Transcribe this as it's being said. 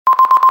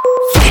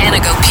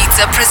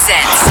Pizza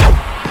presents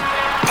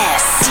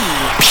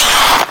STP.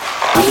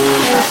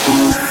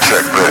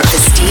 The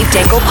Steve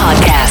Dangle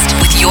Podcast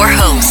with your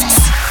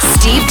hosts,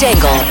 Steve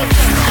Dangle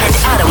and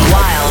Adam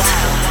Wilde.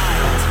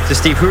 So,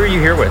 Steve, who are you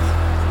here with?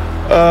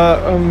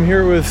 I'm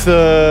here with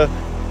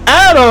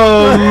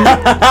Adam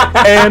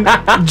and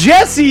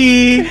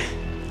Jesse.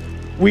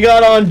 We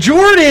got on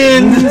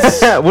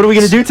Jordans. What are we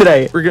going to do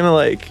today? We're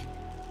going to,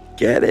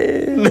 get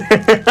it.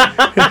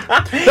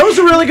 That was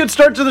a really good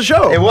start to the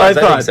show. It was,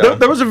 I think so.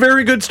 That was a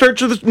very good start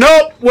to the...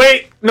 No,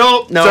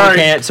 sorry. We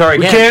can't. Sorry,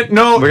 we can't.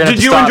 No,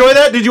 did you enjoy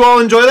that? Did you all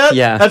enjoy that?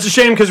 Yeah. That's a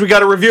shame because we got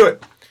to review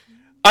it.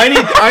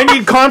 I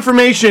need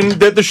confirmation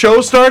that the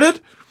show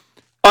started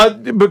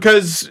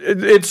because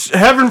it's,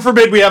 heaven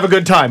forbid, we have a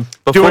good time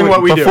doing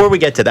what we do. Before we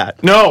get to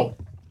that, No.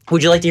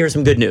 would you like to hear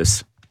some good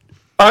news?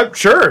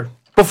 Sure.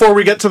 Before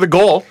we get to the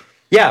goal.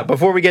 Yeah,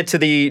 before we get to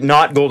the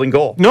not golden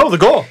goal. No, the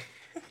goal.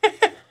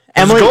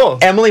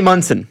 Emily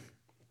Munson.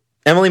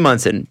 Emily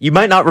Munson. You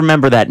might not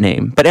remember that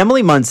name, but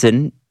Emily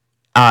Munson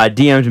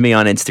DM'd me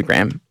on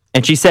Instagram,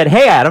 and she said,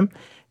 "Hey, Adam,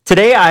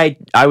 today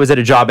I was at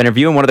a job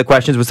interview, and one of the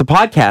questions was the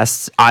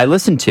podcasts I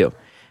listened to.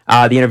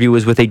 The interview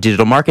was with a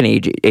digital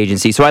marketing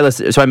agency, so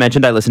I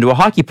mentioned I listened to a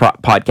hockey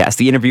podcast.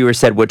 The interviewer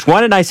said, which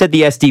one? And I said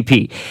the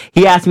SDP.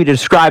 He asked me to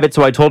describe it,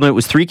 so I told him it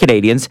was 3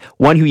 Canadians,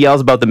 one who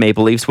yells about the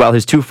Maple Leafs while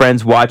his 2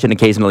 friends watch and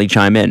occasionally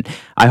chime in.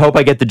 I hope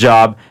I get the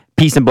job.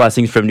 Peace and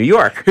blessings from New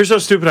York." Here's how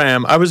stupid I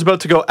am. I was about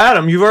to go,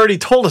 Adam, you've already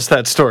told us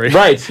that story.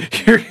 Right.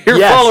 You're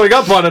Yes. following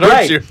up on it, aren't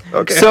Right. you?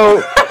 Okay.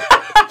 So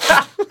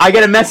I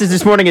get a message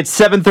this morning at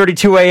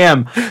 7:32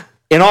 a.m.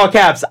 in all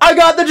caps. I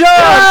got the job!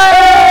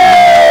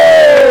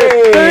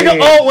 There you go.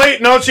 Oh,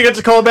 wait. No, she gets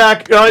a call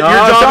back. Your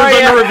job sorry,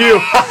 is under review.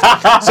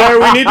 Sorry,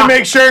 we need to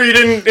make sure you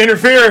didn't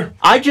interfere.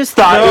 I just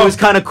thought it was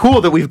kind of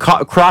cool that we've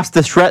crossed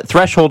the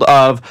threshold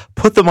of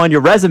put them on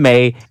your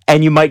resume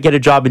and you might get a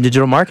job in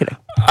digital marketing.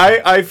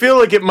 I feel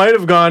like it might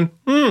have gone,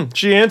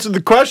 she answered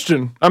the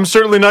question. I'm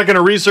certainly not going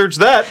to research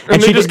that.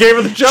 And they just gave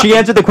her the job. She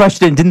answered the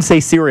question and didn't say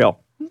cereal.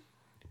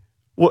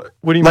 What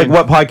do you Like, mean?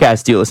 what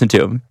podcast do you listen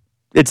to?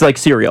 It's like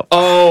cereal.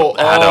 Oh,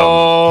 I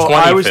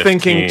was 2015,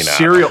 thinking Adam.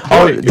 cereal.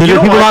 Oh, Wait, do you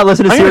know people what? not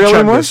listen to I'm gonna cereal chug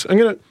anymore? this. I'm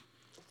going to...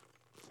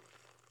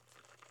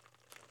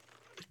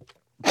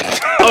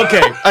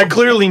 Okay, I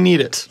clearly need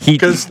it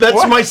because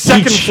that's my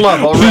second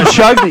flub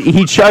already.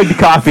 He chugged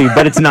coffee,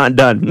 but it's not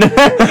done. Well,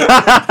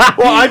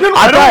 I don't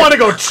want to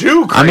go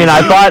too crazy. I mean,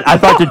 I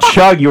thought to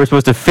chug you were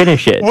supposed to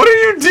finish it. What are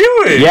you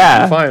doing?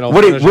 Yeah. Fine, I'll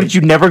What finish did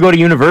you never go to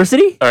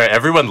university? All right,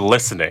 everyone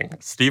listening.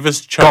 Steve is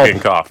chugging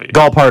coffee.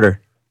 Gulp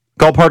harder,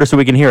 so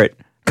we can hear it.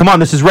 Come on,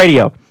 this is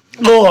radio.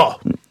 Oh,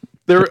 God.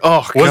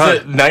 Was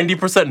it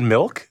 90%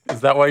 milk?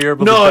 Is that why you're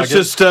able to No, chug it's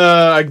just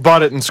I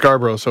bought it in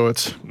Scarborough, so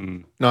it's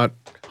not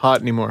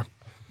hot anymore.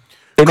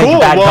 They make Cool,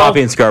 bad well-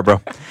 coffee in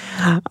Scarborough.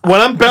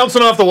 When I'm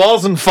bouncing off the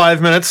walls in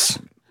 5 minutes,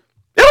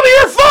 it'll be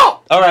your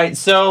fault. All right,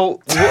 so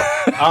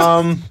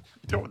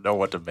Don't know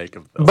what to make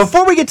of this.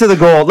 before we get to the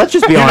goal, let's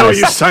just be You know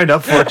honest. you signed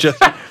up for it.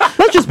 Just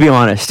Let's just be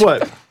honest.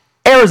 what?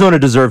 Arizona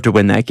deserved to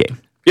win that game.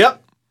 Yep.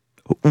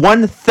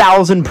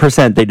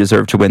 1,000% they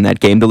deserve to win that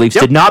game. The Leafs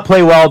did not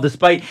play well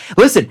despite...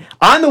 Listen,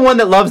 I'm the one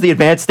that loves the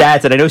advanced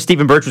stats, and I know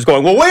Stephen Birch was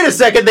going, well, wait a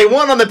second, they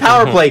won on the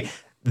power play.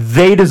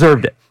 They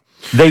deserved it.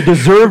 They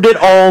deserved it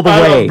all the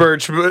I way. love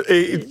Birch, but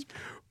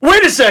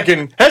wait a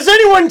second. Has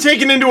anyone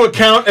taken into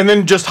account and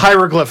then just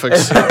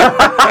hieroglyphics?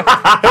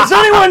 Has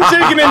anyone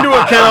taken into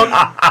account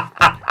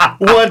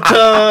what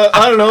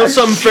I don't know,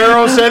 some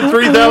pharaoh said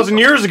 3,000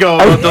 years ago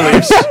about the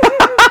Leafs?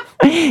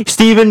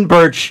 Stephen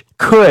Birch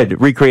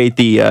could recreate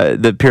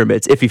the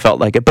pyramids if he felt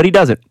like it, but he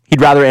doesn't. He'd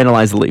rather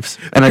analyze the Leafs.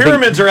 And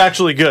Pyramids are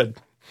actually good.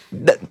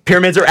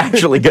 Pyramids are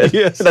actually good.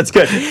 Yes. That's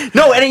good.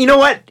 No, and you know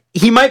what?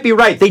 He might be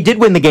right. They did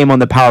win the game on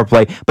the power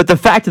play, but the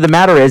fact of the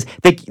matter is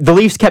the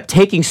Leafs kept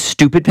taking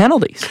stupid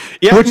penalties,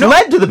 which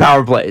led to the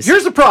power plays.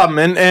 Here's the problem,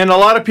 and a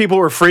lot of people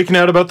were freaking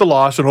out about the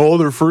loss, and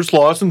their first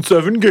loss in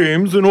 7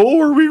 games, and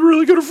are we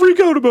really going to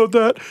freak out about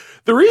that?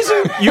 The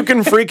reason you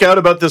can freak out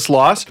about this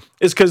loss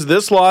is because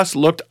this loss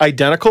looked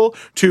identical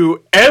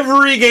to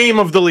every game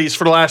of the Leafs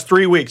for the last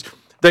 3 weeks.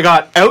 They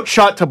got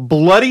outshot to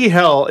bloody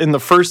hell in the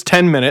first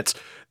 10 minutes.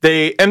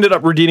 They ended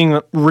up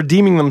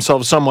redeeming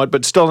themselves somewhat,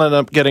 but still ended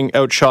up getting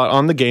outshot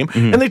on the game.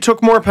 And they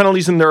took more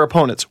penalties than their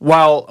opponents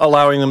while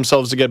allowing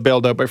themselves to get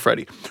bailed out by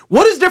Freddie.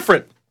 What is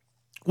different?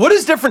 What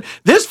is different?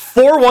 This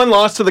 4-1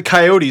 loss to the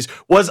Coyotes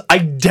was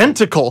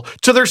identical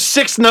to their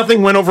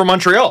 6-0 win over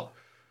Montreal.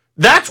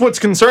 That's what's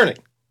concerning.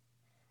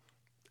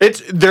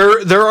 It's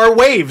there are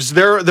waves.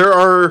 There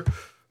are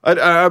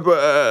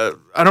I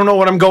don't know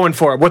what I'm going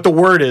for, what the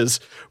word is,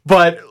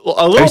 but a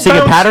little Are you seeing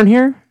a pattern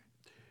here?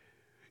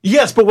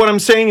 Yes, but what I'm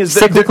saying is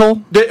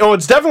Cyclical?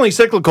 It's definitely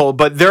cyclical,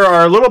 but there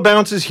are little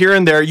bounces here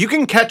and there. You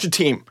can catch a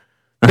team.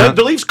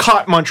 The Leafs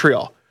caught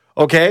Montreal.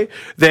 Okay,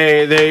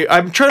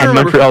 I'm trying to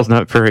remember. Montreal's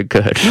not very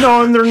good.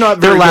 No, and they're not.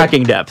 They're very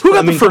lacking good. depth. Who got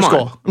I mean, the first come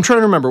on. goal? I'm trying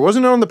to remember.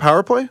 Wasn't it on the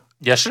power play?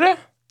 Yesterday?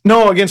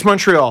 No, against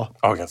Montreal.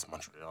 Oh, against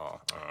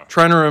Montreal.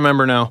 Trying to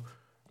remember now,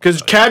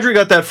 because Kadri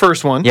got that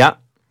first one. Yeah.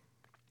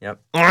 Yep.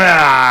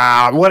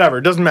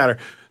 Whatever, doesn't matter.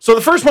 So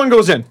the first one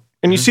goes in.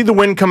 and you see the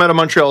wind come out of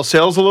Montreal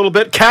sails a little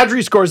bit.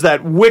 Kadri scores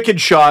that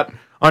wicked shot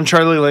on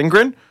Charlie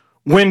Lindgren.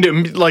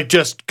 Wind, like,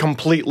 just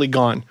completely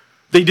gone.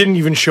 They didn't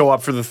even show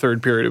up for the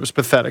third period. It was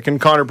pathetic.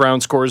 And Connor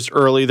Brown scores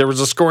early. There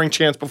was a scoring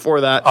chance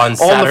before that. On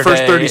Saturday, all in the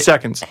first 30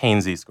 seconds.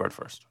 Hainsey scored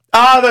first.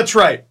 Ah, that's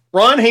right.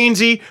 Ron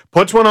Hainsey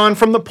puts one on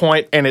from the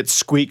point, and it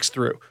squeaks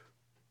through.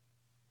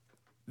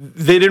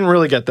 They didn't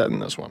really get that in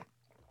this one.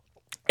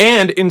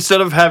 And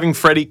instead of having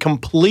Freddie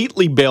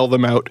completely bail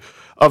them out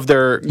of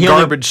their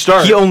garbage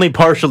start. He only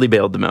partially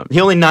bailed them out.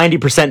 He only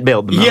 90%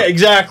 bailed them out. Yeah,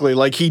 exactly.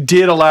 Like, he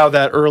did allow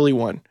that early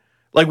one.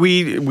 Like,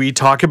 we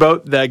talk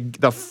about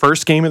the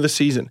first game of the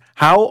season.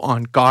 How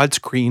on God's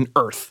green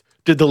earth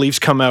did the Leafs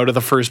come out of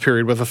the first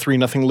period with a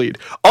 3-0 lead?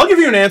 I'll give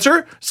you an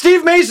answer.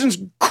 Steve Mason's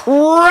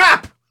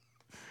crap.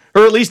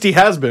 Or at least he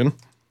has been.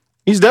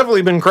 He's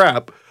definitely been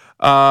crap.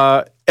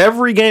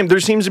 Every game, there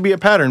seems to be a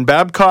pattern.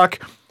 Babcock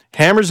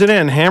hammers it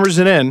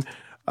in.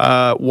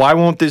 Why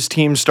won't this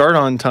team start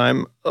on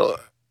time?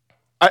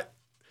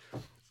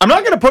 I'm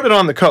not going to put it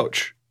on the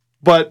coach,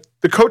 but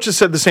the coach has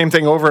said the same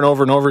thing over and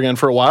over and over again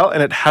for a while,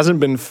 and it hasn't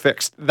been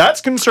fixed.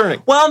 That's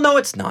concerning. Well, no,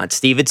 it's not,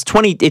 Steve. It's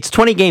 20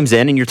 games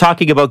in, and you're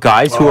talking about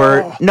guys who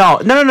are... No.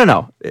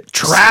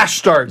 Trash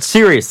starts.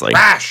 Seriously.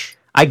 Trash.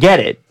 I get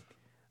it.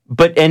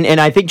 But and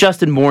I think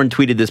Justin Bourne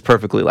tweeted this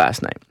perfectly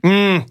last night.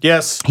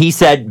 Yes. He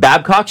said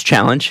Babcock's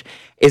challenge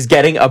is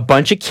getting a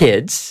bunch of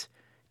kids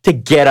to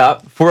get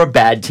up for a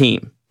bad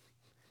team.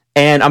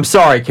 And I'm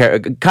sorry,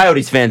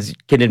 Coyotes fans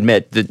can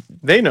admit that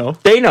they know.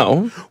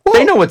 Well,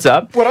 they know what's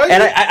up.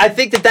 I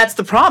think that's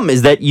the problem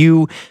is that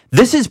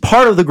this is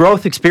part of the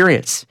growth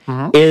experience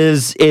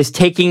is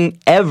taking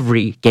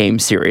every game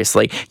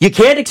seriously. You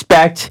can't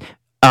expect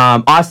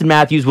Austin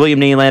Matthews, William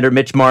Nylander,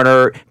 Mitch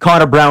Marner,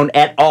 Connor Brown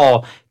et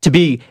al. To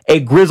be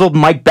a grizzled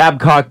Mike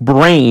Babcock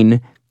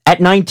brain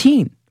at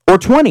 19 or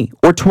 20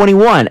 or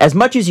 21. As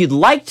much as you'd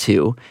like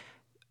to,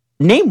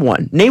 name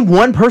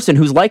one person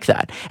who's like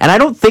that. And I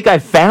don't think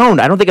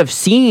I've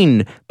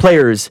seen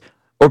players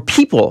or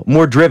people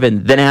more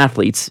driven than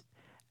athletes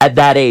at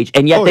that age.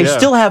 And yet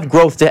still have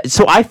growth.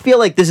 So I feel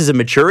like this is a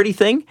maturity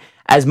thing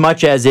as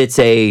much as it's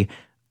a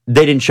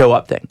they didn't show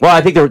up thing. Well,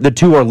 I think the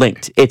two are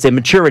linked. It's a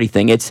maturity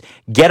thing. It's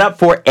get up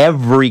for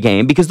every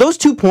game because those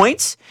 2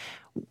 points,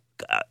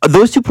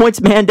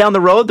 man, down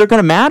the road, they're going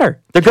to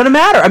matter.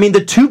 I mean,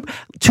 the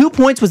two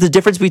points was the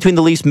difference between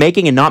the Leafs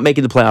making and not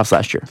making the playoffs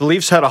last year. The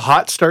Leafs had a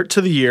hot start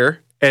to the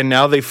year, and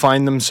now they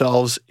find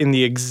themselves in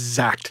the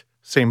exact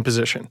same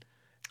position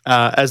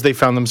as they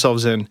found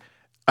themselves in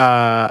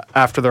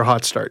after their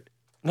hot start.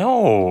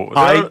 No,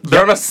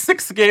 they're on a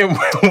 6-game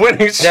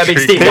winning streak.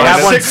 Yeah, Steve, they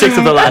have won 6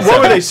 of the last.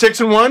 What were they?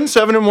 6-1,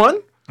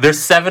 7-1? They're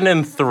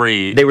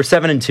 7-3. They were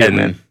 7-2,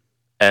 man.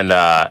 And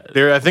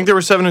I think they were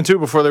 7-2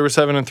 before they were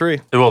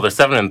 7-3. Well, they're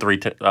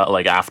 7-3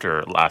 like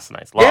after last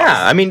night's loss.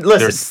 Yeah, I mean,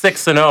 listen, they're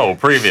 6-0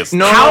 previously.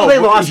 How they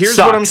lost. Here's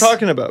sucks. what I'm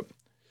talking about.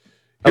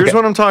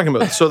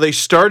 So they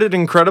started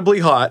incredibly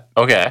hot.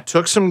 Okay.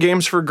 Took some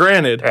games for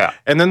granted. Yeah.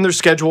 And then their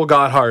schedule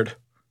got hard.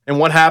 And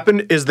what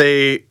happened is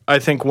they, I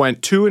think,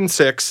 went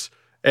 2-6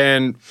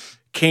 and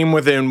came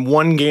within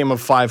 1 game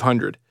of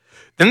 500.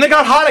 Then they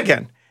got hot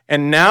again.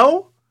 And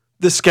now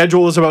the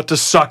schedule is about to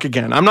suck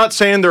again. I'm not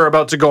saying they're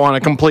about to go on a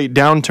complete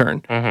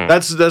downturn.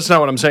 That's not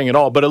what I'm saying at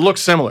all, but it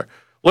looks similar.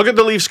 Look at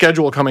the Leafs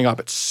schedule coming up.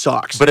 It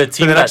sucks. But a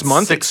team that's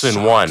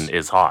 6-1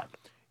 is hot.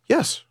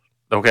 Yes.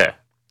 Okay.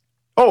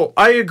 Oh,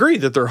 I agree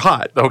that they're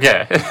hot.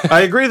 Okay.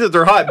 I agree that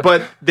they're hot,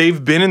 but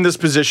they've been in this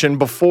position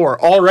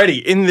before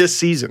already in this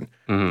season.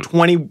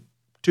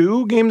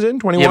 22 games in,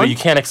 21? Yeah, but you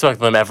can't expect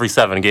them every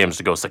 7 games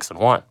to go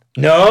 6-1.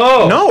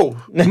 No,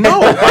 I know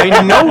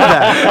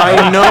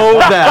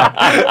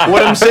that.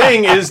 What I'm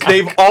saying is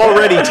they've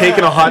already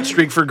taken a hot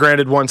streak for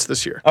granted once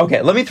this year.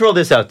 Okay, let me throw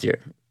this out to you.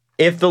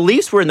 If the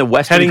Leafs were in the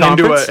Western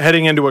Conference...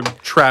 Heading into a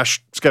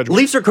trash schedule.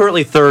 Leafs are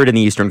currently 3rd in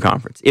the Eastern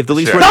Conference. If the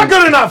Leafs were not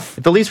good enough!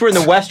 If the Leafs were in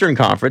the Western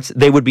Conference,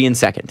 they would be in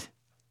 2nd.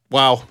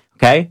 Wow.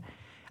 Okay?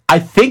 I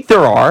think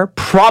there are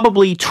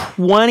probably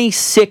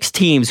 26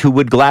 teams who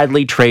would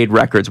gladly trade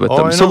records with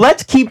them. So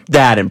let's keep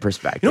that in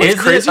perspective.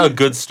 Is it a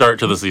good start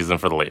to the season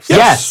for the Leafs?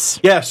 Yes.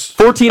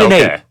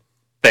 14-8.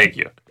 Thank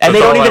you. And they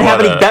don't even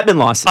have any Bettman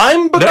losses.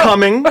 I'm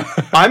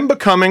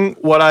becoming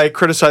what I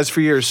criticized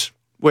for years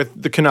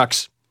with the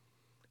Canucks.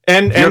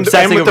 And with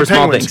the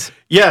Penguins.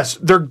 Yes,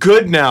 they're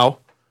good now.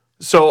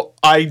 So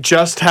I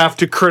just have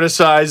to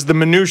criticize the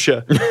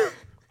minutia.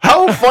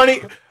 How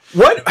funny...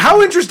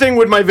 How interesting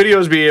would my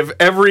videos be if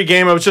every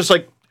game I was just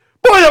like,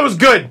 boy, that was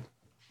good.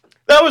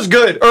 That was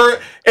good. Or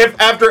if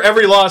after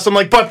every loss, I'm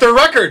like, but their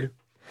record.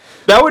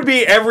 That would be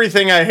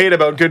everything I hate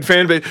about good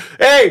fan base.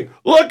 Hey,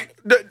 look.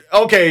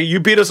 Okay, you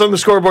beat us on the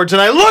scoreboard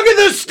tonight. Look at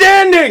the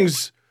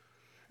standings.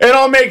 And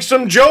I'll make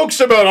some jokes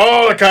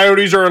about, the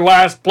Coyotes are in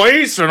last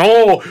place, and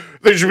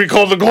they should be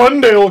called the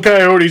Glendale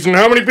Coyotes, and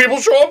how many people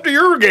show up to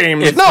your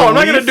games. I'm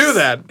not going to do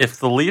that. If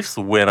the Leafs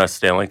win a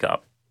Stanley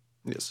Cup,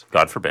 yes,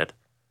 God forbid,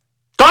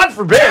 God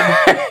forbid.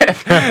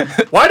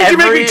 Why did you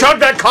make me chug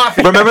that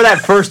coffee? Remember that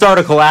first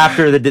article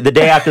after the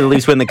day after the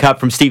Leafs win the Cup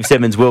from Steve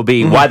Simmons will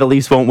be why the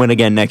Leafs won't win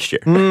again next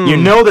year. You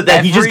know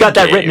that he just got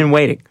that written and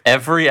waiting.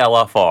 Every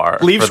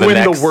LFR. Leafs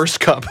win the worst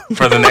cup.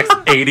 For the next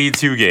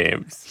 82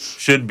 games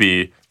should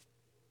be,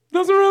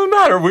 doesn't really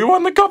matter. We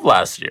won the Cup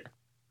last year.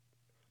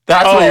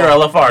 That's what your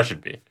LFR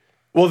should be.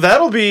 Well,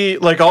 that'll be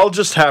like I'll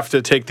just have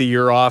to take the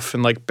year off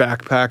and like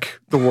backpack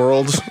the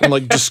world and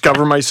like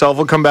discover myself.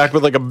 I'll come back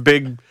with like a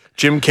big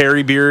Jim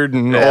Carrey beard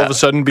and all of a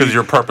sudden because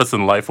your purpose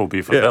in life will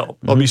be fulfilled.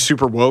 I'll be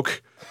super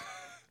woke.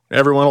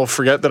 Everyone will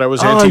forget that I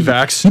was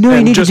anti-vax you know what you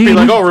and need just to do? be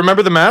like, "Oh,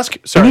 remember the mask?"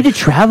 Sorry. You need to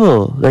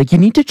travel. Like you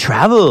need to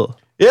travel.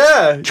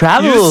 Yeah,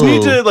 Travel. You just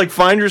need to like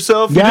find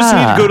yourself. You just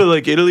need Yeah. to go to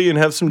like Italy and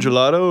have some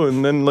gelato,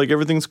 and then like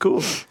everything's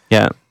cool.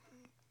 Yeah.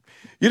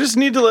 You just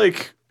need to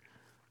like,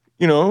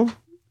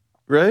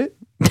 right?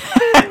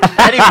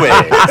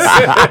 Anyways,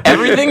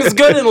 everything's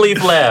good in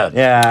Leafland.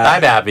 Yeah.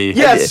 I'm happy.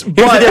 Yes, Here's the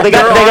but deal. They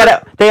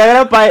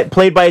got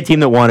played by a team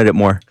that wanted it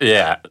more.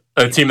 Yeah.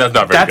 A team that's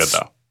not very good,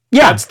 though.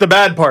 Yeah. that's the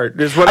bad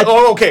part. Is what?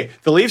 Okay.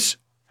 The Leafs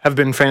have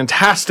been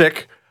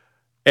fantastic,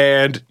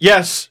 and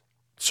yes,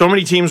 so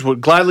many teams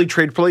would gladly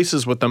trade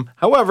places with them.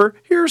 However,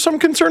 here are some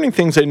concerning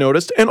things I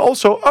noticed, and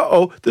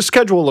also, the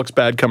schedule looks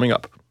bad coming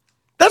up.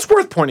 That's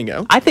worth pointing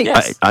out. I think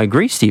I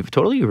agree, Steve.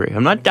 Totally agree.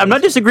 I'm not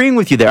disagreeing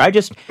with you there.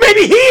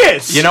 Maybe he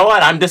is. You know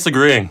what? I'm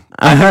disagreeing.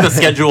 I think the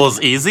schedule is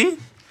easy,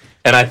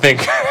 and I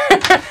think...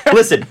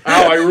 Listen.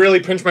 Oh, I really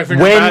pinched my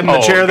finger bad in the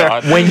chair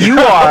there.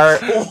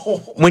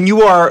 When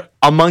you are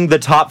among the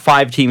top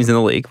 5 teams in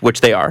the league, which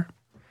they are,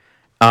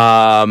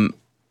 on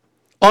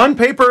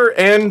paper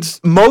and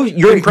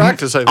you're in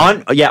practice, I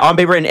think. on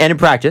paper and in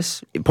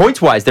practice,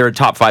 points wise, they're a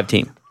top 5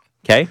 team.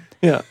 Okay,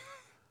 Yeah.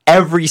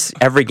 every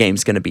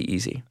game's going to be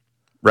easy,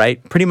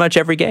 right? Pretty much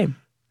every game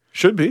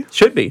Should be.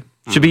 should be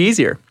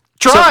easier.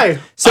 Try.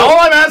 So- all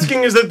I'm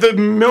asking is that the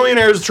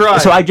millionaires try.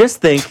 So I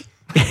just think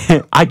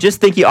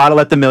you ought to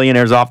let the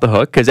millionaires off the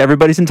hook because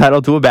everybody's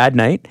entitled to a bad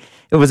night.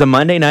 It was a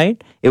Monday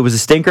night. It was a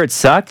stinker. It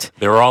sucked.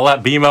 They were all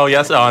at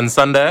BMO on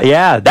Sunday.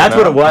 Yeah, that's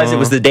what it was. It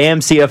was the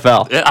damn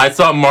CFL. Yeah, I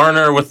saw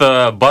Marner with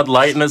a Bud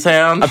Light in his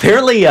hand.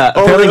 Apparently,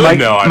 really?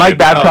 Mike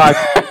Babcock,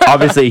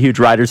 obviously a huge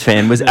Riders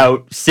fan, was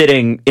out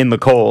sitting in the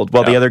cold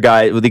while the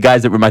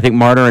guys that were, I think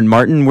Marner and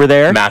Martin were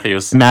there.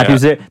 Matthews.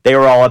 There. They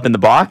were all up in the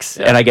box,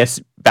 and I guess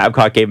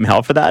Babcock gave him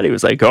hell for that. He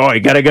was like, "Oh, you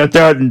gotta go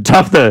out and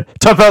tough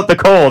out the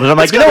cold." And I'm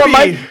like, you know what,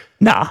 Mike?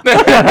 Nah. No.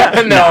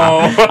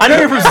 I know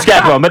you're from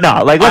Saskatchewan, but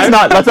no. Like, let's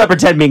not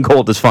pretend being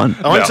cold is fun.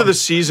 I went to the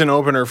season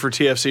opener for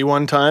TFC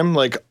one time,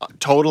 like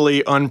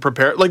totally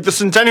unprepared. Like the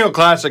Centennial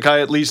Classic, I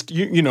at least,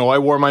 I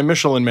wore my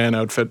Michelin Man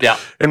outfit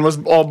and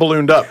was all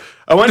ballooned up.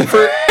 I went for,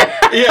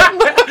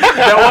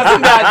 That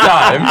wasn't that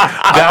time.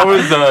 That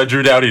was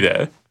Drew Doughty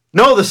Day.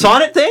 No, the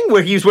Sonnet thing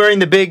where he was wearing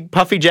the big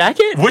puffy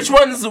jacket? Which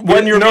one's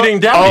when you're meeting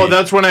Doughty? Oh,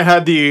 that's when I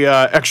had the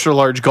extra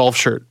large golf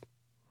shirt.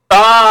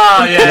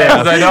 Ah, yeah,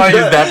 because I know I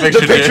used that picture.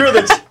 The picture of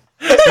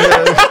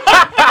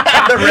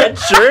the red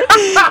shirt.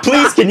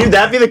 Please, can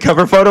that be the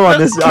cover photo on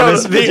this?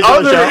 The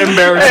other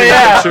embarrassing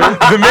picture.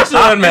 The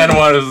Michelin Man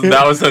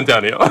that was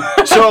Centennial.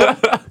 So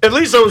at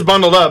least I was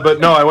bundled up, but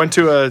no, I went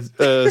to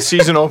a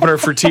season opener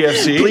for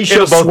TFC. Please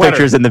show both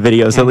pictures in the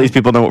video so at least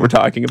people know what we're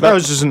talking about. I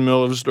was just in the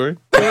middle of a story.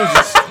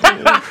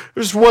 It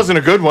just wasn't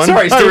a good one.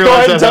 Sorry, Steve, go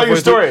ahead and tell your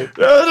story.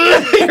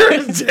 You're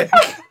a dick.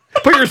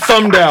 Put your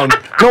thumb down.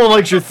 No one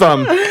likes your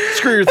thumb.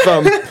 Screw your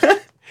thumb.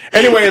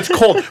 Anyway, it's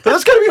cold. But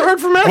that's got to be hard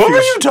for Matthews. What were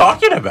you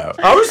talking about?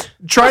 I was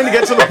trying to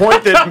get to the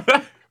point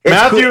that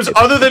Matthews,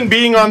 other than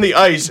being on the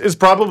ice, is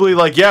probably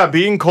like,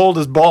 being cold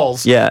is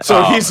balls. Yeah.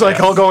 So he's like,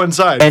 I'll go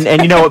inside.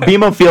 And you know what?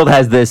 BMO Field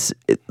has this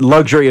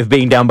luxury of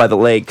being down by the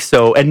lake,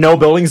 and no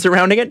buildings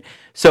surrounding it.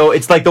 So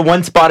it's like the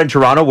one spot in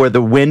Toronto where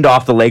the wind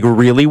off the lake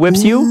really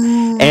whips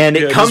you, and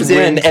it comes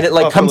in and it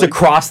like comes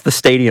across the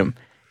stadium.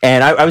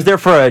 And I was there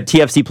for a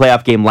TFC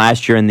playoff game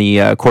last year in the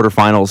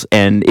quarterfinals,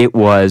 and it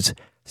was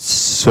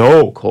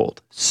so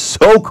cold,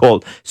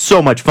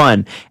 so much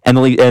fun. And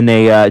the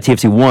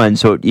TFC won,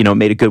 so it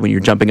made it good when you're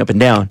jumping up and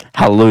down.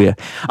 Hallelujah.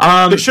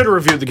 They should have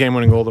reviewed the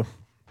game-winning goal, though.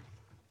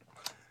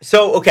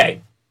 So,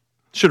 okay.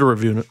 Should have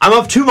reviewed it. I'm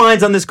of 2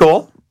 minds on this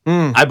goal.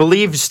 I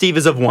believe Steve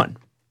is of 1.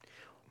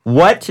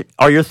 What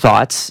are your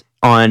thoughts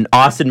on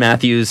Austin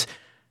Matthews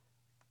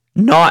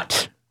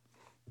not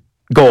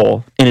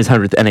goal in his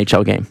 100th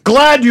NHL game?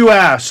 Glad you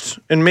asked.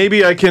 And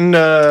maybe I can...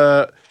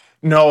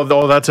 No,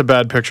 though, that's a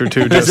bad picture,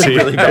 too, Jesse.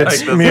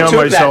 It's me on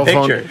my cell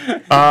phone.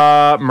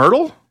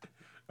 Myrtle?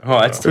 Oh,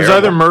 that's terrible. It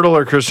was either Myrtle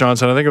or Chris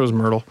Johnson. I think it was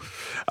Myrtle.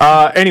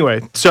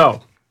 Anyway,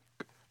 so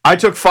I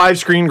took 5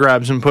 screen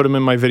grabs and put them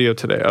in my video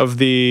today of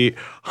the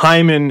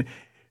Hyman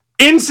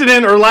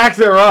incident or lack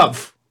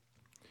thereof.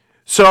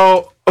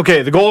 So,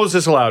 okay, the goal was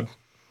disallowed.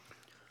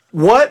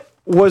 What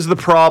was the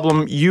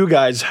problem you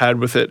guys had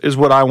with it is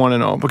what I want to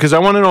know. Because I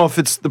want to know if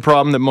it's the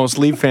problem that most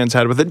Leaf fans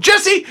had with it.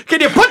 Jesse, can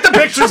you put the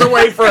pictures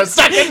away for a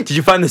second? Did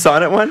you find the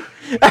Sonnet one?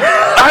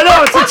 I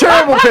know, it's a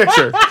terrible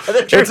picture.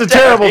 It's a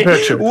terrible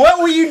picture.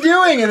 What were you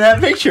doing in that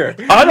picture?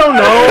 I don't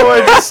know.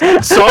 I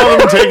just saw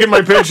them taking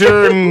my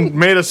picture and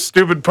made a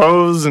stupid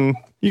pose, and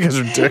you guys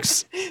are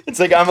dicks. It's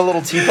like I'm a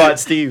little teapot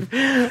Steve.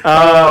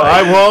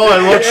 I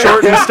look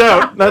short and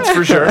stout, that's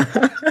for sure.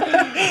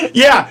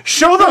 Yeah,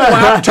 show the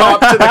laptop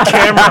to the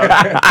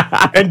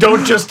camera and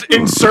don't just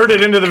insert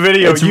it into the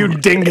video, you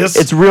dingus.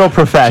 It's real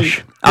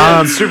profesh.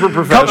 Super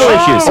professional.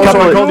 Couple issues. Also,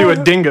 I called you a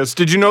dingus.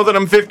 Did you know that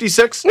I'm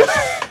 56?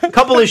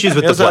 Couple issues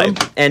with the play,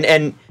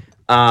 and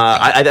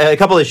a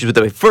couple issues with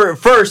the play.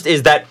 First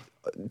is that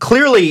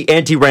clearly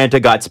Antti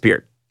Raanta got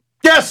speared.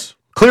 Yes.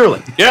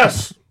 Clearly.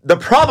 Yes. The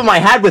problem I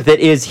had with it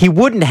is he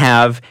wouldn't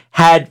have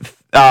had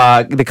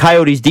the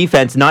Coyotes'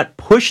 defense not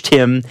pushed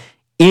him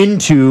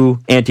into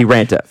Antti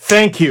Raanta.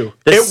 Thank you.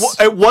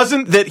 It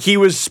wasn't that he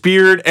was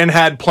speared and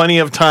had plenty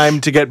of time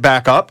to get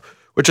back up,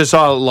 which I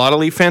saw a lot of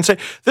Leaf fans say.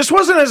 This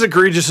wasn't as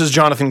egregious as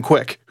Jonathan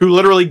Quick, who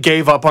literally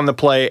gave up on the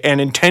play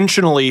and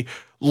intentionally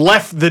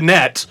left the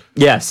net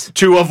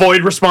to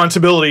avoid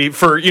responsibility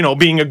for,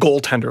 being a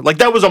goaltender. Like,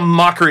 that was a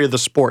mockery of the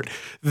sport.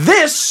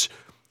 This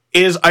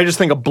is, I just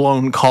think, a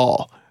blown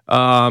call.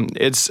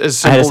 It's as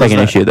simple I had a as second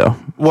that. issue, though.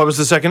 What was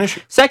the second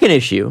issue? Second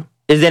issue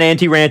is that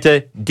Antti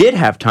Raanta did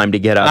have time to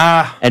get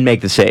up and make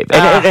the save.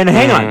 And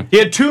hang on. He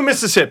had 2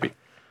 Mississippi.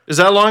 Is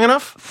that long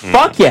enough?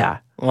 Fuck yeah.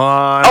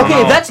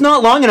 Okay, if that's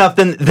not long enough,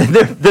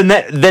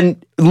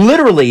 then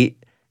literally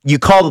you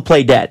call the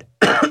play dead.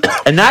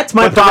 And that's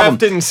my problem. But the ref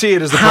didn't see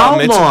it as the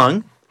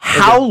problem.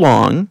 How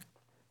long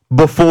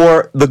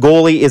before the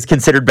goalie is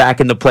considered back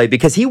in the play?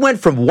 Because he went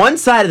from one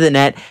side of the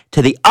net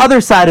to the other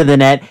side of the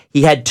net.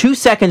 He had 2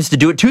 seconds to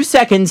do it. 2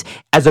 seconds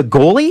as a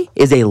goalie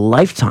is a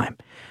lifetime.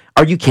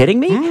 Are you kidding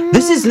me?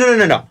 This is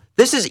no.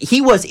 He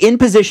was in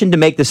position to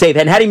make the save.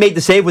 And had he made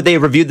the save, would they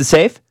have reviewed the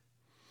save?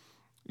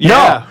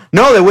 Yeah.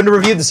 No, they wouldn't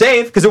have reviewed the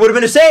save because it would have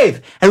been a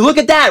save. And look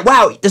at that.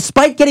 Wow,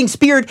 despite getting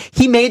speared,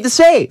 he made the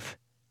save.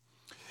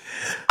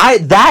 I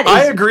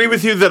agree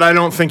with you that I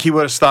don't think he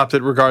would have stopped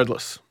it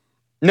regardless.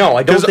 No,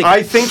 I don't think...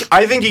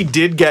 I think he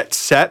did get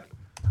set,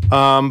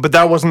 but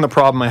that wasn't the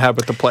problem I had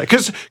with the play.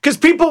 Because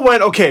people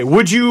went, okay,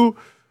 would you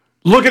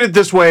look at it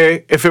this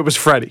way if it was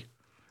Freddie?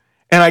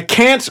 And I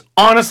can't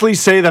honestly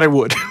say that I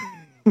would.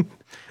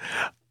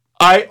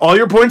 All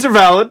your points are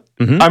valid.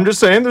 Mm-hmm. I'm just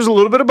saying there's a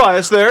little bit of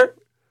bias there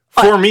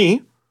for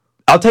me.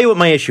 I'll tell you what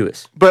my issue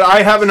is. But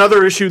I have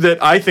another issue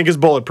that I think is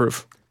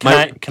bulletproof. Can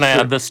I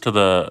add this to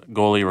the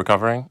goalie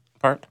recovering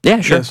part?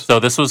 Yeah, sure. Yes. So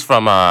this was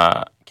from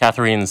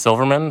Catherine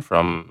Silverman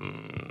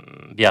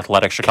from The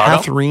Athletic Chicago.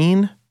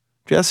 Catherine?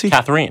 Jesse?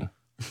 Catherine.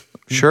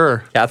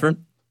 Sure.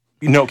 Catherine?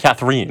 No,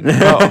 Catherine.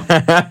 Oh.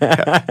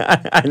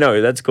 I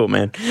know, that's cool,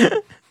 man.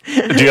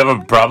 Do you have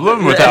a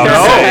problem with how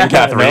I'm saying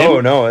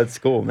Catherine? No, that's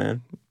cool,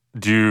 man.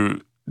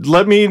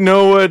 Let me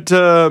know what,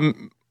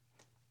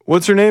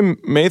 what's her name?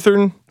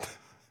 Mathern?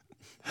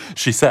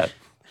 She said,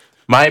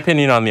 my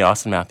opinion on the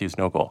Austin Matthews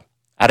no goal.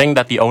 Adding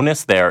that the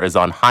onus there is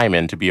on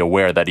Hyman to be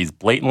aware that he's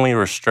blatantly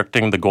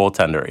restricting the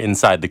goaltender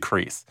inside the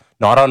crease,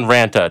 not on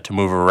Raanta to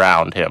move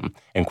around him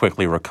and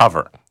quickly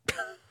recover.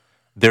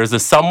 There's a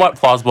somewhat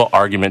plausible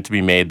argument to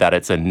be made that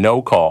it's a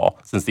no call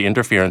since the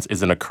interference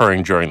isn't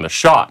occurring during the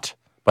shot.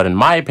 But in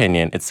my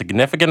opinion, it's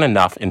significant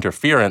enough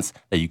interference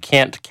that you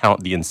can't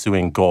count the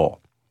ensuing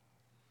goal.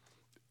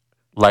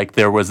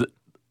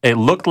 It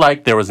looked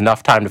like there was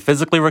enough time to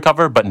physically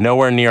recover, but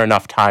nowhere near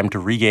enough time to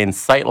regain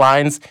sight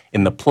lines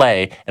in the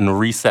play and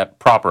reset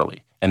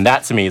properly. And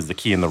that, to me, is the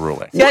key in the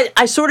ruling. Yeah,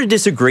 I sort of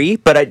disagree,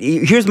 but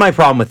here's my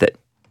problem with it.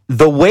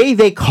 The way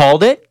they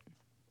called it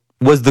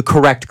was the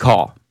correct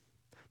call.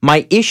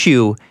 My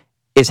issue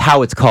is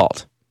how it's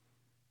called.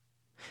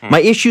 My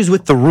issue is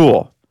with the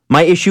rule.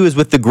 My issue is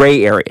with the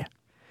gray area.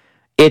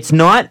 It's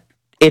not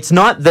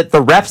that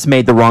the refs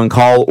made the wrong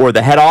call or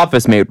the head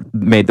office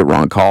made the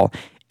wrong call.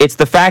 It's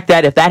the fact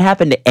that if that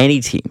happened to any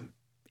team,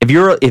 if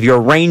you're a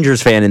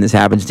Rangers fan and this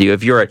happens to you,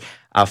 if you're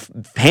a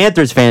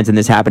Panthers fan and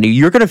this happened to you,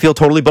 you're going to feel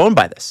totally boned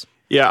by this.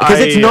 Yeah, because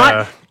it's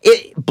not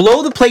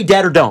blow the play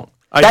dead or don't.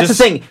 That's the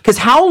thing. Because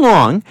how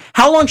long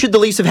should the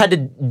Leafs have had to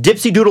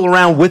dipsy doodle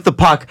around with the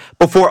puck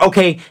before?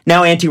 Okay,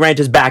 now Antti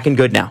Raanta's back and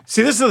good now.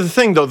 See, this is the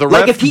thing though. The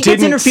ref if he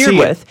gets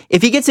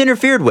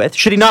interfered with,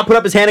 should he not put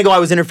up his hand and go, "I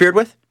was interfered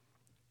with"?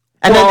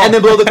 And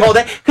then blow the call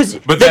down.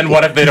 But then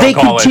what if they don't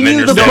call it? And then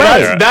you're still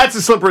there. That's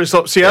a slippery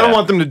slope. See, I don't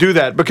want them to do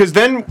that because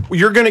then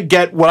you're going to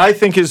get what I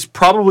think is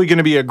probably going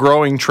to be a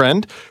growing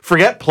trend.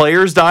 Forget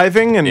players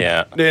diving and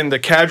the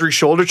Kadri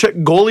shoulder check.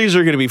 Goalies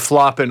are going to be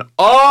flopping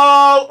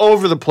all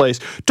over the place.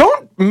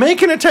 Don't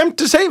make an attempt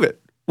to save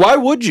it. Why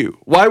would you?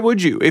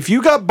 If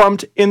you got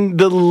bumped in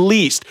the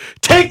least,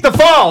 take the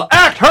fall,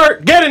 act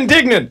hurt, get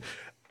indignant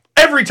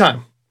every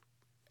time.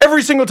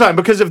 Every single time,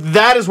 because if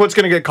that is what's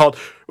going to get called,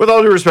 with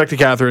all due respect to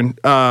Catherine,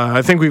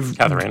 I think we've...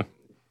 Catherine.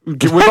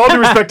 With all due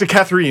respect to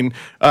Catherine,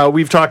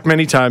 we've talked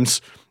many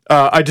times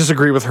I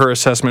disagree with her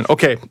assessment.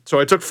 Okay, so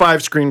I took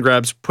 5 screen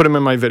grabs, put them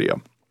in my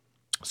video.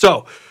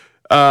 So,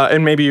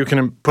 and maybe you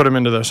can put them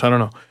into this. I don't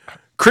know.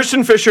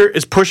 Christian Fischer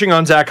is pushing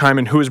on Zach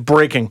Hyman, who is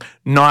breaking,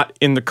 not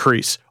in the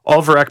crease.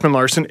 Oliver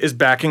Ekman-Larsson is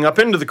backing up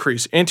into the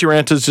crease. Antti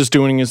Raanta is just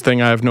doing his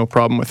thing. I have no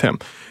problem with him.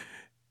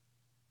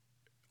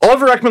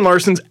 Oliver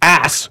Ekman-Larsson's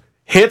ass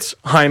hits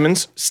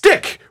Hyman's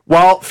stick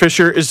while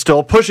Fischer is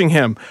still pushing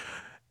him.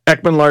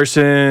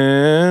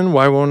 Ekman-Larsson,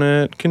 why won't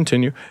it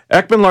continue?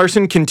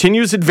 Ekman-Larsson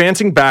continues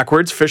advancing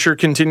backwards. Fischer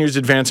continues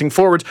advancing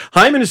forwards.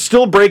 Hyman is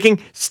still breaking,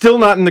 still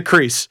not in the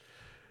crease.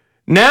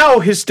 Now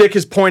his stick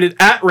is pointed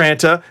at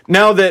Raanta.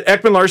 Now that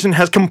Ekman-Larsson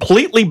has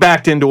completely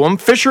backed into him,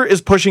 Fischer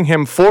is pushing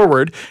him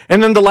forward.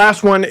 And then the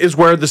last one is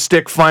where the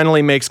stick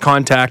finally makes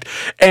contact.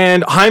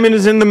 And Hyman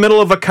is in the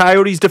middle of a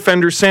Coyotes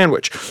defender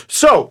sandwich.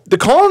 So the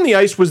call on the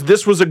ice was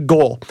this was a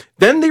goal.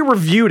 Then they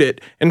reviewed it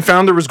and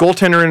found there was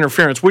goaltender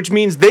interference, which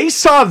means they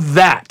saw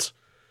that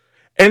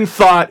and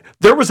thought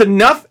there was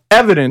enough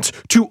evidence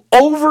to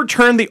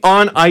overturn the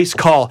on-ice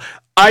call.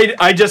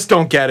 I just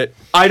don't get it.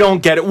 I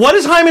don't get it. What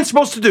is Hyman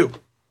supposed to do?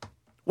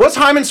 What's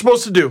Hyman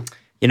supposed to do?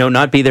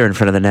 Not be there in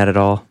front of the net at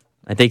all.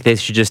 I think they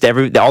should just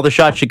all the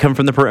shots should come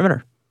from the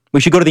perimeter.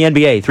 We should go to the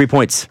NBA, 3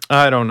 points.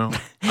 I don't know.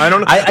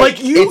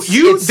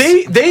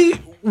 They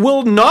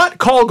will not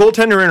call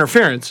goaltender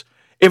interference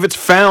if it's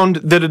found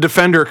that a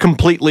defender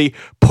completely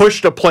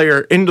pushed a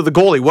player into the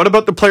goalie. What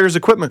about the player's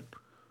equipment?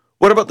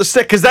 What about the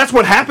stick? Because that's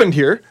what happened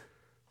here.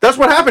 That's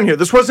what happened here.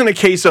 This wasn't a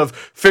case of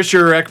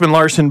Fischer or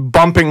Ekman-Larsson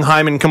bumping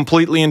Hyman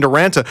completely into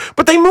Raanta,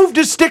 but they moved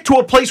his stick to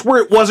a place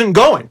where it wasn't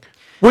going,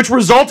 which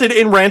resulted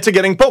in Raanta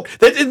getting poked.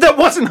 That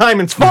wasn't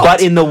Hyman's fault.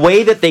 But in the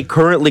way that they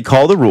currently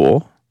call the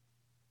rule,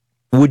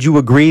 would you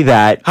agree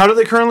that... How do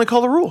they currently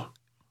call the rule?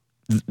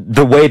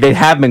 The way they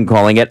have been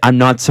calling it, I'm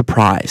not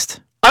surprised.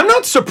 I'm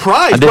not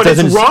surprised, but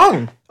it's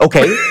wrong.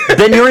 Okay,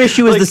 then your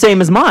issue is the same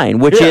as mine,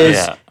 which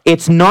is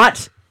it's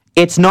not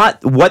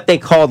what they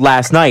called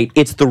last night,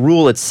 it's the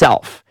rule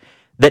itself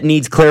that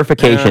needs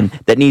clarification,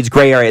 that needs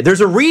gray area.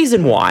 There's a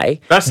reason why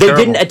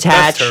didn't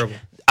attach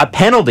a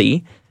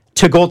penalty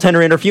to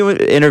goaltender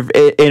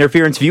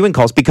interference viewing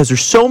calls, because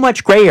there's so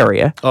much gray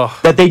area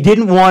that they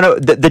didn't want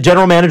to. The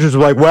general managers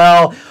were like,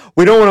 well,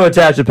 we don't want to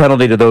attach a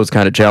penalty to those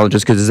kind of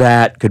challenges because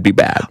that could be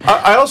bad.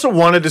 I also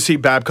wanted to see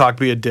Babcock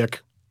be a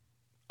dick.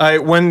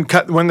 When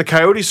the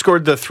Coyotes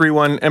scored the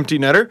 3-1 empty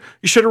netter,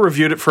 you should have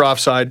reviewed it for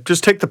offside.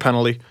 Just take the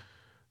penalty.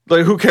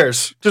 Like, who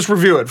cares? Just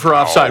review it for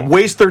offside.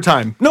 Waste their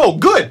time. No,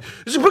 good.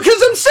 Because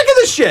I'm sick of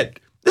this shit.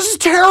 This is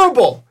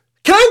terrible.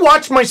 Can I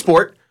watch my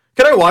sport?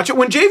 Can I watch it?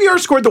 When JVR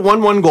scored the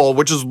 1-1 goal,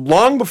 which is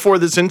long before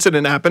this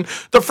incident happened,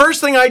 the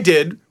first thing I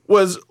did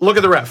was look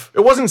at the ref.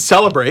 It wasn't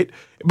celebrate,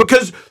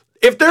 because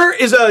if there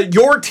is a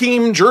your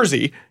team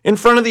jersey in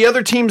front of the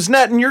other team's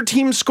net and your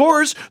team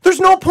scores, there's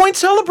no point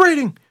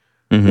celebrating.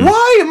 Mm-hmm.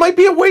 Why? It might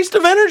be a waste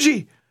of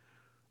energy.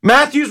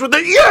 Matthews with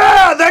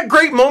that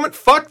great moment.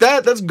 Fuck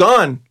that. That's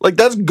gone.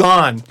 That's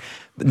gone.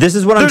 This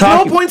is what I'm talking about.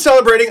 There's no point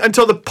celebrating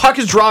until the puck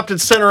is dropped at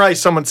center ice,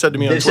 someone said to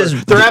me on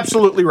Twitter. They're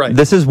absolutely right.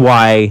 This is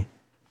why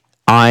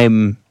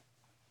and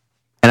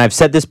I've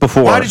said this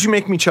before. Why did you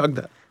make me chug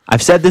that?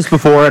 I've said this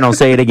before, and I'll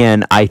say it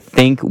again. I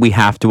think we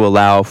have to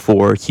allow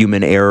for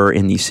human error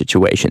in these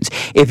situations.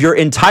 If your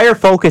entire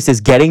focus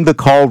is getting the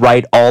call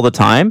right all the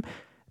time,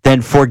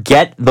 then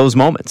forget those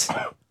moments.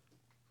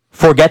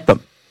 Forget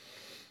them.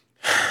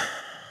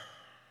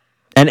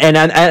 And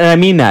I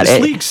mean that.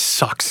 This league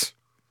sucks.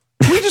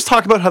 Can we just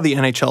talk about how the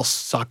NHL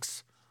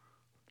sucks?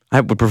 I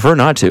would prefer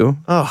not to.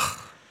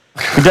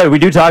 We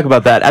do talk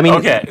about that. I mean,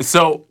 okay,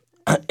 so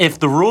if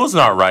the rule's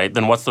not right,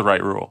 then what's the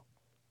right rule?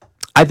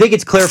 I think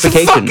it's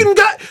clarification.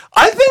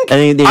 I think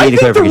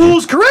the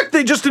rule's correct.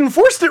 They just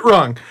enforced it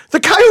wrong. The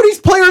Coyotes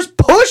players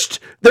pushed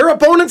their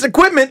opponent's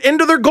equipment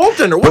into their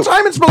goaltender. What's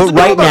Hyman supposed to do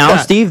about that? But right now,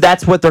 Steve,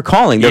 that's what they're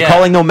calling. They're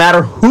calling no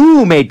matter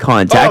who made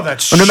contact. Oh,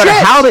 that's shit. No matter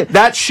how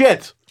that's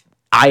shit.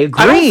 I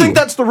agree. I don't think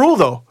that's the rule,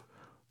 though.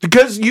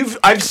 Because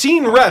I've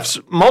seen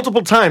refs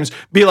multiple times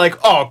be like,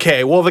 oh,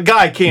 okay, well, the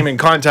guy came in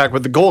contact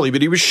with the goalie,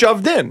 but he was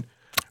shoved in.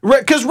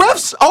 Because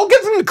refs, I'll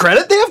give them the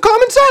credit, they have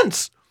common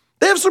sense.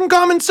 They have some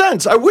common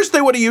sense. I wish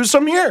they would have used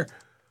some here.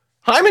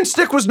 Hyman's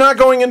stick was not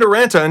going into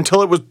Raanta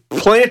until it was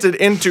planted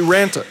into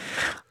Raanta.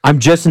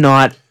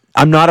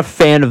 I'm not a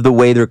fan of the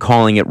way they're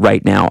calling it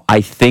right now.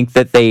 I think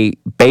that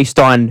based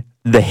on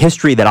the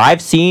history that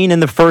I've seen in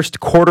the first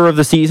quarter of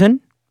the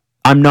season,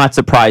 I'm not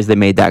surprised they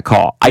made that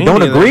call. I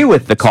don't agree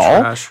with the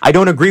call. I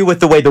don't agree with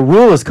the way the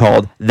rule is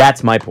called.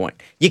 That's my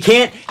point. You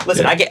can't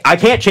listen. I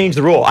can't change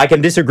the rule. I can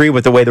disagree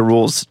with the way the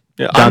rules.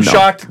 Yeah, I'm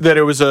shocked that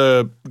it was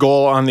a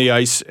goal on the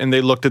ice, and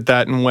they looked at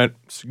that and went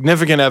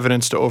significant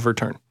evidence to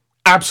overturn.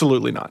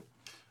 Absolutely not.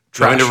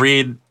 Trying to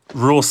read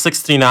Rule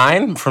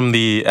 69 from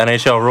the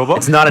NHL rulebook.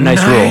 It's not a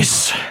nice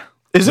rule.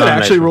 Is it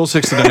actually Rule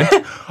 69?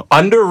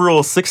 Under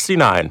Rule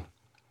 69,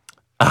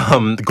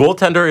 the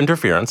goaltender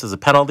interference is a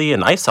penalty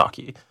in ice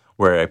hockey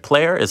where a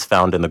player is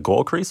found in the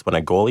goal crease when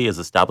a goalie is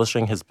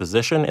establishing his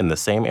position in the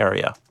same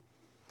area.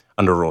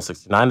 Under Rule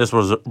 69, this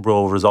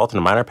will result in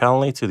a minor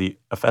penalty to the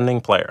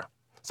offending player.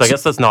 So I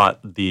guess that's not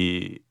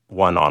the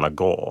one on a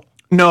goal.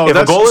 No, If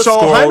a goal is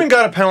scored- Hyman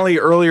got a penalty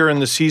earlier in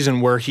the season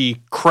where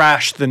he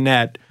crashed the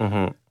net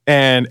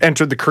and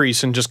entered the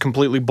crease and just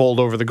completely bowled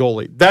over the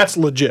goalie. That's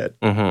legit.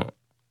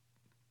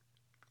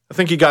 I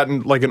think he got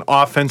in like an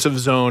offensive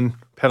zone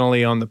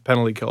penalty on the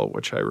penalty kill,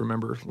 which I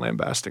remember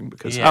lambasting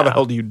because how the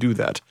hell do you do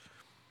that?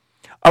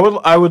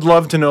 I would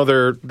love to know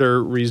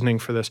their reasoning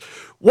for this.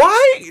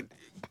 Why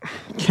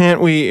can't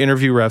we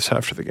interview refs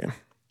after the game?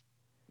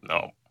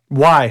 No,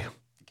 Why?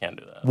 you can't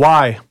do that.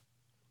 Why?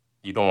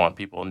 You don't want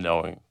people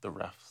knowing the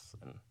refs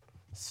and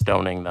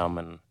stoning them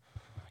and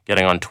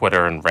getting on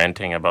Twitter and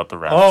ranting about the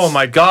refs. Oh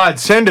my God,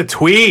 send a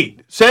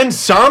tweet. Send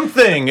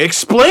something.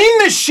 Explain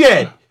this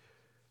shit.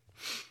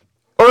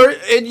 Or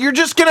you're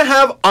just going to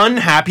have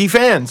unhappy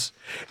fans.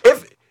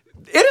 If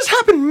it has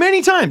happened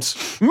many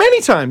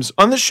times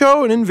on the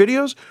show and in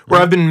videos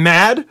where I've been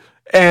mad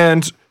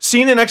and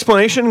seen an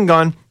explanation and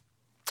gone,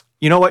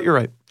 you know what, you're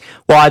right.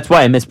 Well, that's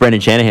why I miss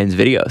Brendan Shanahan's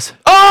videos.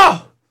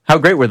 Oh! How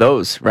great were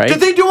those, right? Did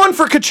they do one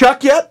for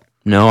Kachuk yet?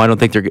 No, I don't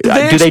think they're good. Did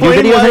they do they do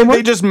explain videos why anymore?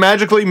 They just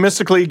magically,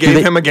 mystically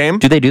gave him a game?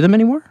 Do they do them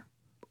anymore?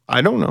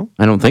 I don't know.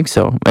 I don't think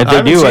so. If I they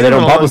haven't do, seen they them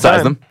don't in a long publicize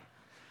time. them.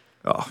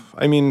 Oh,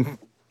 I mean,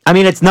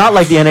 It's not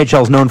like the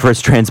NHL is known for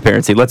its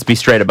transparency. Let's be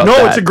straight about that.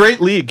 no, it's a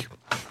great league.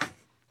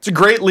 It's a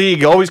great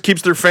league. Always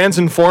keeps their fans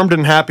informed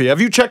and happy.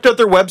 Have you checked out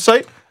their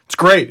website? It's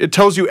great. It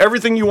tells you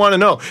everything you want to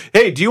know.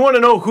 Hey, do you want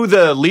to know who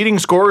the leading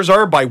scorers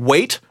are by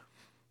weight?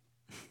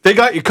 They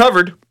got you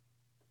covered.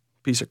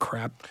 Piece of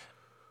crap.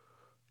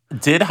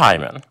 Did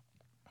Hyman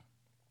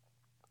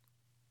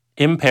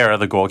impair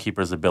the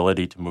goalkeeper's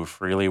ability to move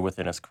freely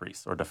within his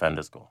crease or defend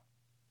his goal?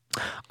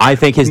 I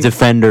think his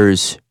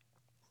defenders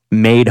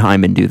made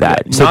Hyman do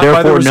that. So Not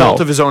therefore, by the result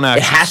no. of his own It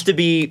actions. has to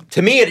be,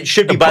 to me, it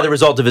should be by the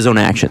result of his own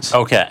actions.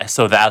 Okay,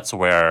 so that's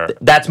where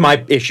That's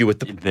my issue with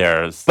the.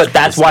 there's. But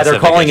that's a why they're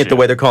specific calling it the issue.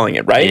 way they're calling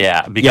it, right?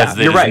 Yeah, because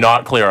you're it's right.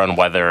 not clear on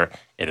whether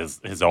it is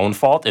his own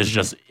fault. It's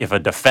just if a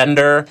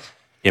defender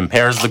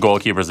impairs the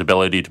goalkeeper's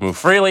ability to move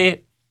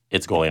freely,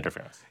 it's goal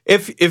interference.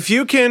 If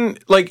you can,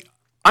 like,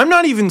 I'm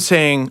not even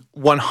saying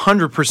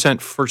 100%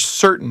 for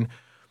certain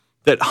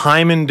that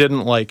Hyman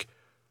didn't, like,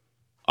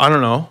 I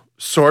don't know,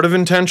 sort of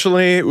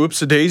intentionally,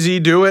 oops-a-daisy,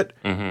 do it,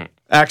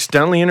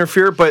 accidentally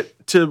interfere, but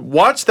to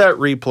watch that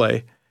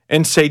replay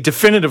and say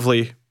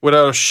definitively,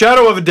 without a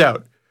shadow of a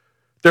doubt,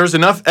 there's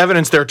enough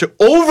evidence there to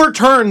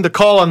overturn the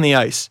call on the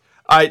ice.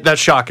 That's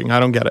shocking. I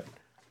don't get it.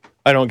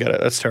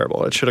 That's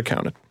terrible. It should have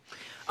counted.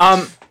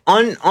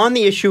 On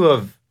the issue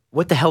of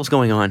what the hell's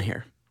going on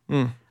here,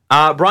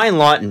 Brian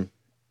Lawton,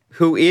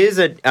 who is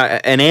an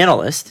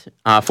analyst,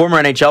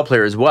 former NHL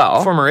player as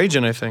well. Former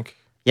agent, I think.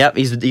 Yep,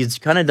 he's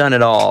kind of done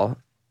it all.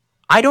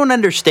 I don't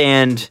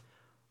understand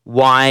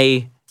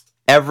why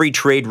every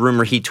trade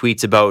rumor he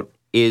tweets about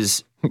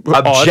is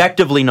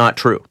objectively not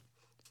true.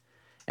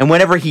 And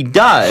whenever he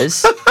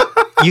does,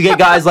 you get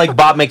guys like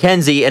Bob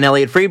McKenzie and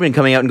Elliot Friedman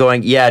coming out and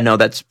going, yeah, no,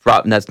 that's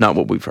not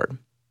what we've heard.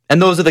 And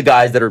those are the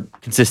guys that are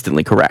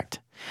consistently correct.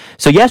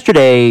 So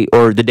yesterday,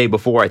 or the day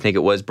before, I think it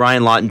was,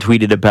 Brian Lawton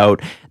tweeted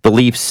about the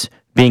Leafs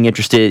being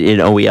interested in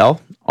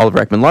OEL,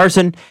 Oliver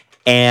Ekman-Larsson,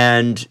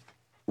 and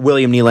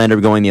William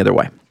Nylander going the other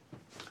way.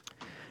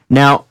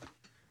 Now,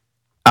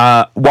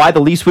 why the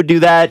Leafs would do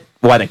that,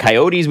 why the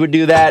Coyotes would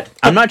do that,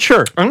 I'm not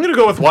sure. I'm going to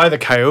go with why the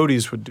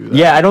Coyotes would do that.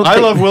 Yeah, I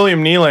love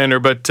William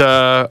Nylander, but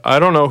I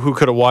don't know who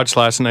could have watched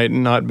last night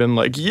and not been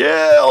like,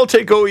 yeah, I'll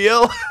take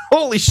OEL.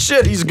 Holy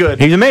shit, he's good.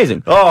 He's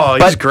amazing. Oh,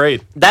 he's But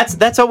great.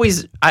 That's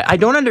always, I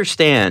don't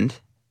understand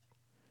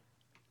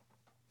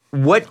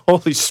what...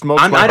 Holy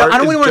smokes, I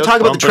don't even want to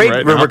talk about the trade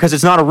rumor rumor because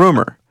it's not a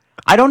rumor.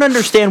 I don't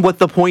understand what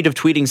the point of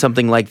tweeting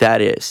something like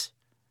that is.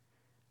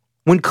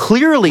 When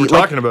clearly, We're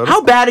talking about it.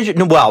 how bad is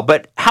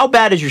how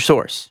bad is your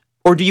source?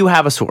 Or do you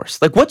have a source?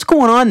 Like, what's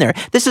going on there?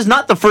 This is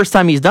not the first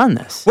time he's done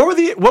this. What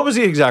was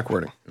the exact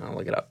wording? I'll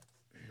look it up.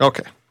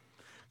 Okay.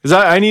 Because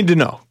I need to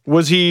know.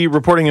 Was he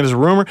reporting it as a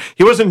rumor?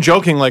 He wasn't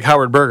joking like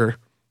Howard Berger.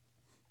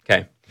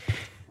 Okay.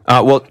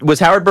 Well, was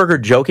Howard Berger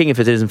joking if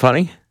it isn't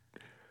funny?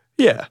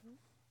 Yeah.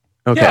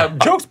 Okay. Yeah,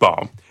 jokes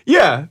bomb.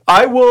 Yeah.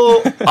 I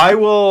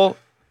will.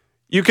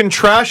 You can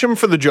trash him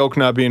for the joke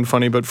not being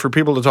funny, but for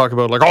people to talk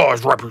about like, oh,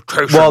 his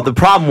reputation. Well, the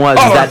problem was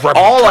is that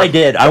all I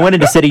did, I went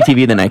into City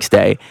TV the next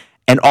day,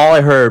 and all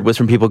I heard was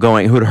from people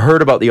going who had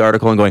heard about the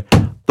article and going,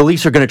 the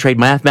Leafs are going to trade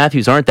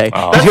Matthews, aren't they? He's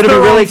going to be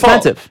really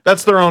expensive.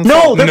 That's their own No,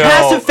 fault. they're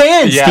passive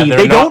fans, Yeah, Steve. they're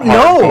They not don't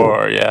know.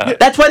 hardcore, yeah.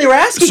 That's why they were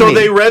asking So me.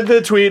 they read the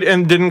tweet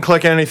and didn't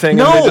click anything,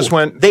 no, and they just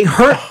went, they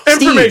heard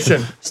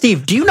information.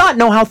 Steve, do you not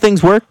know how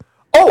things work?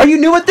 Oh. Are you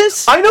new at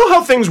this? I know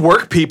how things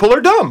work. People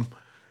are dumb.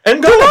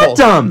 And They're gullible. not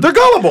dumb. They're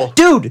gullible.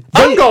 Dude,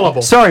 I'm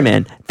gullible. Sorry,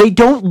 man. They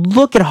don't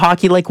look at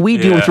hockey like we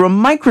do Yeah. through a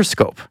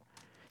microscope.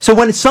 So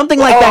when something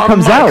like that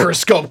comes out,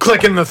 microscope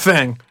clicking the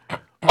thing.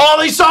 All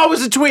they saw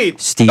was a tweet.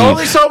 Steve, All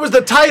they saw was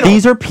the title.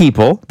 these are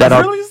people that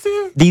are. Really,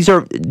 Steve? These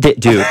are,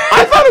 dude.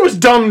 I thought it was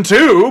dumb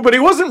too, but he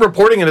wasn't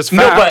reporting it as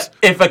fact. No, but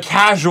if a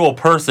casual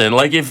person,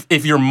 like if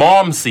your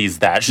mom sees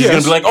that, she's Yes.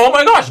 gonna be like, "Oh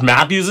my gosh,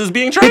 Matthews is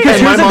being traded."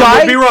 Because And my here's a mom guy-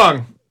 would be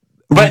wrong.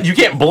 But you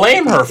can't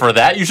blame her for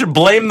that. You should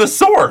blame the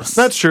source.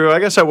 That's true. I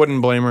guess I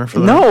wouldn't blame her for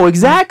that. No,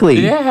 exactly.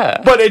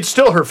 Yeah. But it's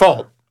still her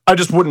fault. I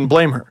just wouldn't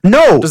blame her.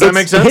 No, Does that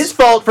make sense? His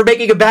fault for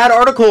making a bad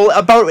article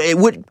about it.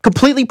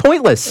 Completely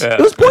pointless. Yeah. It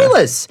was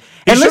pointless.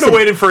 He And should have listen,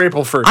 waited for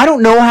April 1st. I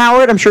don't know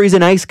Howard. I'm sure he's a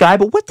nice guy,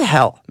 but what the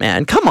hell,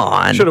 man? Come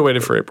on. Should have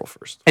waited for April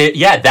 1st.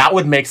 Yeah, that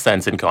would make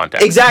sense in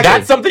context. Exactly.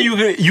 That's something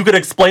you could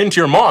explain to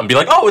your mom. Be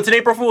like, oh, it's an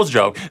April Fool's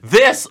joke.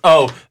 This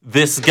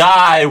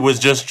guy was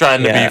just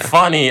trying to be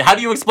funny. How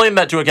do you explain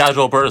that to a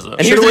casual person?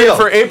 And Should here's have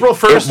the waited deal. for April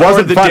 1st It or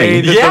wasn't the funny.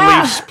 day that Yeah.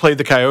 the Leafs played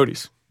the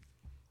Coyotes.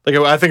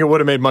 I think it would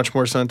have made much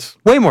more sense.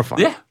 Way more fun.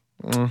 Yeah.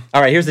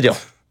 All right, here's the deal.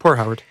 Poor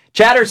Howard.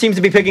 Chatter seems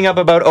to be picking up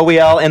about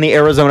OEL and the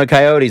Arizona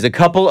Coyotes. A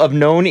couple of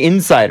known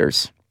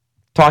insiders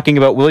talking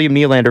about William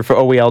Nylander for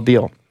OEL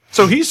deal.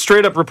 So he's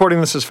straight up reporting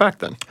this as fact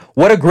then.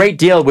 What a great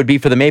deal it would be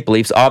for the Maple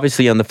Leafs.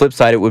 Obviously, on the flip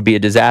side, it would be a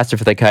disaster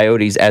for the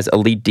Coyotes as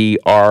Elite D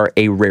are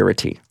a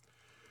rarity.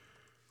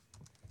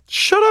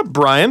 Shut up,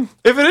 Brian.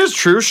 If it is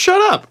true,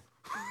 shut up.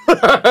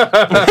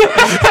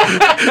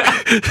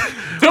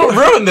 Don't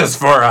ruin this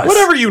for us.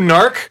 Whatever, you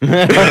narc.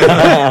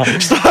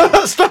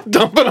 Stop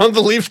dumping on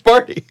the Leafs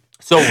party.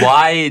 So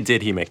why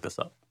did he make this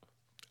up?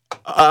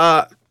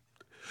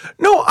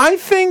 No, I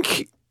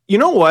think, you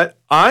know what?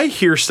 I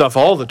hear stuff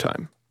all the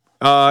time.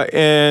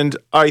 And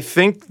I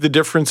think the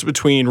difference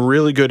between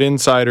really good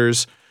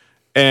insiders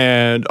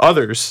and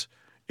others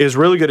is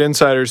really good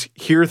insiders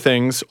hear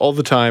things all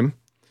the time.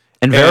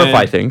 And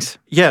verify things.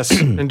 Yes,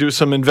 and do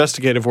some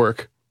investigative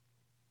work.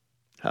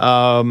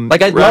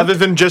 Like Rather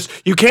than just,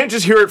 you can't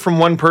just hear it from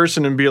one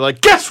person and be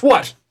like, guess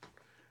what?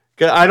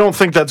 I don't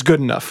think that's good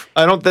enough.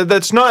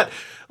 That's not,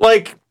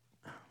 like,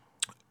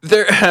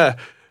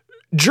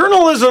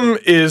 journalism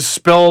is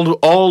spelled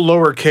all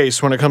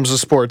lowercase when it comes to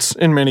sports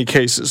in many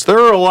cases. There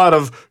are a lot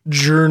of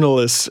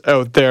journalists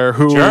out there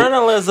who...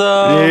 Journalism.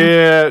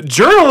 Yeah,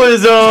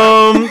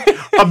 journalism,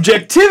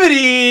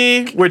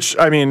 objectivity, which,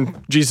 I mean,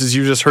 Jesus,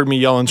 you just heard me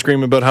yell and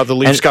scream about how the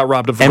Leafs got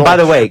robbed of the And goal. by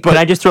the way, can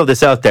I just throw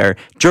this out there?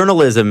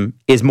 Journalism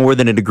is more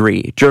than a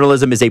degree.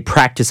 Journalism is a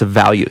practice of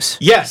values.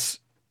 Yes,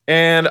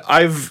 and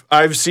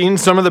I've seen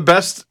some of the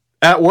best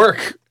at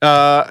work,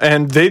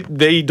 and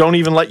they don't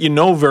even let you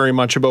know very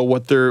much about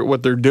what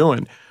they're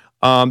doing.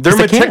 They're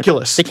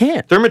meticulous. They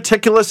can't. They're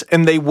meticulous,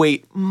 and they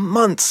wait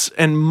months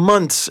and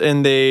months,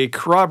 and they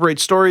corroborate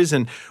stories.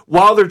 And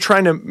while they're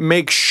trying to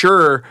make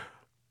sure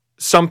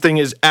something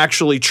is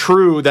actually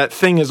true, that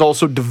thing is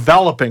also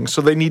developing.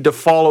 So they need to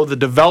follow the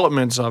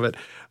developments of it.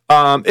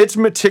 It's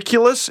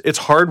meticulous. It's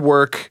hard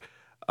work.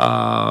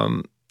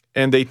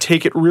 And they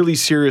take it really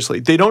seriously.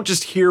 They don't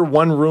just hear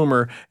one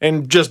rumor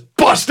and just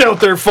bust out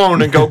their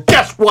phone and go,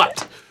 guess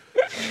what?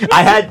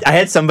 I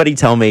had somebody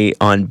tell me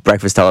on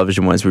breakfast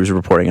television once, we was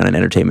reporting on an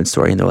entertainment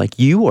story, and they're like,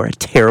 "You are a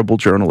terrible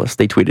journalist."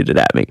 They tweeted it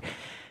at me.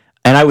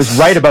 And I was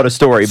right about a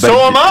story. But So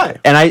am I.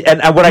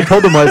 And what I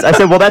told them was, I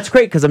said, well, that's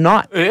great, because I'm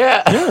not.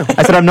 Yeah.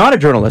 I said, I'm not a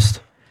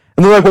journalist.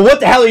 And they're like, well, what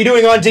the hell are you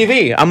doing on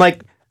TV? I'm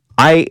like,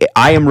 I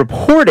am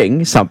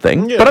reporting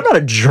something, but I'm not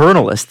a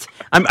journalist.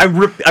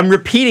 I'm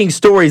repeating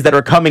stories that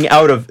are coming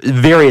out of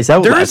various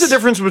outlets. There is a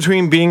difference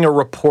between being a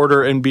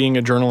reporter and being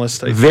a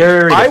journalist. I think.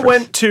 Very I different.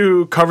 went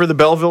to cover the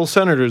Belleville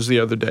Senators the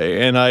other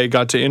day, and I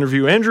got to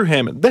interview Andrew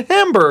Hammond, the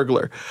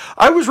Hamburglar.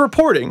 I was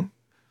reporting,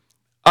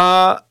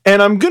 and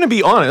I'm going to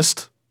be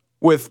honest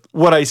with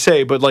what I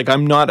say, but like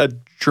I'm not a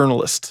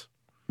journalist.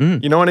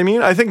 You know what I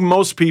mean? I think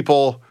most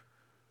people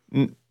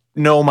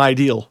know my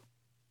deal.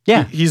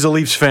 Yeah. He's a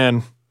Leafs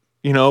fan,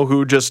 you know,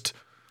 who just...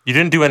 You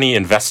didn't do any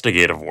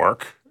investigative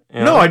work. You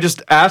know? No, I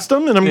just asked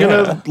him, and I'm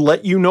going to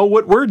let you know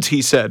what words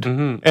he said.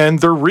 And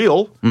they're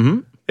real.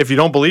 If you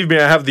don't believe me,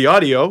 I have the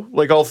audio.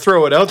 Like, I'll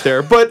throw it out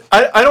there. But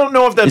I don't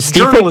know if that's Is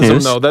Steve fake journalism,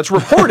 news? though. That's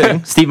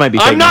reporting. Steve might be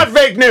fake I'm not news.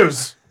 fake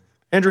news.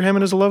 Andrew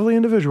Hammond is a lovely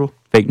individual.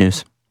 Fake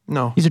news.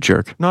 No, He's a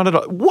jerk. not at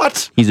all.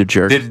 What? He's a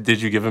jerk.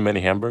 Did you give him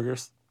any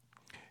hamburgers?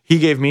 He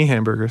gave me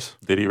hamburgers.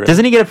 Did he really?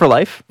 Doesn't he get it for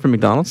life from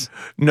McDonald's?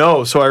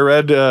 No, so I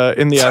read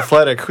in The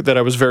Athletic that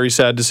I was very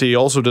sad to see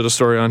also did a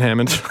story on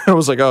Hammond. I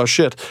was like, oh,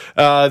 shit.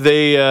 but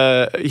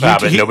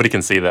nobody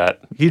can see that.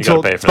 he You gotta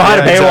told- pay for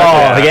Behind that. a paywall.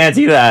 exactly. I can't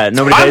see that.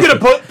 Nobody. I'm pays going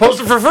for- to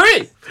post it for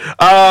free.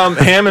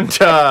 Hammond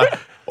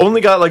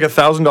only got like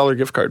 $1,000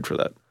 gift card for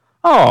that.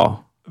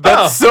 Oh,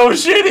 That's so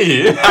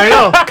shitty. I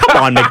know.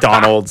 come on,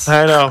 McDonald's.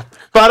 I know.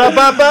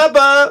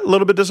 Ba-da-ba-ba-ba. A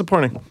little bit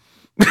disappointing.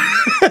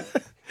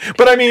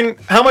 But I mean,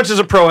 how much is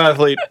a pro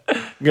athlete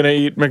going to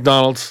eat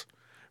McDonald's?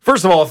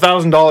 First of all,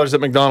 $1,000 at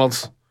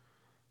McDonald's.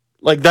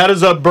 Like, that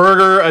is a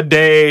burger a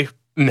day.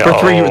 No. For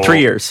 3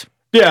 years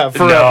Yeah,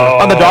 forever. No.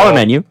 on the dollar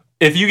menu.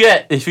 If you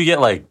get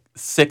like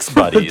 6 The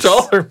buddies,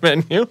 dollar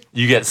menu.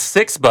 you get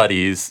 6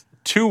 buddies,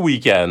 2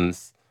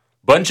 weekends,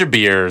 bunch of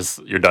beers,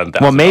 you're done.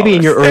 Well, maybe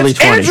in your early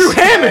It's Andrew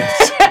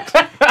 20s.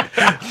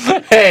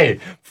 Hammond. Hey,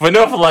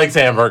 Fanofa likes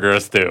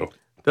hamburgers too.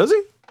 Does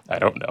he? I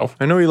don't know.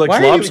 I know he likes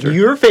Why are lobster.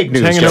 you're fake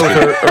news. Hanging out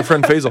with our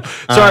friend Faisal.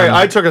 Sorry,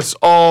 I took us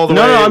all the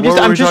way. No, What were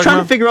I'm we just talking trying to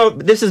about? figure out.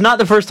 This is not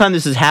the first time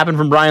this has happened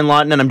from Brian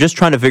Lawton, and I'm just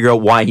trying to figure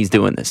out why he's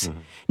doing this.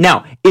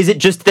 Now, is it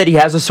just that he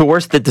has a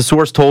source that the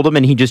source told him,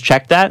 and he just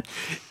checked that?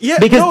 Yeah,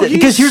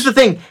 because here's the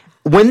thing: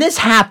 when this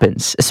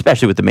happens,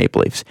 especially with the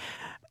Maple Leafs,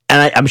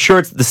 and I'm sure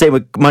it's the same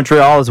with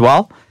Montreal as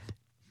well.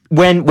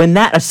 When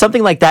that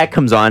something like that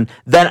comes on,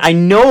 then I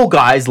know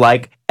guys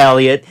like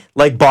Elliot,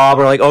 like Bob,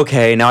 are like,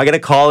 okay, now I got to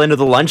call into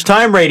the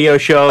lunchtime radio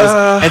shows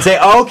and say,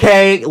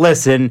 okay,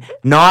 listen,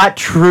 not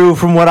true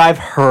from what I've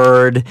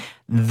heard.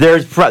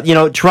 There's,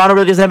 Toronto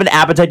really doesn't have an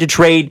appetite to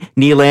trade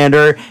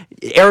Nylander.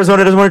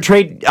 Arizona doesn't want to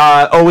trade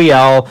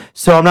OEL,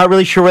 so I'm not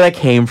really sure where that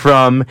came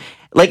from.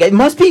 Like, it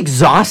must be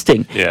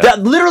exhausting. Yeah.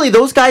 Literally,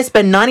 those guys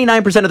spend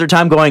 99% of their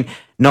time going,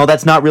 no,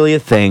 that's not really a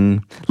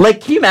thing.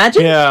 Like, can you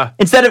imagine? Yeah.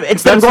 Instead of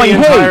That's going, the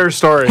entire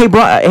story. Hey,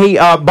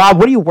 Bob,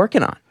 what are you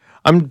working on?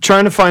 I'm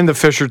trying to find the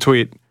Fisher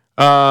tweet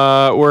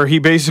where he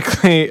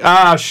basically he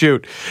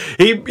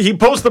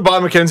posts the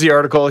Bob McKenzie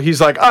article. He's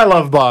like, I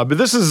love Bob, but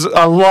this is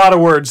a lot of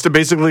words to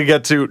basically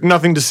get to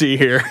nothing to see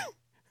here.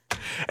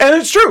 And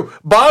it's true.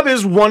 Bob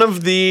is one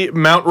of the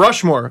Mount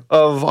Rushmore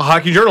of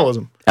hockey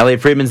journalism.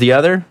 Elliot Friedman's the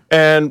other.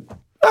 And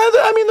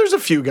I mean, there's a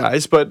few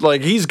guys, but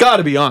like he's got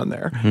to be on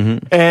there.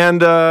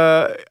 And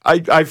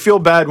I feel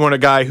bad when a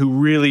guy who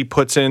really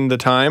puts in the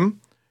time,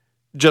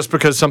 just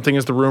because something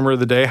is the rumor of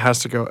the day, has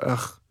to go,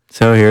 ugh.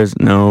 So here's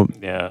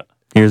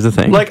the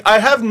thing. Like, I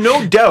have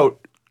no doubt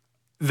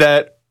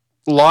that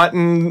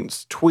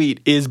Lawton's tweet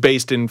is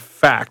based in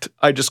fact.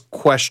 I just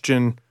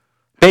question.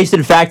 Based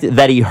in fact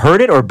that he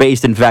heard it, or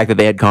based in fact that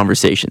they had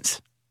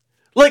conversations?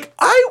 Like,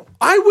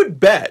 I would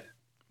bet.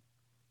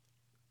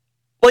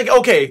 Like,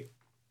 okay,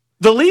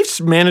 the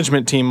Leafs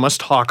management team must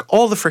talk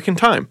all the freaking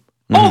time.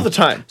 All the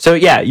time. So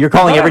yeah, you're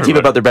calling every team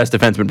about their best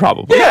defenseman,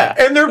 probably. Yeah,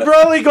 and they're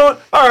probably going,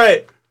 all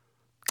right,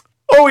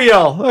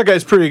 OEL, that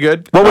guy's pretty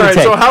good. What would all it right,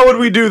 take? so how would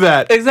we do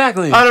that?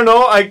 Exactly. I don't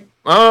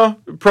know.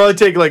 Probably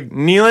take like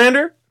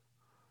Nylander,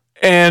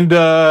 and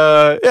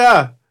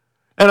yeah,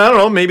 and I don't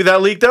know. Maybe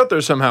that leaked out there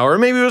somehow, or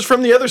maybe it was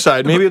from the other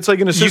side. Maybe it's like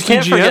an You assistant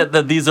can't GM. forget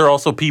that these are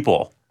also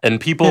people, and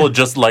people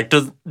just like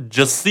to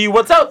just see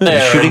what's out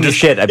there. Shooting and the just,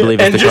 shit, I believe,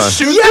 is and the just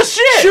con. shoot the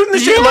shit. Shooting the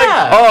shit. Yeah.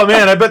 Like, oh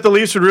man, I bet the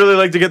Leafs would really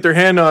like to get their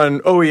hand on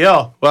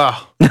OEL.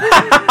 Wow.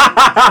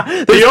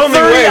 The only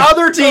 30 way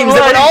other teams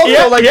that would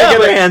also like to get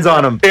their hands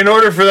on him. In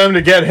order for them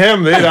to get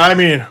him,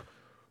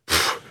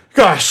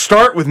 gosh,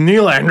 start with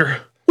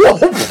Nylander.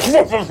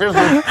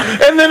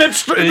 And then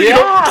it's Twitter. Do you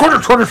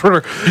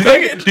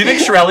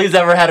think Chiarelli's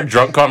ever had a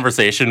drunk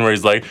conversation where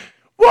he's like,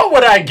 "What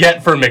would I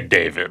get for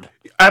McDavid?"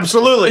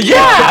 Absolutely.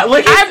 Yeah,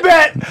 like I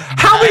bet.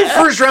 How many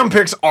first round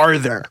picks are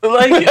there?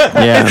 Like,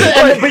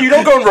 Yeah. but you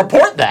don't go and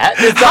report that.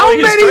 It's not like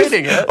he's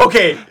trading it.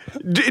 Okay.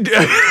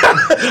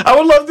 I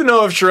would love to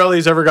know if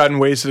Chiarelli's ever gotten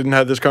wasted and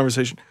had this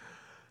conversation.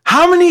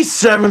 How many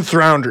 7th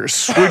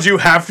rounders would you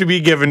have to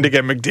be given to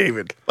get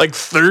McDavid? Like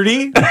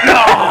 30? No,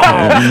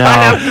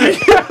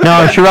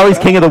 Chiarelli's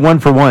king of the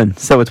 1-for-1,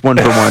 so it's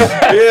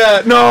 1-for-1.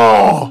 Yeah,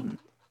 no,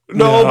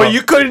 but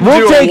you couldn't We'll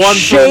do a take 1-for-1.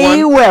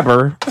 Shea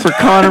Weber for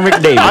Connor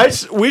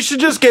McDavid. We should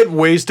just get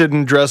wasted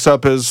and dress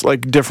up as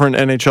like different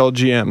NHL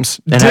GMs.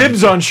 And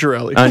Dibs on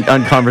Chiarelli. on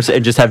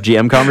and just have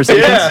GM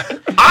conversations. Yeah,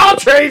 I'll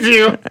trade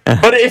you.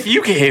 But if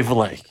you gave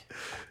like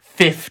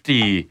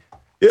 50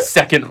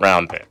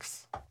 second-round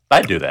picks,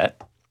 I'd do that.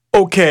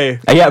 Okay.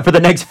 Yeah, for the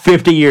next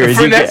 50 years.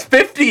 For the next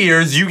 50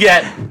 years, you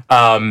get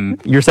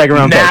your second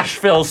round pick.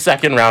 Nashville's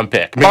second-round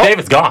pick.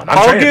 McDavid's gone.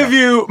 I'll give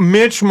you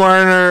Mitch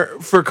Marner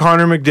for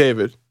Connor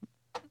McDavid.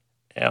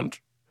 And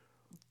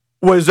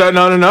Was that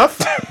not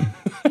enough?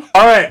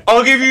 All right,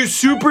 I'll give you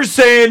Super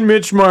Saiyan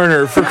Mitch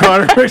Marner for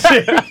Connor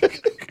McDavid.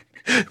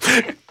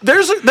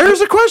 There's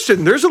a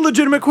question. There's a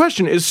legitimate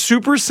question. Is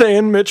Super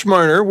Saiyan Mitch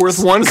Marner worth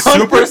one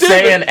Connor Super McDavid?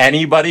 Saiyan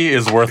anybody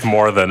is worth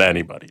more than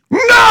anybody.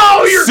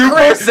 No, you're Super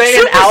crazy.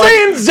 Saiyan Super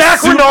Saiyan Zach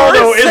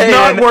Ronaldo is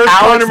not worth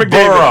Connor McDavid.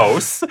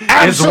 Burrows is worth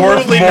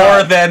Absolutely more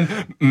not.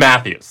 than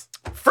Matthews.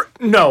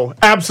 No,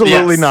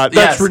 absolutely Yes, not.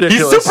 That's yes.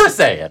 ridiculous. He's Super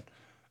Saiyan.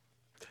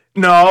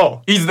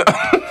 No. He's not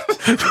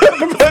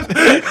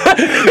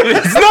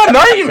an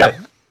argument.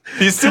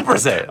 He's Super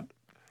Saiyan.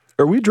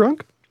 Are we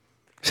drunk?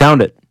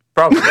 Sound it.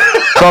 Probably.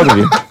 Both of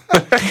you.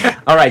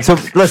 All right, so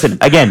listen,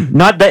 again,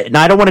 not that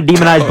I don't want to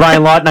demonize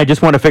Brian Lawton. I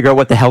just want to figure out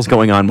what the hell's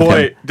going on with him.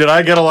 Boy, did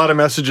I get a lot of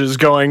messages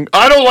going,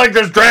 I don't like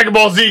this Dragon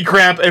Ball Z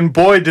crap, and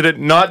boy, did it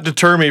not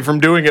deter me from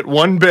doing it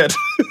one bit.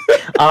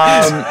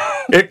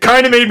 It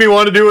kind of made me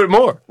want to do it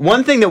more.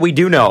 One thing that we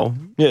do know,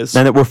 Yes.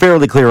 and that we're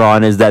fairly clear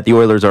on, is that the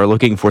Oilers are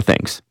looking for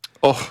things.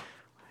 Oh,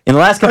 In the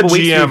last a couple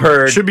weeks, GM. we've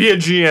heard Should be a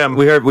GM.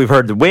 we've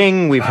heard the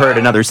wing, we've heard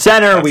another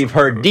center, we've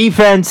heard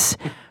defense,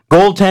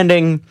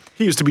 goaltending.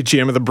 He used to be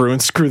GM of the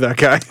Bruins. Screw that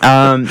guy.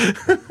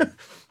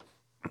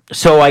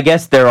 So I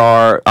guess there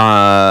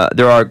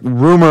are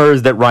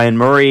rumors that Ryan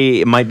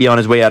Murray might be on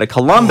his way out of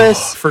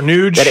Columbus. For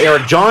Nuge. That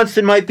Eric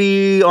Johnson might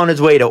be on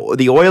his way to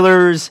the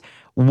Oilers.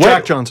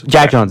 Jack Johnson.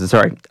 Jack Johnson,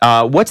 sorry.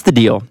 What's the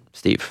deal,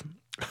 Steve?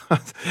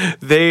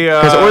 They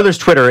Because Oilers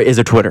Twitter is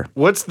a Twitter.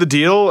 What's the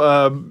deal?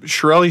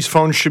 Chiarelli's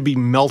phone should be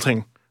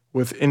melting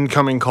with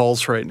incoming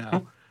calls right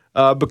now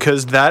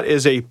because that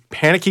is a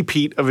panicky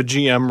Pete of a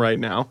GM right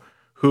now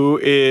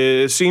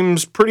who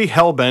seems pretty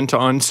hell-bent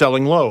on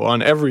selling low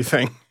on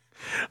everything.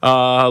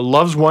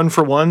 Loves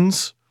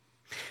one-for-ones.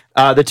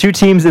 The two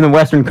teams in the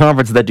Western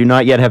Conference that do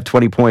not yet have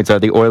 20 points are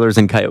the Oilers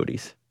and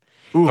Coyotes.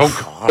 Oof.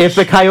 Oh, gosh. If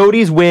the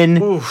Coyotes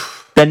win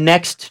the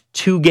next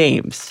 2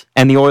 games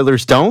and the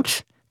Oilers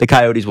don't, the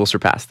Coyotes will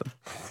surpass them.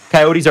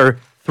 Coyotes are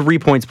 3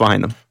 points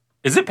behind them.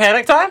 Is it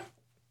panic time?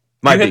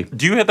 Might be.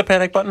 Do you hit the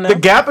panic button now? The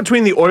gap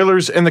between the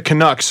Oilers and the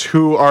Canucks,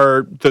 who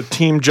are the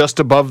team just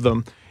above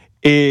them,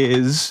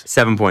 is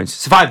 7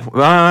 points. 5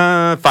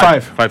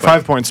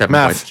 points. Seven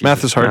Math. points.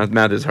 Math is hard.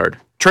 Math is hard.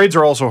 Trades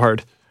are also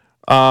hard.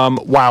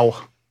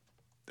 Wow.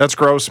 That's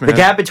gross, man. The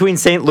gap between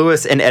St.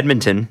 Louis and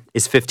Edmonton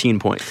is 15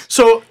 points.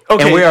 So,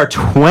 okay. And we are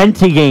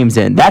 20 games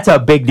in. That's a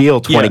big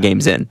deal, 20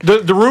 games in.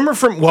 The rumor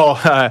from,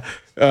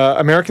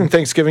 American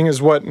Thanksgiving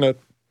is what, in a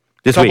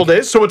couple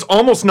days? So it's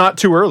almost not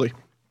too early.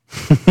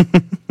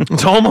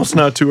 It's almost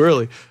not too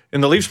early.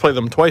 And the Leafs play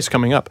them twice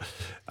coming up.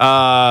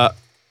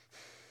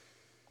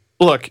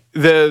 Look,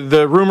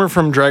 the rumor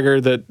from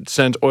Dreger that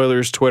sent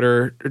Oilers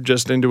Twitter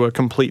just into a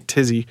complete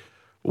tizzy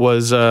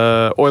was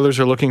Oilers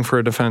are looking for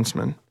a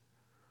defenseman.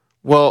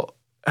 Well,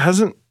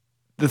 hasn't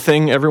the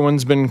thing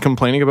everyone's been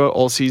complaining about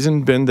all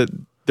season been that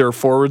their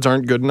forwards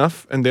aren't good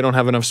enough and they don't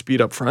have enough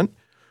speed up front?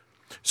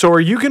 So are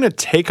you going to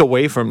take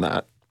away from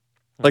that?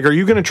 Like, are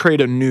you going to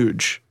trade a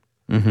Nuge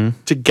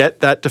to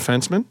get that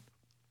defenseman?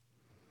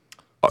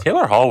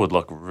 Taylor Hall would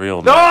look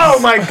real nice.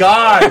 Oh, my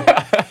God.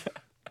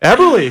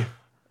 Eberle.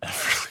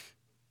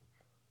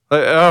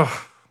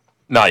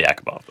 Not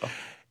Yakubov, though.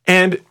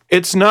 And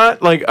it's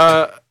not like...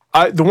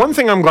 the one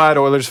thing I'm glad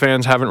Oilers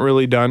fans haven't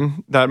really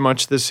done that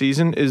much this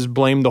season is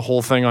blame the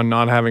whole thing on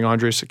not having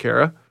Andrej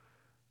Sekera.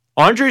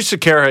 Andrej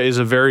Sekera is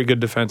a very good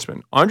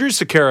defenseman.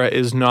 Andrej Sekera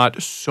is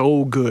not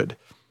so good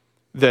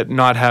that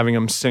not having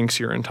him sinks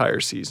your entire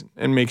season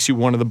and makes you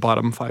one of the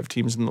bottom 5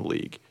 teams in the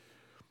league.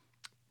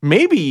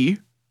 Maybe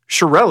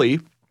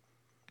Chiarelli,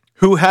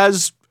 who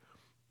has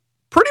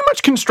pretty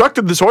much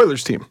constructed this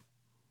Oilers team,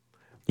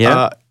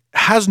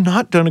 has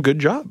not done a good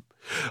job.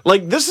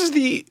 Like, this is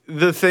the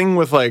thing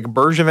with, like,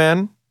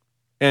 Bergevin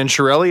and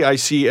Chiarelli I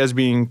see as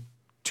being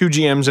 2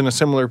 GMs in a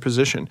similar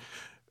position.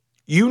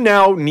 You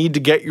now need to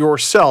get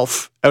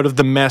yourself out of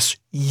the mess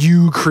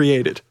you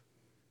created.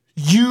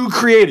 You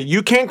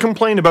can't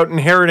complain about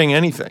inheriting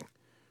anything.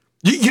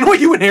 You know what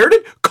you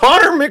inherited?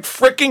 Connor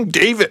McFricking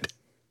David.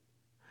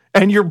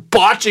 And you're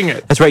botching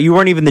it. That's right. You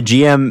weren't even the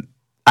GM.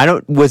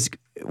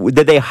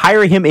 Did they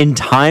hire him in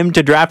time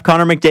to draft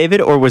Connor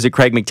McDavid, or was it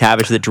Craig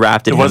McTavish that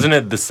drafted him? Wasn't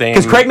it the same?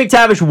 Because Craig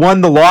McTavish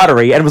won the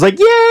lottery and was like,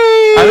 "Yay!"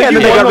 I think and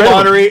he then won the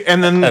lottery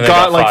and then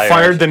got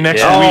fired the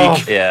next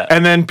week. Yeah.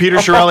 And then Peter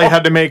Chiarelli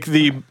had to make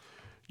the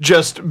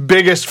just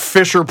biggest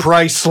Fisher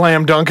Price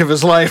slam dunk of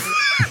his life.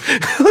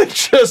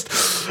 just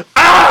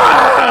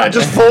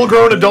full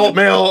grown adult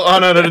male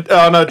on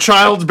a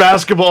child's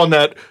basketball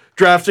net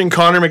drafting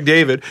Connor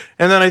McDavid.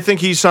 And then I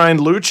think he signed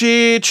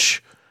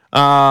Lucic.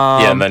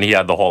 And then he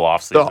had the whole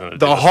offseason.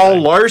 The Hall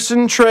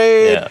Larson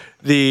trade,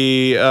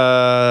 the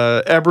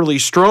Eberle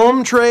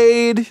Strome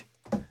trade.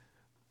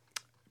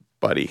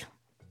 Buddy.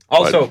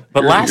 Also,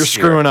 but last you're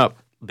screwing up.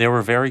 They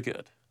were very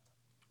good.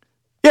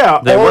 Yeah,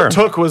 all it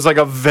took was like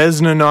a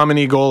Vezina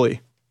nominee goalie.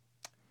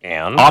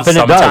 And often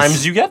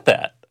sometimes you get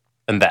that.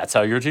 And that's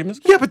how your team is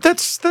good. Yeah, but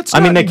that's I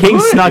mean, the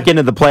Kings good. snuck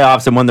into the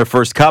playoffs and won their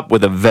first cup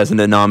with a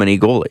Vezina nominee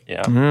goalie.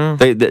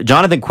 Yeah.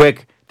 Jonathan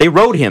Quick, they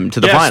rode him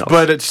to the finals.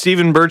 But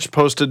Stephen Birch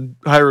posted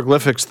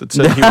hieroglyphics that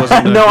said he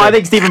wasn't. No, I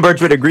think Stephen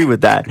Birch would agree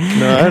with that.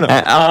 No, I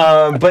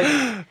know. But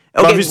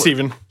Love you,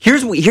 Stephen.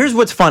 Here's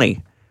what's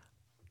funny.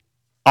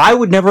 I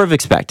would never have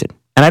expected,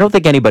 and I don't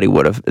think anybody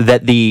would have,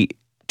 that the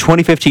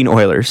 2015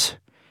 Oilers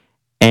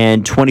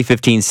and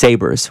 2015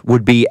 Sabres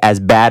would be as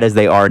bad as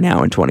they are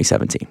now in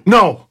 2017.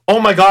 No.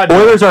 Oh, my God.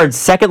 Oilers are in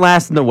second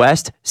last in the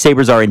West.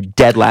 Sabres are in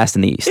dead last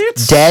in the East.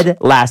 Dead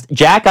last.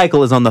 Jack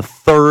Eichel is on the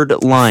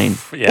 3rd line.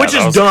 Yeah, which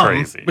is dumb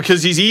crazy.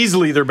 because he's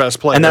easily their best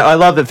player. And I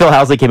love that Phil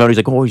Housley came out. He's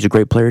like, "Oh, he's a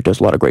great player. Does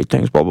a lot of great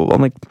things." Blah blah blah.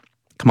 I'm like,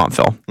 "Come on,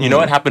 Phil." You know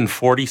what happened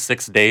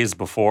 46 days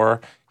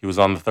before he was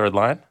on the 3rd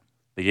line?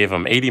 They gave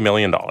him $80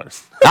 million.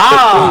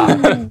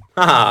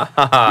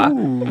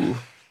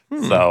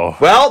 So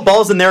Well,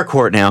 ball's in their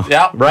court now.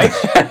 Yeah. Right?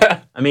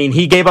 I mean,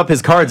 he gave up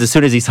his cards as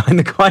soon as he signed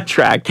the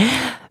contract.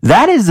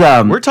 That is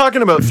We're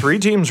talking about 3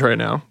 teams right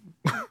now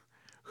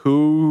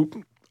who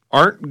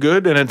aren't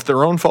good, and it's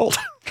their own fault.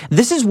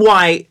 This is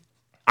why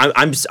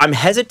I'm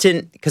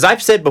hesitant, because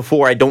I've said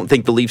before I don't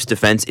think the Leafs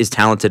defense is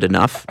talented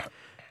enough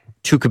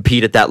to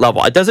compete at that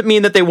level. It doesn't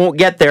mean that they won't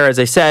get there, as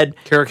I said.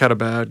 Carrick had a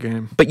bad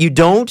game. But you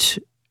don't,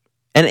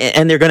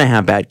 and they're going to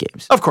have bad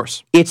games. Of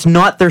course. It's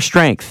not their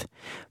strength.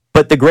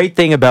 But the great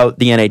thing about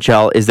the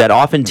NHL is that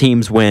often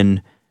teams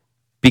win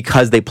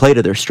because they play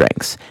to their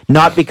strengths,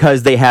 not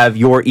because they have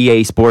your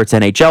EA Sports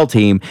NHL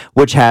team,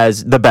 which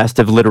has the best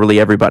of literally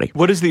everybody.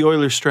 What is the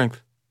Oilers'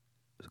 strength?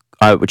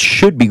 which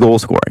should be goal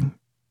scoring.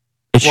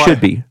 It Why?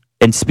 should be.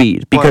 And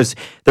speed. Because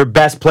their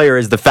best player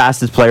is the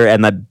fastest player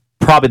and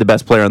probably the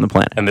best player on the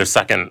planet. And their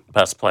second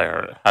best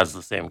player has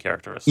the same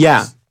characteristics.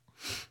 Yeah.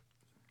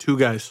 2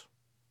 guys.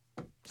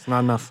 It's not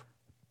enough.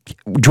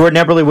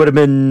 Jordan Eberle would have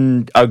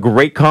been a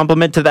great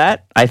compliment to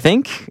that, I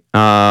think.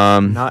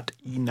 Not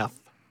enough.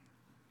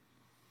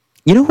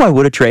 You know who I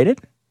would have traded?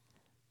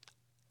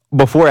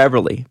 Before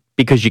Eberle,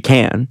 because you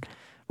can.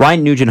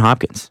 Ryan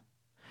Nugent-Hopkins.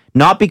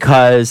 Not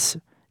because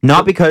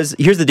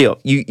here's the deal.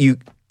 You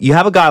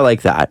have a guy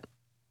like that,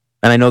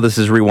 and I know this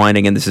is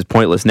rewinding and this is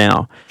pointless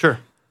now. Sure.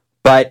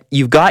 But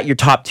you've got your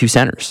top 2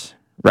 centers,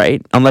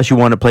 right? Unless you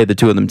want to play the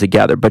 2 of them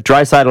together. But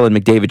Draisaitl and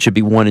McDavid should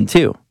be 1 and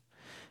 2.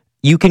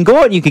 You can go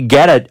out and you could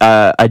get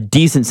a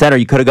decent center.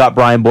 You could have got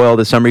Brian Boyle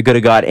this summer. You could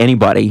have got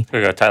anybody.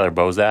 We got Tyler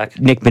Bozak.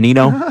 Nick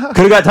Bonino.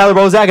 Could have got Tyler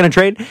Bozak in a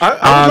trade.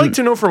 I would like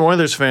to know from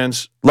Oilers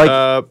fans,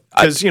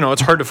 because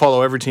it's hard to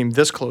follow every team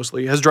this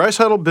closely. Has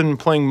Draisaitl been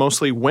playing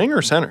mostly wing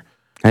or center?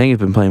 I think he's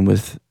been playing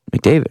with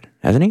McDavid,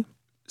 hasn't he?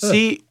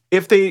 See,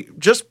 if they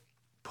just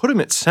put him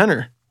at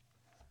center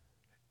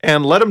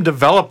and let him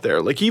develop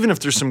there, like even if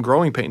there's some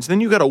growing pains, then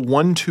you got a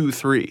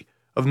 1-2-3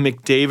 of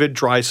McDavid,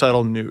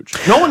 Draisaitl,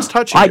 Nuge. No one's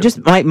touching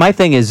him. My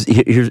thing is,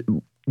 here's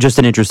just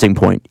an interesting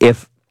point.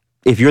 If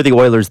you're the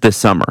Oilers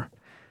this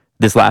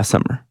last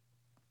summer,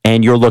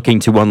 and you're looking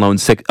to unload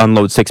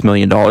 $6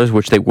 million,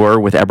 which they were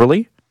with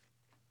Eberle,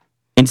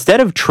 instead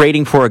of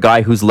trading for a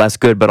guy who's less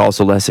good but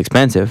also less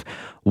expensive,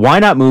 why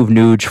not move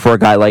Nuge for a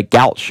guy like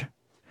Gouch?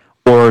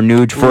 Or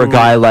Nuge for a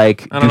guy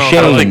like Duchesne?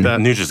 I don't think that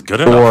Nuge is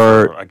good enough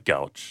for a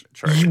Gouch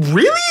trade.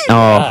 Really?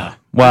 Oh,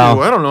 well.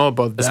 Ooh, I don't know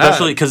about that.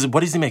 Especially because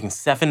what is he making?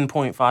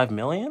 $7.5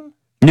 million?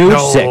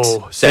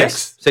 Nuge, No,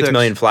 6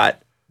 million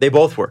flat. They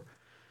both were.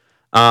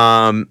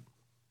 Or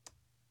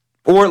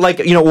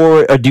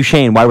or a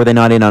Duchesne. Why were they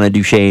not in on a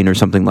Duchesne or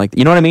something like that?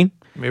 You know what I mean?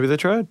 Maybe they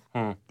tried.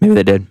 Maybe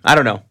they did. I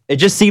don't know. It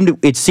just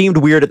seemed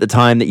weird at the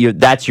time that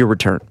that's your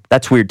return.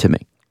 That's weird to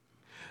me.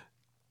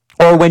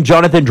 Or when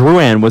Jonathan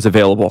Drouin was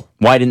available,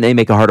 why didn't they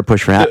make a harder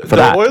push for that?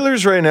 The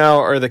Oilers right now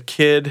are the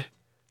kid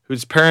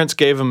whose parents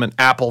gave him an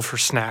apple for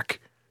snack,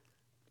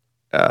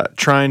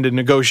 trying to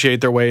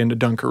negotiate their way into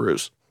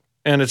Dunkaroos,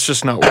 and it's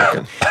just not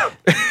working.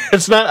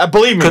 It's not.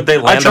 Believe me,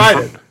 I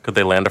tried it. Could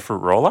they land a fruit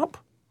roll-up?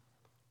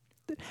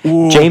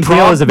 James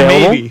Neal is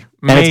available, maybe.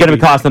 and it's going to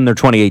cost them their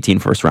 2018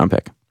 first round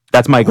pick.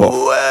 That's my goal.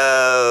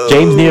 Whoa.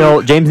 James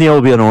Neal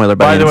will be an Oiler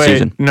by the end of the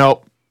season.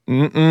 No.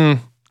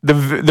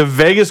 The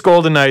Vegas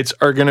Golden Knights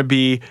are going to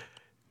be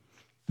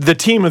the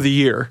team of the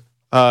year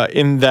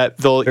in that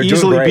they'll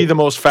easily be the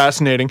most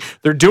fascinating.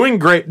 They're doing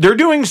great. They're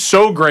doing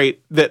so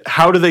great that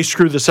how do they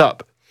screw this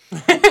up?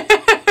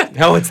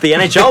 No, it's the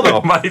NHL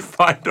though. They might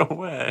find a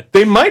way.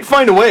 They might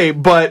find a way,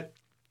 but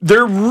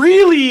they're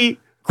really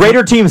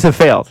greater teams have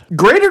failed.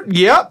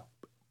 Yep.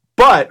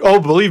 But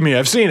believe me,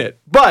 I've seen it.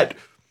 But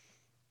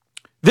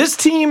this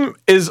team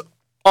is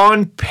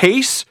on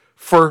pace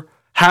for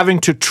having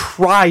to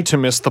try to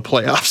miss the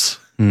playoffs.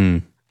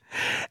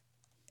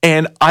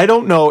 And I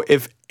don't know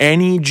if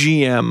any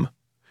GM,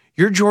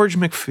 you're George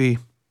McPhee,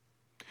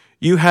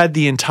 you had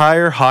the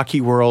entire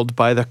hockey world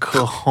by the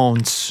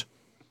cojones.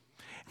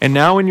 And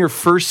now in your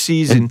first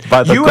season,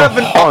 by the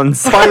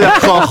cojones.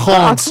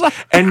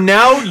 And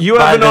now you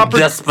have an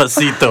opportunity.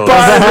 Despacito.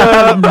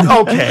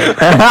 Okay.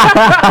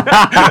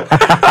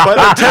 By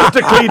the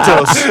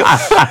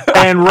testaclitos.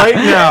 And right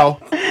now,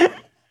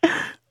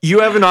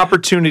 you have an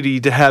opportunity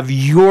to have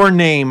your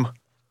name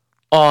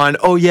on,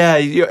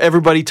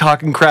 everybody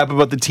talking crap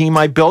about the team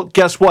I built.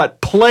 Guess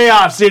what?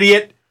 Playoffs,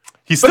 idiot.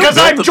 Because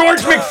I'm George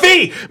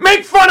McPhee.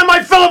 Make fun of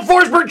my Philip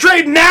Forsberg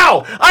trade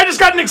now. I just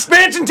got an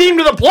expansion team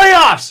to the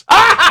playoffs.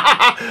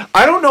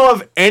 I don't know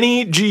if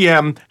any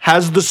GM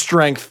has the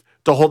strength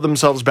to hold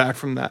themselves back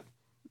from that.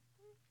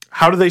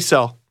 How do they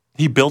sell?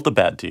 He built a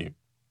bad team.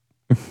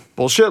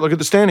 Bullshit. Look at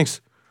the standings.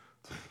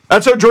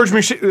 That's how George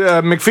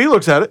McPhee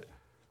looks at it.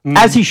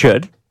 As he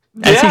should.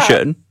 As he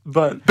should.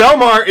 But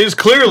Belmar is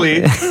clearly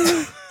a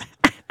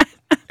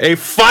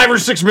 $5 or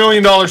 $6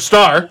 million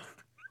star.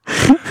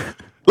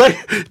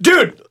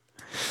 Dude,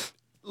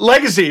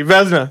 Legacy,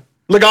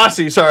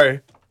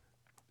 sorry.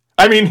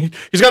 I mean,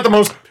 he's got the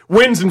most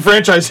wins in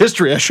franchise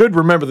history. I should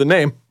remember the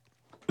name.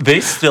 They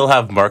still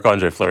have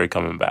Marc-Andre Fleury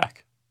coming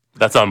back.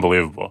 That's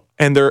unbelievable.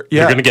 And they're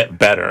going to get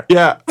better.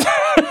 Yeah.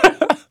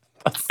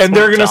 And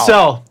they're going to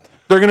sell.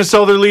 They're going to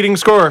sell their leading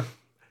scorer.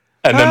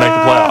 And then make the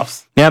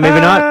playoffs. Yeah, maybe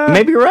not.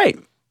 Maybe you're right.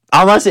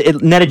 Unless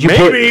it netted you.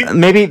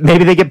 Maybe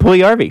they get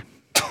Puljujärvi.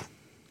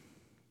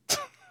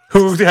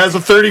 Who has a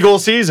 30-goal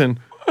season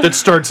that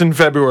starts in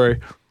February.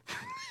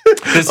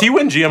 Does he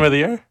win GM of the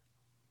year?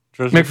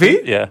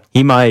 McPhee? Yeah.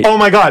 He might. Oh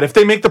my God, if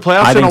they make the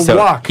playoffs in a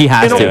walk. He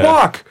has to. In a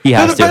walk. He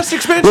has They're the best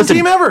expansion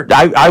team ever.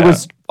 I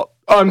was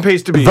on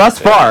pace to be. Thus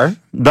far,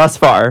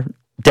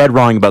 dead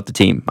wrong about the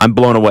team. I'm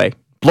blown away.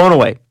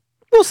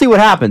 We'll see what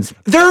happens.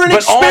 They're an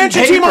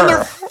expansion team on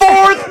their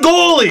fourth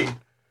goalie.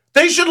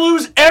 They should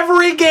lose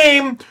every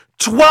game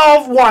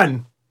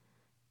 12-1.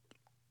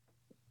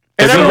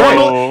 And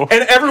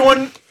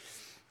everyone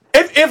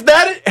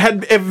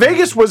If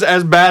Vegas was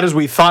as bad as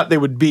we thought they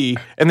would be,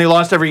 and they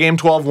lost every game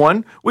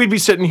 12-1, we'd be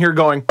sitting here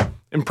going,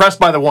 impressed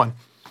by the one.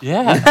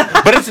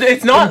 Yeah, but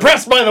it's not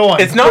impressed by the one.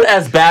 It's not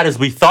as bad as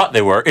we thought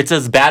they were. It's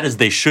as bad as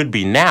they should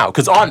be now.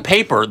 Because on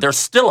paper, they're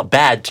still a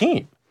bad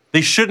team.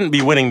 They shouldn't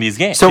be winning these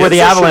games. So were the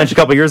Avalanche a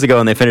couple years ago,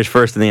 and they finished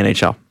first in the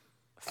NHL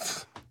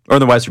or in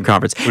the Western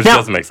Conference, which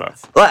doesn't make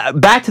sense.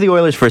 Back to the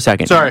Oilers for a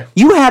second. Sorry,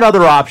 you had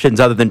other options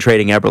other than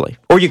trading Eberle,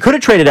 or you could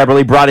have traded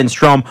Eberle, brought in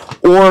Strome,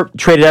 or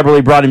traded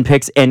Eberle, brought in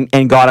picks, and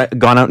gone out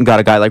and got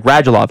a guy like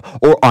Radulov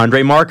or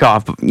Andrei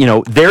Markov.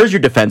 There's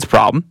your defense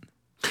problem.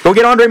 Go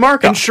get Andrei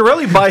Markov. And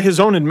Chiarelli, by his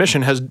own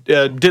admission, has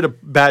did a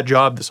bad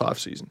job this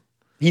offseason.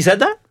 He said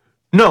that?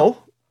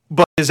 No,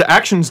 but his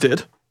actions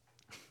did.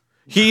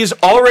 He's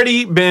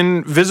already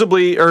been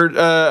visibly, he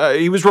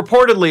was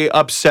reportedly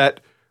upset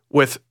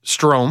with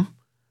Strome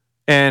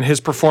and his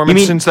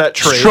performance since that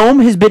trade.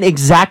 Strome has been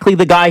exactly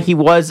the guy he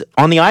was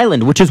on the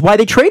island, which is why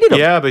they traded him.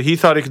 Yeah, but he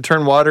thought he could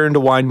turn water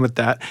into wine with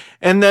that.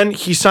 And then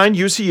he signed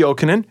Jussi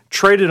Jokinen,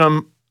 traded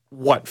him,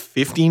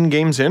 15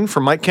 games in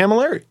for Mike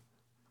Camilleri.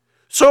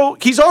 So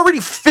he's already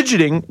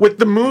fidgeting with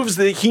the moves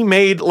that he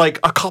made like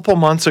a couple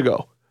months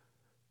ago.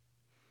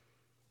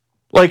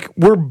 Like,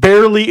 we're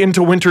barely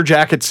into winter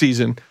jacket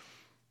season.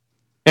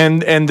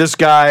 And this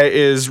guy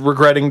is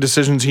regretting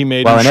decisions he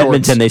made. Well, in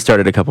Edmonton, they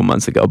started a couple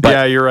months ago. But,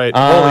 yeah, you're right.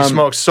 Holy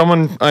smokes.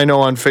 Someone I know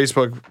on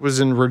Facebook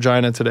was in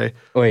Regina today.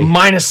 Wait.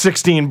 Minus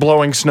 16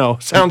 blowing snow.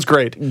 Sounds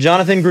great.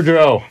 Jonathan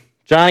Gaudreau.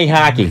 Johnny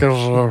Hockey.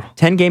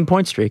 10-game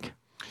point streak.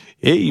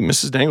 Hey,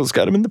 Mrs. Dangle's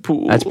got him in the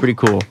pool. That's pretty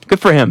cool. Good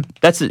for him.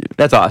 That's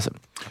awesome.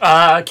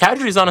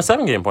 Kadri's on a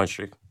 7-game point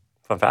streak.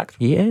 Fun fact.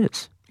 He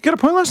is. You got a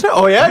point last night?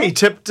 Oh, yeah. He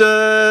tipped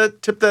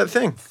that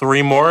thing.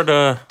 3 more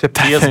to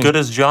be as good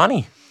as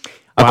Johnny.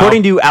 Wow.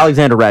 According to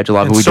Alexander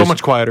Radulov, who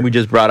much quieter. We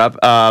just brought up,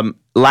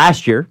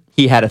 last year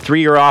he had a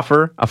 3-year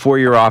offer, a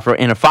 4-year offer,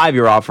 and a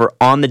 5-year offer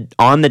on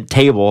the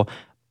table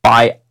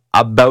by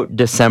about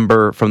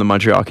December from the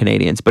Montreal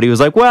Canadiens. But he was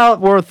like, well,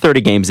 we're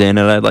 30 games in,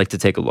 and I'd like to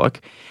take a look.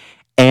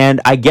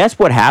 And I guess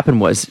what happened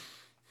was,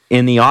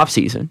 in the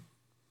offseason,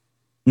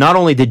 not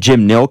only did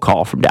Jim Nill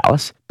call from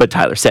Dallas, but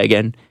Tyler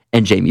Seguin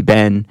and Jamie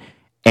Benn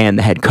and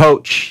the head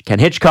coach, Ken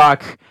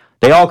Hitchcock,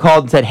 they all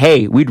called and said,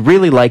 hey, we'd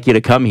really like you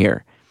to come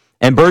here.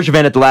 And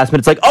Bergevin at the last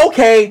minute's like,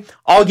 okay,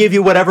 I'll give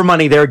you whatever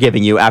money they're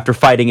giving you after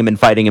fighting him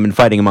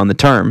on the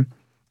term.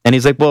 And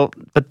he's like, well,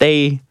 but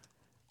they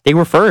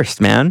were first,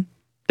 man.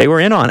 They were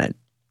in on it.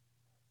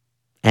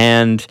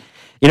 And,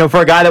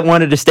 for a guy that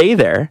wanted to stay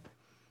there,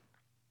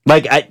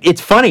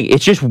 it's funny.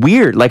 It's just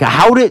weird. Like,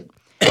 how did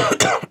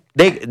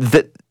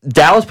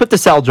Dallas put the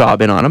sell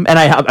job in on him? And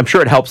I'm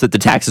sure it helps that the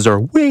taxes are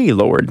way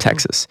lower in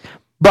Texas.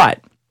 But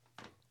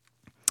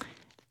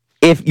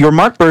if you're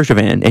Marc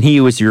Bergevin and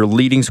he was your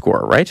leading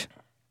scorer, right?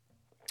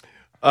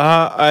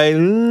 I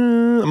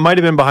might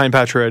have been behind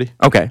Pacioretty.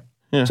 Okay.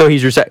 Yeah. So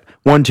he's your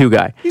 1-2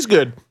 guy. He's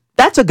good.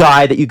 That's a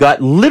guy that you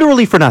got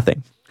literally for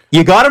nothing.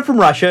 You got him from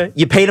Russia.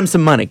 You paid him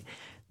some money.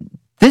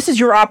 This is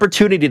your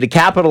opportunity to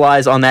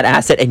capitalize on that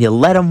asset, and you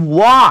let him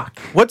walk.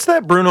 What's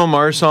that Bruno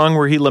Mars song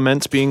where he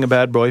laments being a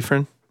bad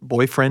boyfriend?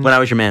 When I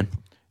Was Your Man.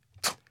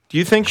 Do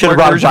you think Marc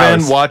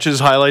Bergevin watches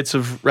highlights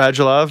of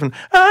Radulov and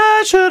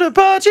I should have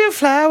bought you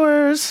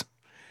flowers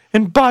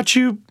and bought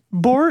you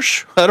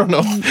borscht? I don't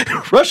know.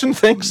 Russian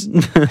things.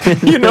 I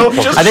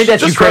think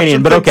that's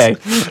Ukrainian, but okay.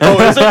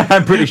 Oh, is it?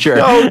 I'm pretty sure.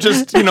 No,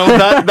 just,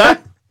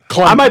 that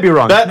I might be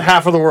wrong. That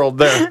half of the world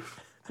there.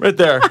 Right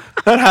there.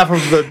 That half of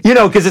the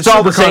because it's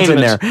all the same in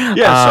there.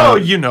 Yeah,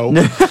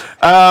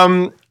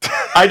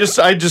 I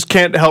just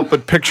can't help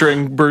but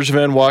picturing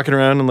Bergevin walking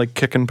around and like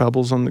kicking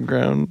pebbles on the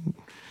ground,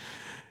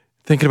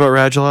 thinking about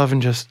Radulov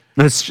and just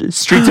the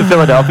streets of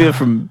Philadelphia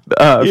from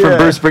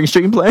Bruce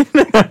Springsteen playing.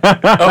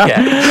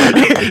 Okay.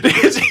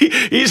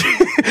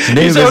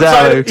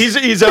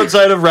 He's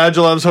outside of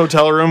Radulov's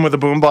hotel room with a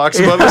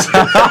boombox above us.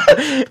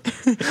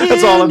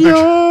 That's all I'm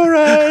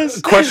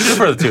picturing. Question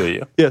for the two of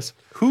you. Yes.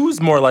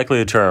 Who's more likely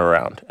to turn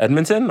around,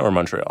 Edmonton or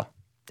Montreal?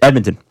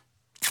 Edmonton.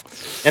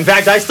 In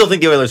fact, I still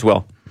think the Oilers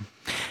will.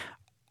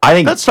 I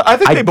think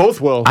they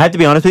both will. I have to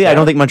be honest with you. Yeah. I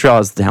don't think Montreal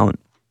has the talent.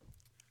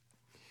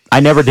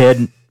 I never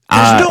did.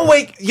 There's no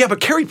way. Yeah, but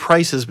Carey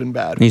Price has been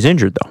bad. He's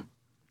injured though,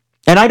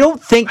 and I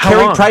don't think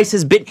Carey Price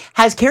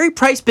has Carey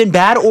Price been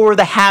bad, or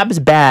the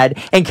Habs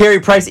bad, and Carey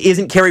Price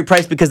isn't Carey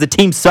Price because the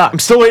team sucks. I'm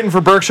still waiting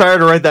for Berkshire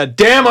to write that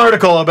damn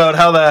article about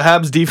how the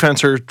Habs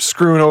defense are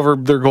screwing over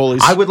their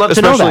goalies. I would love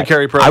to know that. Especially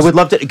Carey Price. I would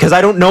love to, because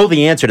I don't know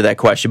the answer to that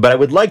question, but I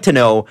would like to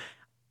know.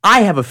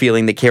 I have a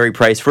feeling that Carey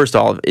Price, first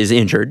of all, is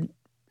injured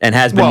and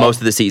has been most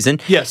of the season.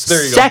 Yes,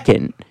 there you go.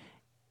 Second,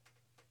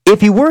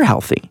 if he were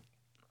healthy,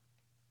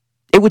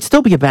 it would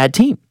still be a bad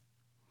team.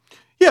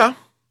 Yeah,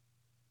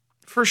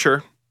 for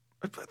sure.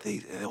 But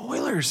the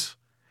Oilers.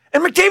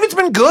 And McDavid's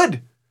been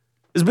good.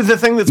 Has been the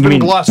thing that's been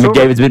glossed over.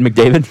 McDavid's been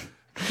McDavid?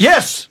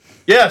 Yes.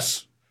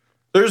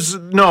 There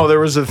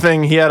was a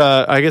thing.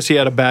 I guess he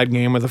had a bad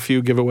game with a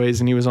few giveaways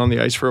and he was on the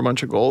ice for a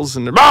bunch of goals.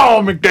 And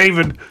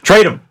McDavid.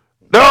 Trade him.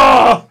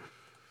 No.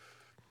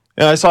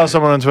 And I saw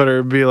someone on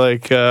Twitter be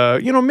like,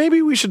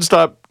 maybe we should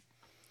stop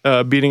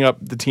beating up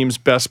the team's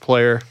best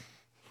player.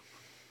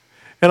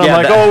 And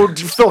I'm like,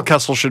 Phil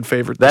Kessel should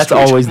favorite this. That's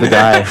always the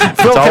guy.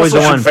 That's always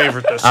the one.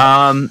 Favorite this.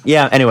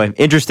 Yeah, anyway,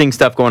 interesting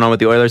stuff going on with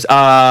the Oilers.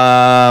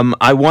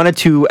 I wanted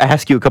to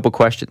ask you a couple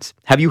questions.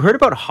 Have you heard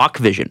about Hawk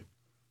Vision?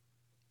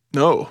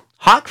 No.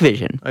 Hawk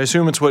Vision. I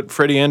assume it's what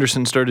Freddie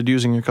Anderson started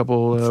using a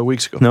couple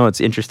weeks ago. No, it's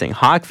interesting.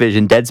 Hawk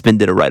Vision, Deadspin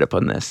did a write-up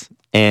on this.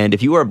 And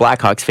if you are a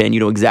Blackhawks fan, you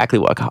know exactly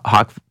what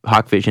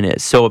Hawk Vision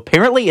is. So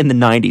apparently in the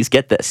 90s,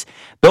 get this,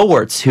 Bill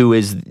Wirtz, who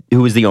is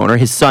the owner,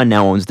 his son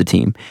now owns the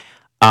team.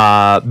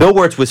 Bill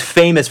Wirtz was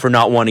famous for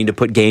not wanting to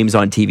put games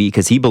on TV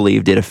because he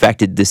believed it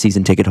affected the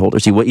season ticket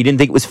holders. He didn't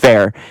think it was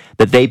fair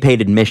that they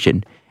paid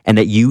admission and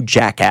that you,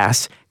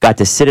 jackass, got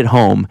to sit at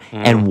home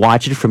and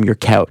watch it from your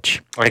couch.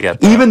 I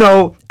get that. Even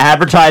though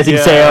advertising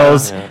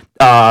sales,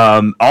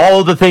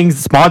 all the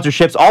things,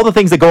 sponsorships, all the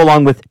things that go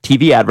along with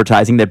TV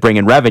advertising that bring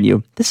in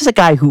revenue. This is a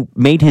guy who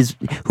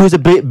was a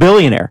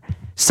billionaire.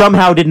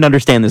 Somehow didn't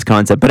understand this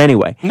concept, but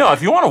anyway. No,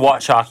 if you want to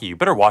watch hockey, you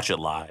better watch it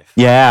live.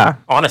 Yeah.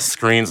 On a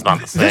screen's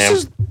not the same. This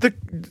is the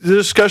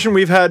discussion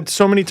we've had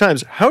so many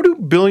times. How do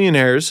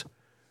billionaires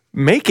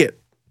make it?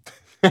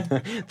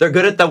 They're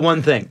good at the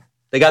one thing.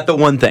 They got the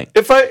one thing.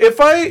 If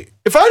I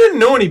didn't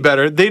know any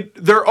better,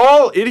 they're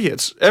all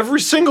idiots. Every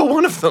single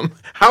one of them.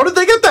 How did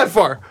they get that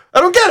far? I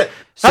don't get it.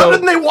 How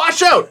didn't they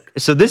wash out?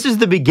 So this is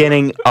the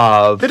beginning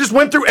of... They just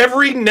went through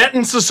every net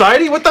in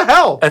society? What the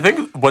hell? I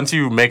think once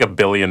you make $1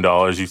 billion,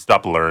 you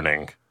stop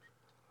learning.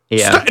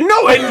 Yeah.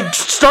 And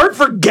start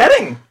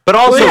forgetting. But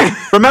also,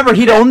 remember,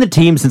 he'd owned the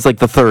team since like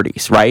the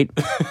 30s, right?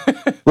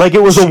 Like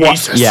it was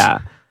Jesus. Yeah.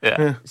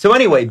 So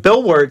anyway,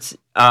 Bill Wirtz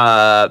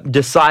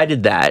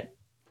decided that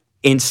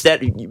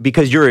instead,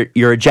 because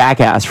you're a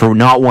jackass for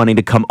not wanting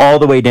to come all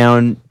the way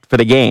down for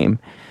the game,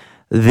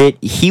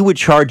 that he would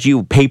charge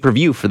you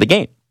pay-per-view for the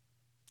game.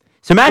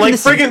 So imagine like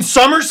friggin'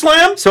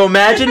 SummerSlam? So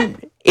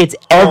imagine it's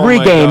every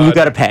game you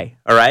got to pay,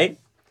 all right?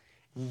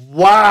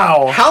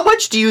 Wow. How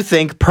much do you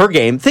think per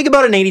game? Think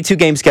about an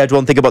 82-game schedule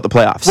and think about the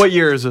playoffs. What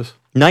year is this?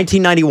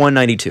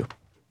 1991-92.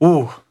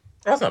 Ooh.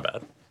 That's not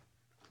bad.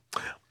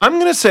 I'm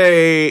going to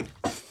say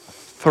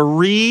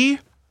 $2.99.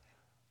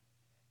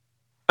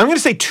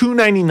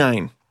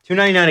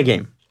 $2.99 a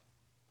game.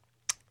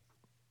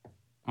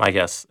 My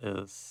guess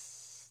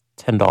is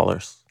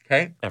 $10.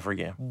 Okay. Every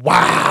game.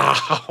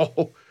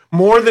 Wow.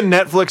 More than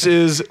Netflix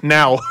is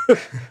now.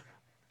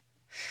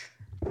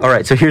 All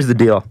right, so here's the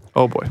deal.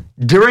 Oh, boy.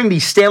 During the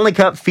Stanley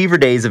Cup fever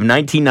days of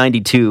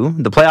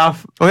 1992, the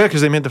playoff... Oh, yeah,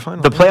 because they made the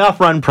final. The playoff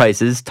run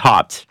prices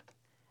topped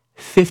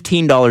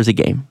 $15 a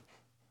game.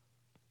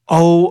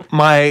 Oh,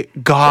 my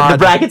God. The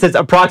bracket says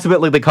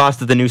approximately the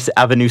cost of a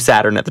new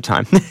Saturn at the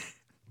time.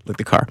 Like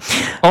the car.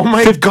 Oh,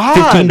 my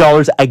God.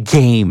 $15 a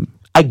game.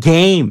 A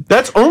game.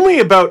 That's only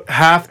about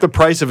half the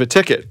price of a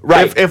ticket.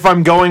 Right. If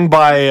I'm going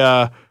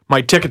by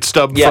my ticket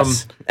stub from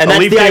a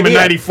Leaf game in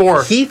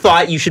 94. He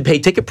thought you should pay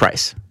ticket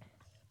price.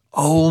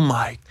 Oh,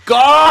 my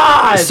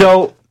God.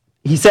 So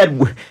he said...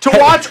 To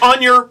watch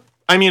on your...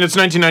 I mean, it's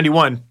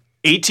 1991.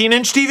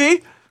 18-inch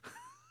TV?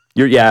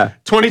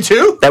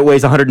 22? That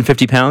weighs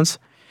 150 pounds.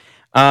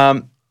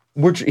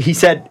 He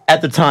said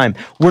at the time,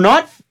 we're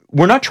not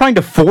trying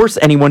to force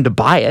anyone to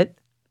buy it.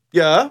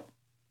 Yeah.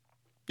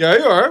 Yeah,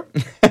 you are.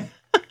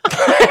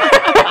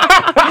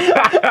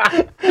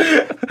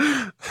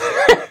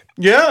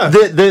 Yeah.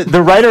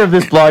 The writer of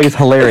this blog is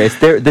hilarious.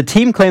 The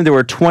team claimed there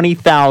were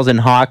 20,000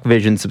 Hawk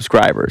Vision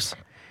subscribers.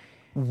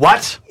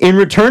 What? In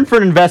return for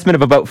an investment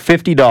of about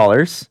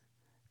 $50,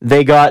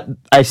 they got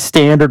a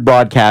standard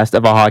broadcast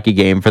of a hockey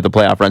game for the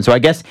playoff run. So I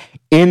guess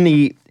in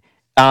the...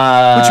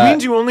 which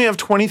means you only have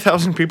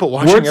 20,000 people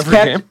watching every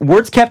game?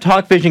 Wirtz kept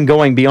Hawk Vision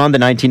going beyond the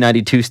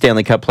 1992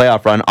 Stanley Cup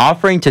playoff run,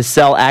 offering to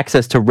sell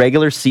access to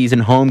regular season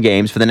home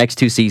games for the next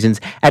 2 seasons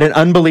at an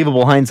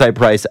unbelievable hindsight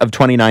price of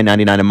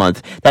 $29.99 a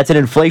month. That's an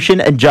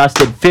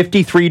inflation-adjusted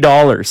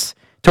 $53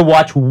 to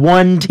watch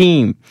one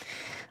team.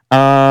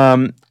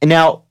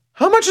 Now...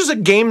 How much is a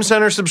Game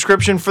Center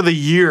subscription for the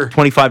year?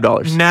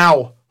 $25.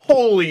 Now.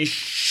 Holy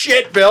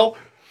shit, Bill.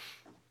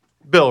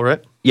 Bill,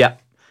 right? Yeah.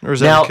 Or is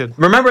that now, a kid?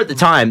 remember at the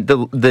time,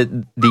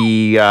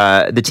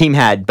 the team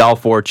had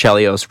Balfour,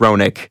 Chelios,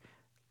 Roenick,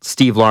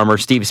 Steve Larmer,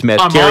 Steve Smith,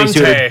 Gary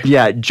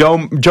Suter,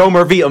 Joe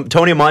Murphy,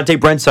 Tony Amonte,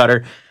 Brent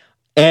Sutter,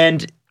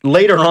 and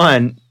later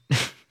on,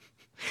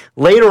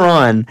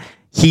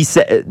 he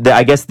said,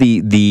 I guess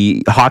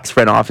the Hawks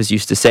front office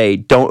used to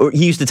say,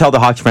 he used to tell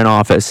the Hawks front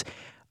office,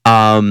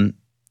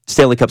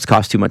 Stanley Cups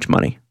cost too much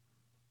money,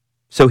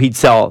 so he'd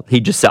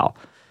just sell.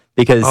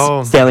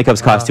 Because Stanley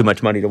Cups cost too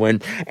much money to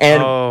win.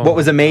 And what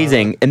was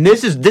amazing, and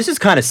this is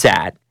kind of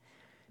sad.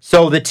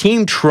 So the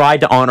team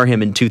tried to honor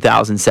him in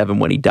 2007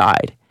 when he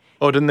died.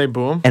 Oh, didn't they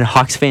boo him? And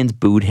Hawks fans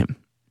booed him.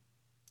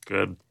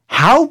 Good.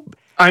 How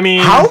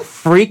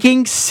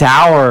freaking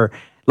sour,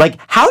 like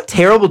how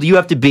terrible do you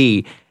have to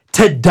be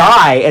to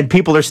die and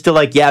people are still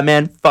like, yeah,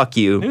 man, fuck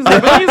you.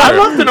 I'd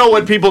love to know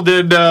what people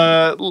did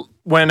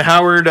when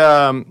Howard,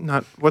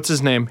 what's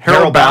his name?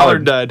 Harold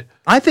Ballard died.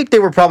 I think they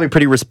were probably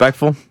pretty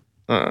respectful.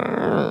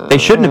 They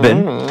shouldn't have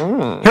been.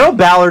 Harold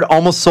Ballard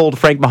almost sold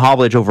Frank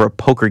Mahovlich over a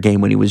poker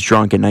game when he was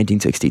drunk in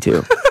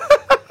 1962.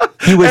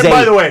 He was. And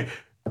by the way,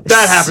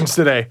 that happens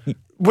today.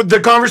 With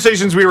the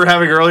conversations we were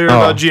having earlier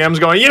about GMs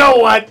going, you know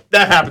what?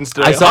 That happens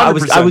today. I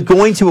was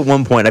going to at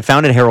one point. I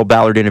found a Harold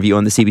Ballard interview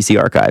on the CBC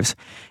archives,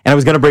 and I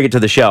was going to bring it to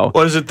the show.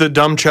 What is it? The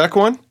dumb check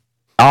one?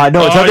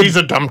 No, it's not he's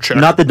a dumb check.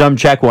 Not the dumb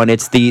check one.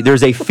 It's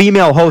there's a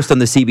female host on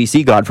the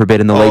CBC, God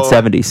forbid, in the late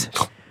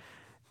 70s.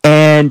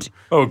 And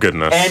oh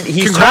goodness! And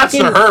he's Congrats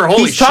talking to her.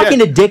 Holy he's talking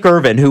shit. to Dick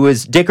Irvin, who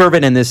is Dick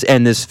Irvin and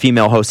this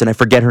female host, and I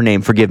forget her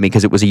name. Forgive me,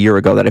 because it was a year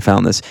ago that I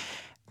found this.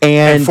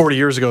 And 40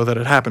 years ago that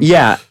it happened.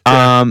 Yeah.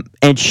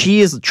 And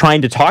she is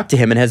trying to talk to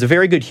him and has a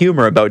very good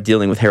humor about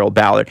dealing with Harold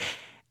Ballard.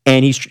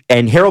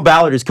 And Harold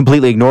Ballard is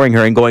completely ignoring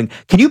her and going,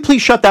 "Can you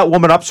please shut that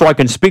woman up so I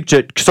can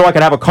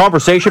have a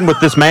conversation with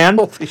this man?"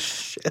 Holy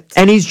shit.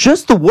 And he's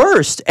just the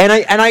worst. And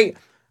I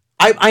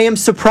am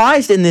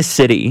surprised in this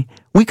city.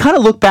 We kind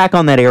of look back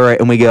on that era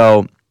and we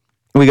go,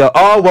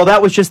 "Oh, well,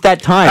 that was just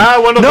that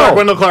time."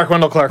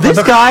 Wendell Clark.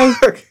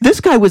 This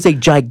guy was a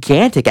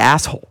gigantic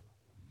asshole.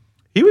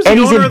 He was the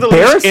owner of the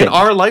Leafs in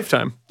our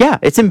lifetime. Yeah,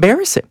 it's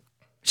embarrassing.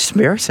 It's just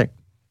embarrassing.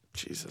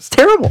 Jesus. It's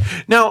terrible.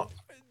 Now,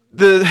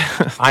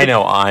 I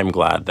know I'm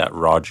glad that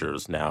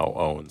Rogers now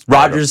owns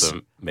Rogers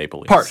the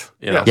Maple Leafs. Part.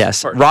 You know?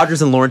 Yes,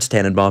 Rogers and Lawrence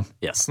Tannenbaum.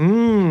 Yes.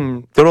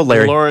 Good old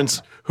Larry.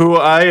 Lawrence, who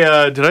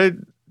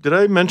did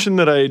I mention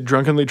that I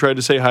drunkenly tried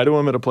to say hi to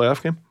him at a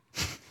playoff game?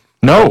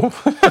 No.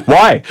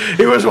 Why?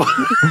 He was. What?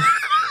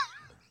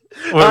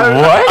 If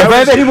I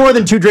have any more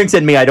than 2 drinks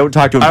in me, I don't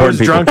talk to important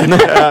people.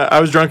 I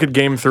was drunk at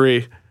Game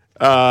 3.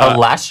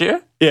 Last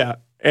year? Yeah,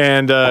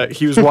 and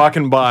he was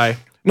walking by.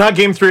 Not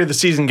Game 3 of the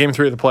season, Game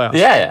 3 of the playoffs.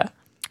 Yeah.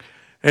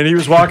 And he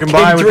was walking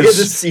by with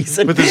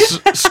with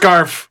his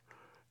scarf,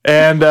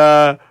 and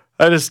I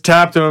just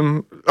tapped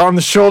him on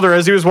the shoulder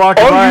as he was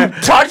walking by. You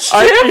touched him?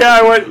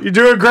 I went, "You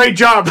do a great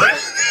job."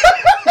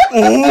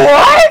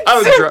 What?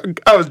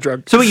 I was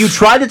drunk. So you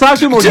tried to talk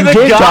to him, or you the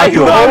did guy talk to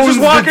who him? I was just owns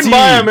the walking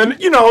by team. him,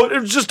 and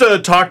it was just a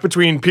talk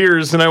between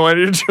peers, and I went,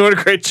 "You're doing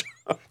a great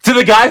job." To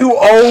the guy who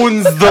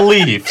owns the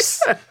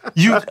Leafs.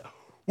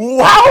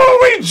 How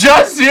are we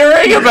just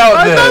hearing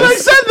about this? I thought I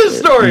said this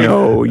story.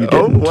 No, you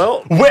didn't.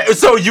 Well, Wait,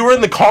 so you were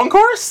in the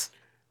concourse?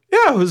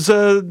 yeah, I was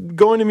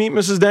going to meet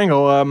Mrs.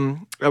 Dangle.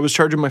 I was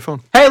charging my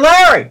phone. Hey,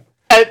 Larry!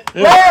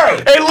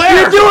 Larry! Hey, Larry!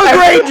 You're doing a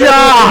great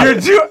job!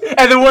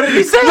 And then what did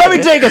he say? Let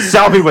me take a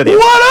selfie with you.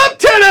 What up,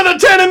 10 out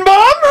of 10 and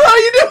Bomb? How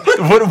you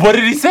doing? What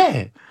did he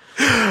say?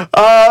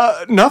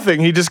 Nothing.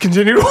 He just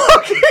continued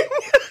walking.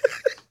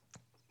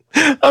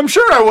 I'm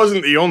sure I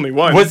wasn't the only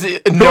one. Was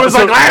it? It was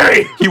like,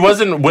 Larry! He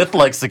wasn't with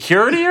like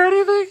security or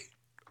anything?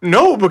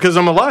 No, because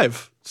I'm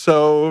alive.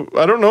 So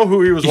I don't know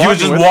who he was He walking was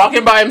just with.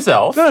 walking by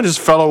himself. No, just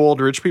fellow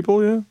old rich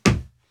people, yeah.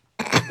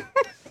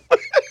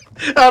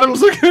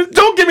 Adam's looking.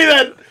 Don't give me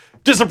that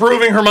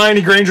disapproving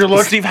Hermione Granger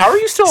look. Steve, how are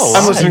you still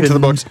alive? I'm listening to the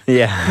books.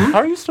 Yeah. How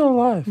are you still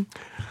alive?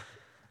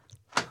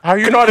 How are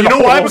you not in You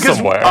know a why? hole Because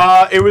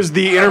somewhere? it was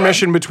the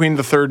intermission between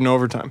the third and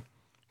overtime.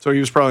 So he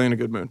was probably in a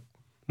good mood.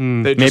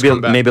 They'd just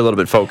come back. Maybe a little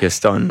bit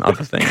focused on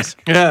other things.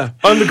 Yeah.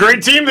 On the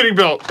great team that he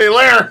built. Hey,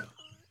 Lair.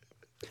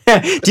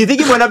 Do you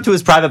think he went up to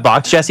his private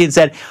box, Jesse, and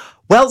said,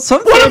 "Well,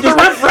 some What fan if the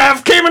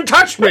riffraff came and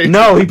touched me?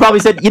 No, he probably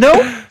said,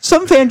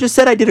 some fan just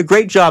said I did a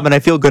great job and I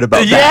feel good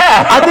about that."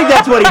 Yeah. I think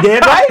that's what he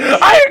did, right?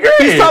 I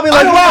agree. He's probably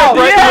like, "Wow,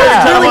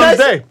 yeah. really Time on nice.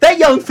 day. That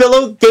young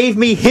fellow gave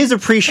me his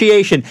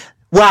appreciation.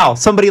 Wow,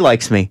 somebody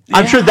likes me."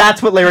 I'm sure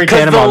that's what Larry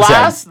Tannenbaum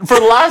said. For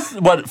the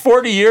last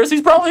 40 years,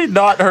 he's probably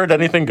not heard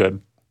anything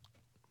good.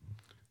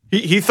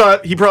 He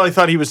probably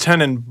thought he was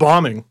 10 and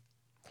bombing.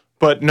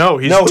 But no,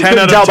 he's No, 10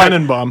 out of 10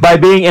 and bomb. By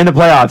being in the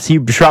playoffs, he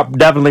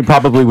definitely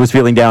probably was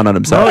feeling down on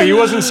himself. No, he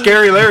wasn't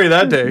scary Larry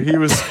that day. He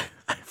was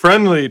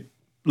friendly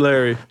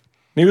Larry.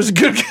 He was a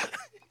good guy.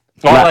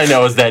 All I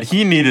know is that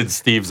he needed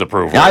Steve's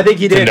approval. I think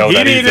he did. To know He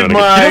that he's needed doing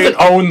my- He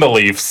doesn't own the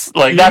Leafs.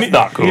 Like, that's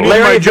not cool. he needed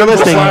Larry, my if you're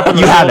gentle slap listening, on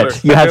the you have shoulder.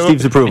 it. You have Okay.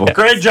 Steve's approval.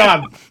 Great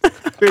job.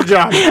 Good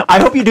job. I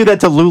hope you do that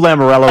to Lou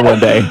Lamoriello one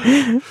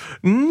day.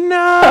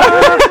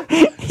 No.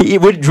 He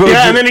would.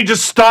 Yeah, and then he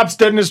just stops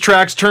dead in his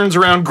tracks, turns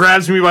around,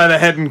 grabs me by the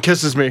head, and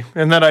kisses me.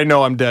 And then I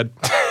know I'm dead.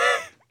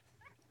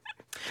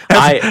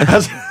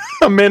 As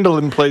a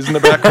mandolin plays in the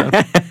background.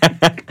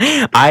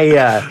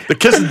 The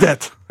kiss of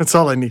death. That's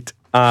all I need.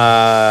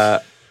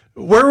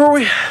 Where were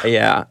we?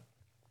 Yeah.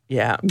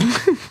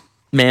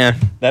 Man,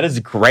 that is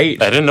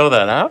great. I didn't know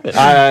that happened.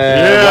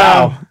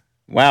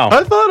 Wow.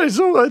 I thought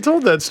I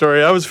told that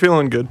story. I was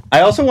feeling good.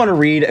 I also want to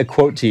read a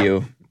quote to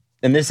you,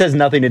 and this has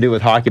nothing to do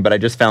with hockey, but I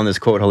just found this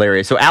quote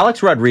hilarious. So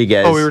Alex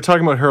Rodriguez. Oh, we were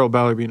talking about Harold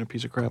Ballard being a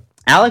piece of crap.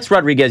 Alex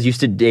Rodriguez used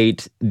to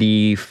date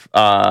the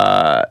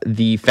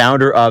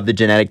founder of the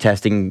genetic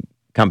testing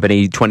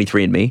company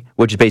 23andMe,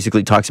 which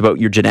basically talks about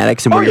your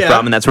genetics and where you're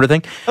from and that sort of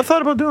thing. I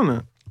thought about doing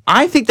that.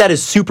 I think that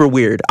is super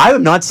weird. I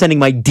am not sending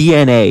my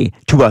DNA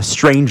to a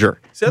stranger.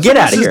 That's Get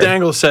what out of Mrs. here.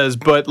 Dangle says,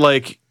 but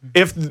like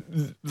if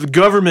the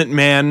government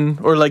man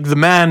or like the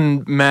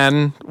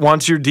man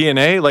wants your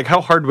DNA, like how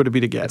hard would it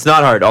be to get? It's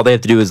not hard. All they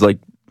have to do is like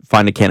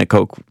find a can of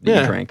Coke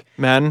that you drank.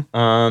 Man.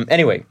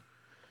 Anyway,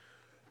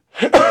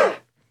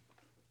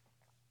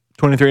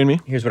 23andMe?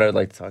 here's what I would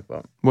like to talk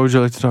about. What would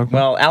you like to talk about?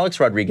 Well, Alex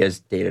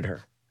Rodriguez dated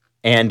her,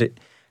 and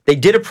they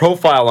did a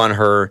profile on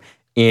her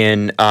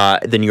in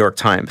the New York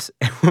Times.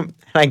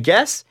 I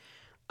guess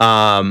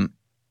her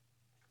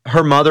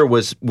mother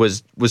was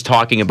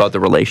talking about the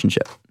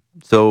relationship.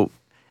 So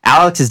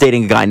Alex is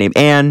dating a guy named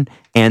Ann.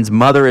 Ann's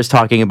mother is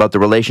talking about the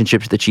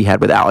relationships that she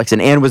had with Alex,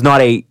 and Ann was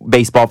not a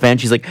baseball fan.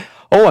 She's like,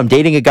 "Oh, I'm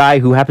dating a guy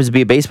who happens to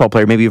be a baseball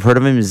player. Maybe you've heard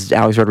of him. Is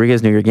Alex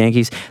Rodriguez, New York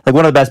Yankees, like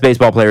one of the best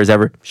baseball players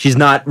ever." She's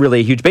not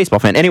really a huge baseball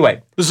fan.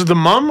 Anyway, this is the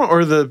mom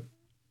or the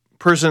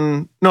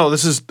person? No,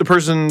 this is the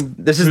person.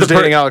 This is who's the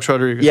dating Alex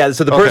Rodriguez. Yeah,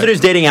 so the person who's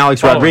dating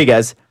Alex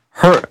Rodriguez,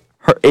 her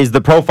is the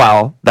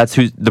profile. That's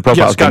who the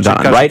profile is being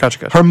done on, right?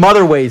 Gotcha. Her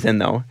mother weighs in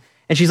though,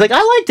 and she's like,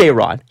 "I liked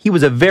A-Rod. He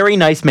was a very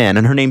nice man,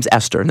 and her name's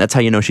Esther, and that's how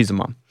you know she's a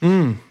mom."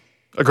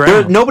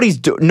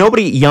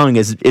 Nobody young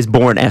is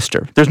born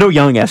Esther. There's no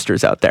young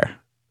Esthers out there.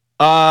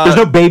 There's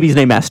no babies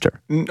named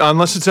Esther.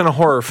 Unless it's in a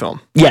horror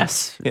film.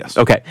 Yes. Yes.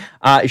 Okay.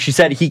 She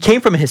said, he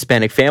came from a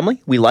Hispanic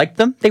family. We liked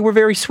them. They were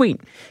very sweet.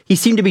 He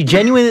seemed to be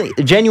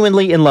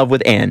genuinely in love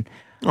with Anne.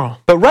 Oh.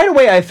 But right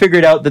away, I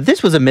figured out that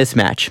this was a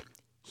mismatch.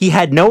 He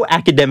had no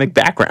academic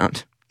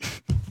background.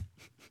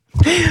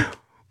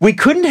 We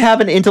couldn't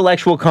have an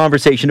intellectual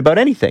conversation about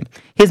anything.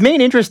 His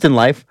main interest in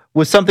life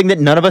was something that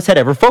none of us had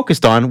ever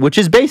focused on, which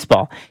is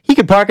baseball. He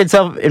could park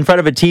himself in front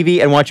of a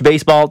TV and watch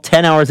baseball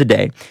 10 hours a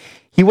day.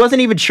 He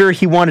wasn't even sure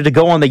he wanted to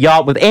go on the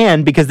yacht with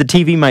Anne because the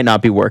TV might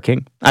not be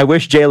working. I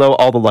wish J-Lo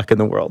all the luck in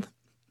the world.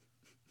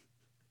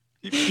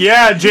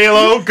 Yeah,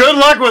 J-Lo, good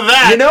luck with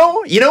that.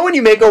 You know when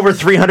you make over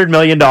 $300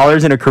 million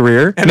in a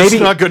career? And maybe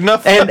it's not good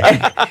enough?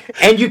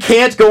 and you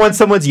can't go on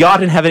someone's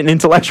yacht and have an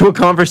intellectual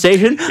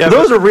conversation? Yeah,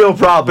 those are real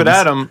problems. But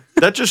Adam,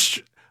 that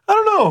just, I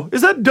don't know,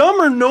 is that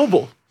dumb or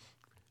noble?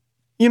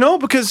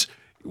 Because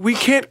we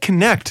can't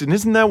connect, and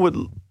isn't that what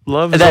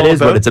love is all about? That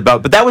is what it's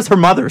about, but that was her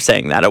mother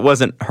saying that. It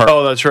wasn't her.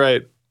 Oh, that's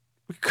right.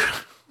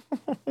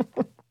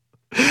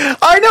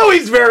 I know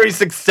he's very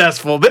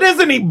successful, but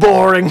isn't he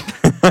boring?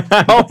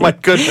 Oh my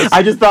goodness.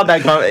 I just thought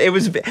that it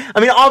was,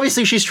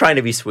 obviously she's trying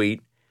to be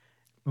sweet,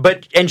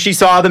 and she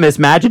saw the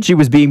mismatch and she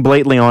was being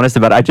blatantly honest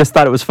about it. I just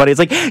thought it was funny. It's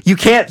like, you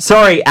can't,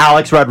 sorry,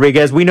 Alex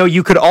Rodriguez, we know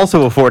you could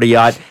also afford a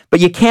yacht, but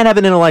you can't have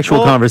an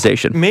intellectual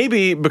conversation.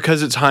 Maybe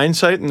because it's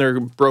hindsight and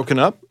they're broken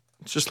up,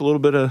 it's just a little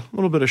bit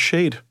of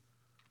shade.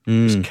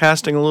 Just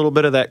casting a little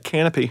bit of that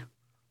canopy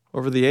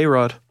over the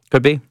A-Rod.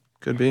 Could be.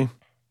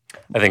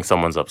 I think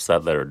someone's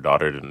upset that her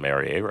daughter didn't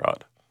marry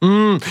A-Rod.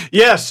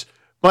 Yes.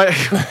 But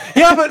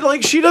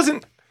she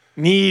doesn't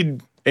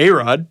need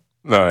A-Rod.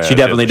 No, yeah, she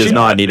definitely does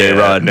not need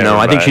A-Rod. No,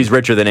 I think she's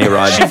richer than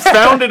A-Rod. She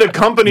founded a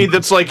company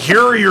that's like,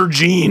 here are your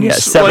genes. Yeah,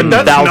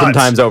 7,000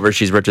 times over,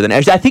 she's richer than.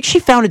 Actually, I think she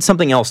founded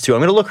something else too. I'm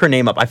going to look her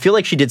name up. I feel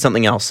like she did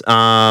something else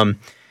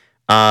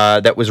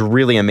that was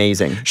really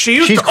amazing. She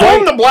used to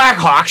own the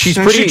Blackhawks. She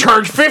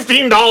charged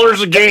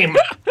 $15 a game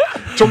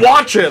to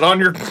watch it on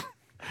your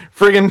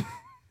friggin'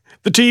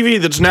 the TV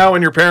that's now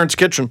in your parents'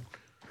 kitchen.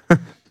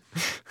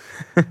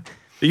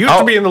 It used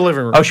to be in the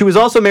living room. Oh, she was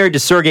also married to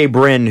Sergey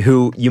Brin,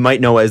 who you might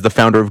know as the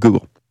founder of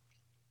Google.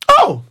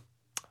 Oh.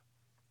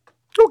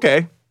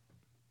 Okay.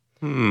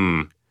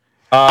 Her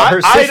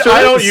sister,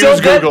 I don't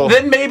use Google.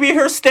 Then maybe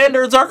her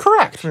standards are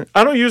correct.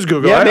 I don't use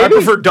Google. Yeah, I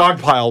prefer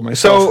Dogpile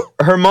myself.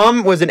 So her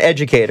mom was an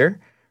educator.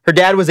 Her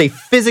dad was a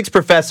physics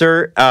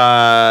professor,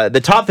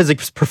 the top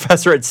physics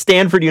professor at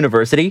Stanford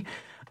University.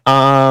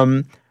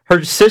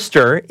 Her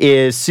sister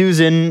is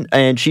Susan,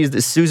 and she's the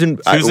Susan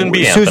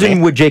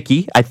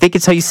Wojcicki. I think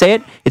it's how you say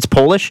it. It's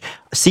Polish,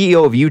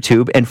 CEO of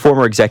YouTube and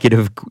former executive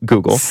of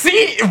Google.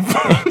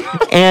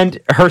 And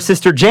her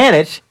sister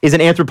Janet is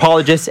an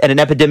anthropologist and an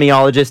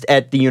epidemiologist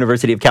at the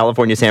University of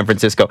California, San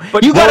Francisco.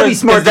 But you got to be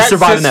smart to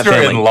survive in that family.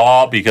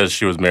 Sister-in-law because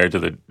she was married to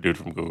the dude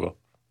from Google.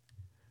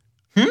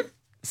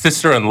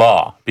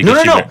 Sister-in-law.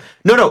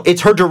 No.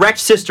 It's her direct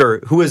sister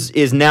who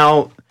is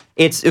now.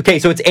 It's okay.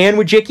 So it's Ann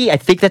Wojcicki. I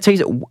think that's how you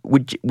say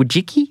it.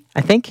 Wojcicki,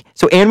 I think.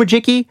 So Ann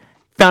Wojcicki,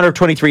 founder of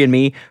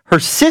 23andMe. Her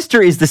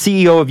sister is the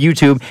CEO of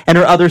YouTube, and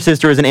her other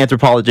sister is an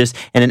anthropologist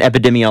and an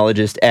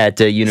epidemiologist at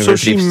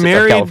University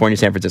of California,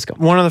 San Francisco.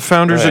 One of the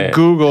founders of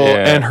Google,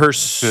 and her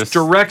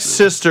direct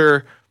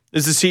sister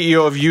is the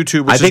CEO of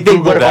YouTube. Which I think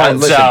Google.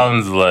 That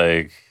sounds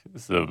like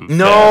some.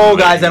 No,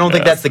 guys, I don't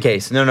think that's the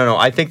case. No.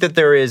 I think that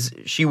there is.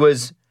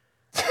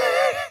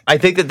 I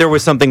think that there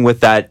was something with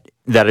that.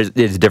 That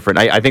is different.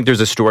 I think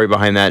there's a story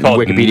behind that.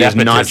 Wikipedia is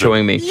not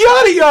showing me.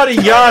 Yada, yada,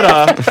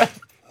 yada.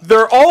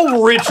 They're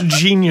all rich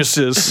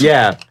geniuses.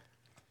 Yeah.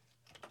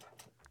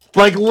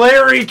 Like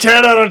Larry,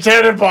 10 out of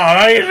 10 at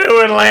How you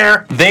doing,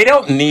 Larry? They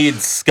don't need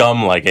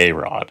scum like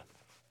A-Rod.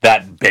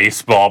 That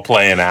baseball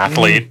playing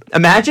athlete.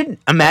 Imagine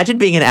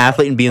being an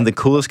athlete and being the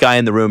coolest guy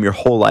in the room your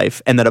whole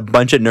life, and then a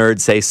bunch of nerds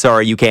say,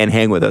 sorry, you can't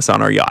hang with us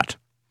on our yacht.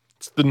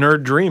 It's the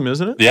nerd dream,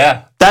 isn't it?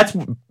 Yeah. That's...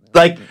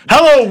 like,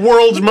 hello,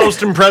 world's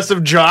most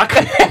impressive jock.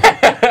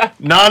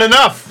 Not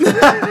enough.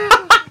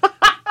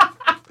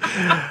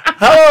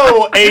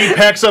 Hello,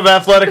 apex of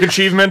athletic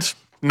achievement.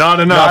 Not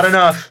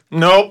enough.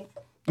 Nope.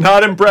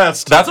 Not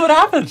impressed. That's what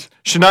happened.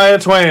 Shania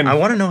Twain. I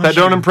want to know how that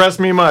don't impress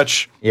me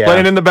much. Yeah.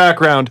 Playing in the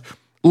background,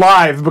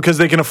 live because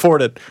they can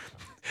afford it.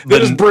 They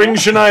just bring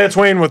Shania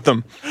Twain with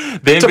them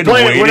They've to been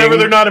play waiting, it whenever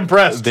they're not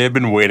impressed. They've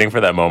been waiting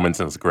for that moment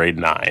since grade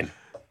 9,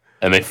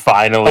 and they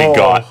finally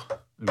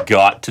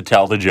got to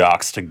tell the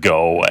jocks to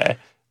go away.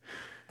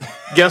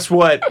 Guess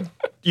what?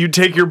 You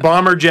take your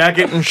bomber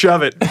jacket and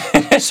shove it.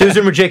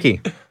 Susan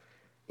Wojcicki.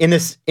 In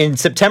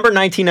September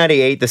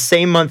 1998, the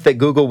same month that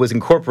Google was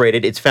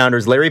incorporated, its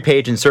founders Larry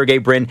Page and Sergey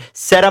Brin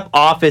set up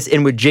office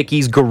in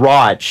Wojcicki's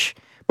garage.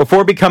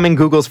 Before becoming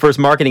Google's first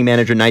marketing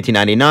manager in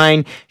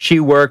 1999, she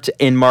worked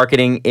in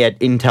marketing at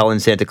Intel in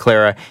Santa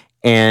Clara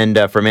and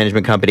for a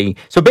management company.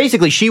 So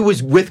basically, she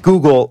was with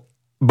Google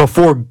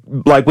before,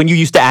 like when you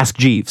used to ask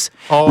Jeeves.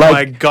 Oh like,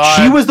 my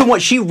God. She was the one,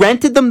 she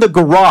rented them the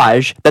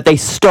garage that they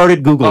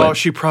started Googling. Oh,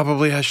 she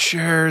probably has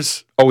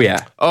shares. Oh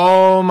yeah.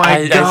 Oh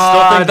my God. I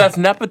still think that's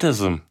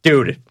nepotism.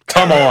 Dude,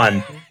 come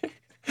on.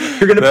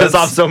 You're going to piss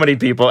off so many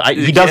people.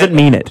 He doesn't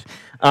mean it.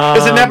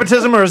 Is it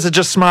nepotism or is it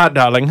just smart,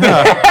 darling?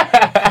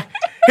 Huh.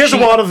 Here's a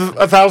wad of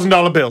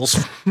 $1,000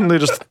 bills. They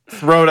just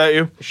throw it at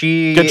you.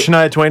 Get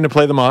Shania Twain to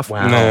play them off.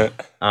 Wow.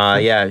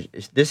 Yeah,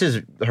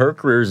 her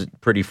career is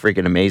pretty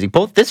freaking amazing.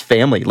 Both this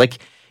family, like,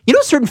 you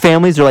know, certain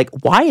families are like,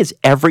 why is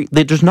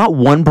there's not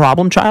one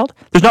problem child?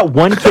 There's not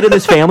one kid in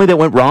this family that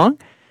went wrong?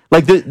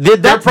 Like, this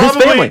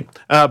family.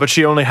 But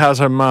she only has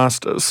her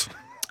masters.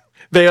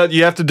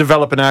 You have to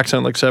develop an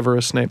accent like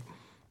Severus Snape.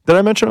 Did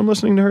I mention I'm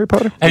listening to Harry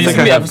Potter? Have you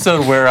seen the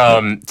episode where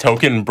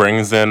Token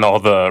brings in all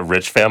the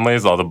rich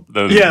families, all the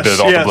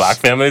black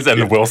families,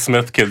 and the Will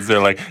Smith kids? They're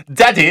like,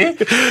 "Daddy,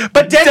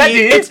 but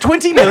Daddy, it's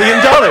 $20 million.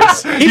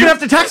 Even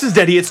after taxes,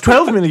 Daddy, it's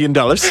 $12 million.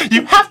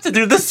 You have to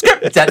do the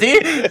script, Daddy."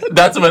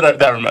 That's what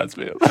that reminds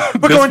me of.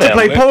 We're going to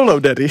play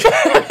polo, Daddy.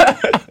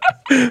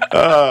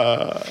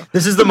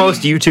 This is the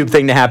most YouTube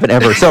thing to happen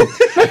ever. So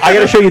I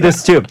got to show you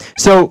this too.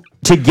 So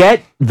to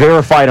get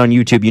verified on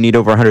YouTube, you need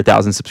over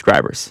 100,000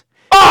 subscribers.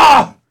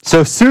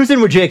 So Susan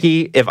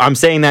Wojcicki, if I'm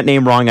saying that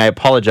name wrong, I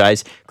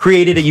apologize,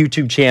 created a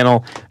YouTube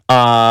channel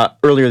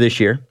earlier this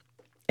year.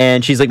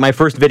 And she's like, my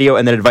first video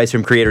and then advice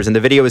from creators. And the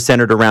video is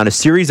centered around a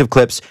series of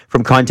clips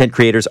from content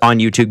creators on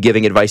YouTube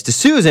giving advice to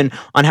Susan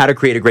on how to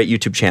create a great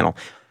YouTube channel.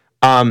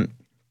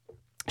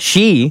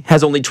 She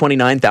has only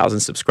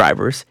 29,000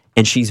 subscribers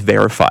and she's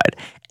verified.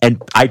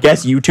 And I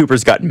guess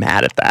YouTubers got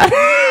mad at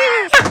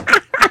that.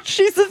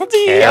 She's a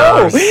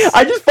CEO.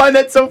 I just find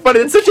that so funny.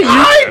 That's such a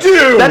I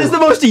do. That is the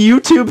most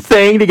YouTube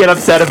thing to get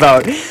upset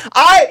about.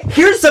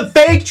 Here's some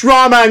fake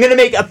drama. I'm gonna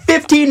make a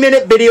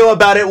 15-minute video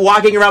about it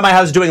walking around my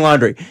house doing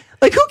laundry.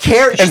 Like, who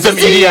cares? And some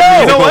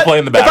EDM music will play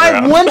in the background. If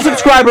I have one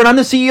subscriber and I'm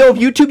the CEO of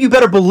YouTube, you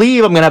better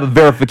believe I'm gonna have a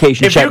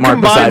verification check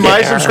mark beside it. If you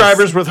combine my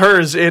subscribers with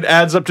hers, it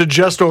adds up to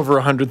just over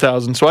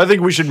 100,000. So I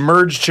think we should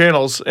merge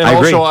channels, and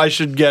also I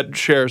should get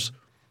shares.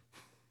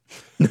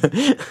 But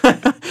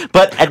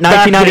at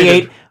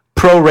 1998.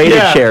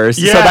 Prorated shares,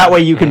 so that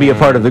way you can be a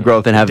part of the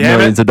growth and have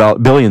billions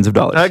of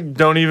dollars. I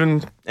don't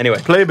even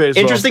play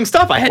baseball. Interesting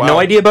stuff. I had no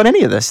idea about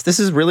any of this. This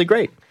is really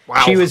great.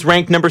 Wow. She was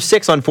ranked number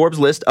 6 on Forbes'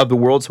 list of the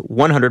world's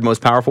 100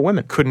 most powerful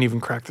women. Couldn't even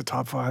crack the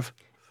top 5.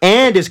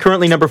 And is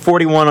currently number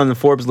 41 on the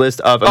Forbes list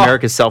of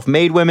America's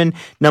self-made women,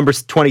 number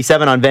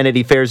 27 on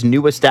Vanity Fair's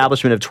new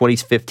establishment of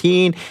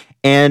 2015,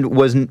 and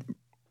was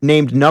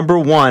named number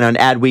 1 on the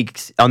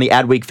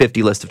Adweek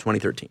 50 list of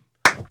 2013.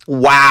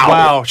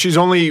 Wow. She's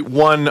only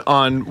one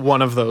on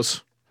one of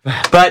those.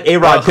 But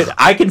A-Rod,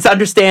 I can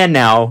understand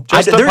now.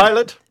 Just a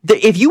pilot?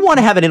 If you want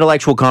to have an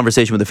intellectual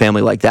conversation with a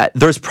family like that,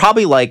 there's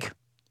probably like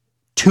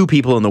 2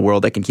 people in the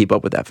world that can keep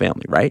up with that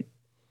family, right?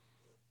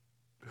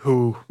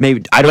 Who?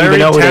 Maybe I don't even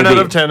know. 10 out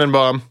of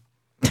Tenenbaum.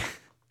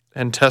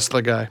 And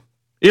Tesla guy.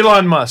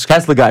 Elon Musk.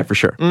 Tesla guy for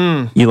sure.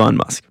 Elon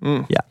Musk.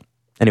 Yeah.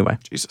 Anyway.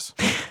 Jesus.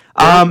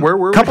 Where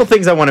were we? Couple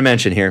things I want to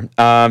mention here.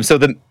 So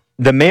the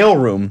mail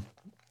room.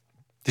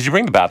 Did you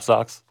bring the BAP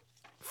socks?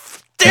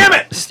 Damn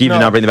it! Steve did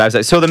not bring the BAP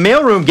socks. So the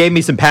mail room gave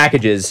me some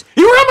packages.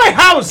 You were at my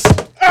house!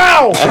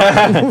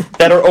 Ow!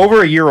 That are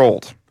over a year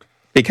old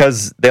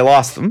because they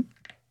lost them.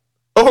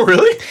 Oh,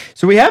 really?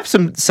 So we have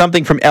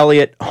something from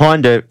Elliott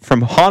Honda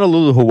from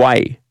Honolulu,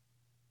 Hawaii.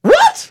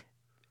 What?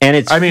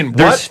 And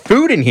there's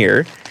food in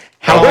here.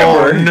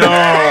 However,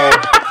 no.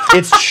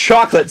 It's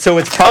chocolate, so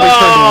it's probably turned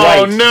white.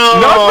 Oh,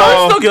 no.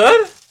 No, it's still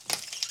good.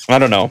 I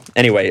don't know.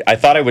 Anyway, I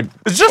thought I would...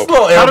 It's just a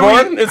little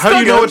airborne. How do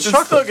you know it's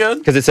chocolate? Still good.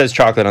 Because it says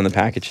chocolate on the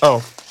package. Oh.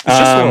 It's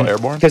just a little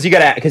airborne. Because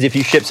if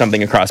you ship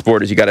something across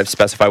borders, you got to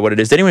specify what it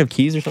is. Did anyone have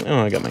keys or something?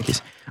 Oh, I got my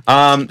keys.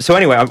 So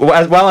anyway,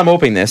 while I'm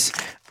opening this,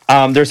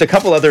 there's a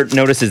couple other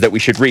notices that we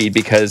should read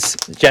because,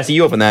 Jesse,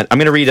 you open that. I'm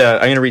gonna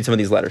read some of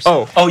these letters.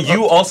 Oh,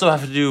 you also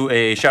have to do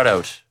a shout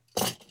out.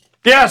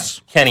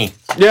 Yes. Kenny.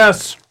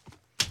 Yes.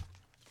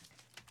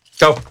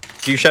 Go.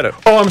 Do your shout out.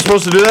 Oh, I'm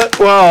supposed to do that?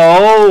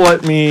 Well,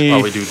 let me...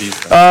 While we do these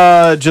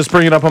things. Just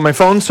bring it up on my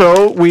phone.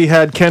 So we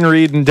had Ken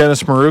Reed and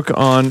Dennis Marouk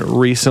on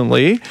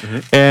recently,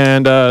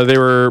 and they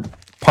were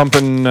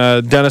pumping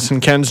Dennis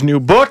and Ken's new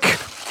book.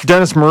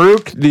 Dennis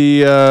Marouk,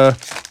 the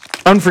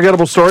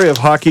unforgettable story of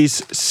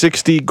hockey's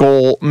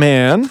 60-goal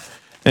man.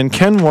 And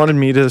Ken wanted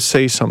me to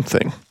say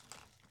something.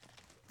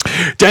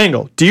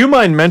 Dangle, do you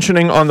mind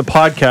mentioning on the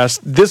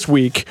podcast this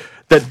week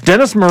that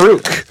Dennis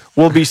Marouk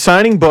will be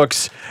signing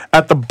books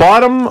at the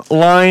Bottom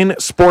Line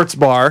Sports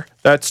Bar,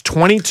 that's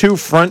 22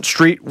 Front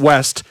Street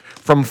West,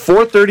 from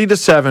 4:30 to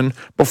 7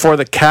 before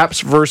the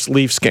Caps versus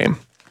Leafs game.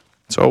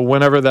 So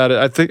whenever that is,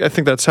 I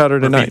think that's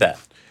Saturday night. That.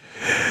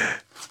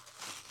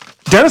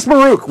 Dennis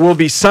Marouk will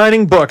be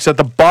signing books at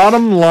the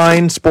Bottom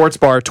Line Sports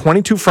Bar,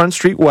 22 Front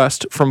Street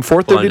West, from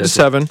 4:30 to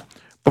 7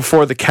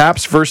 before the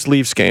Caps versus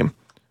Leafs game.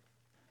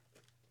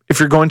 If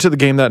you're going to the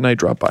game that night,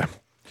 drop by.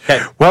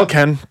 Okay. Well,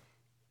 Ken,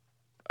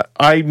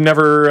 I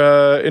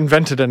never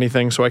invented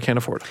anything, so I can't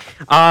afford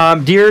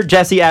it. Dear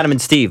Jesse, Adam, and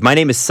Steve, my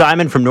name is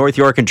Simon from North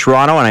York and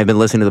Toronto, and I've been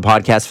listening to the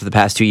podcast for the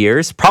past 2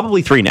 years,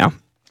 probably 3 now,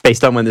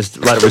 based on when this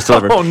letter was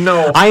delivered. Oh,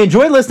 no. I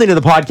enjoy listening to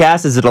the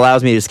podcast as it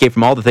allows me to escape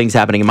from all the things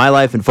happening in my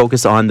life and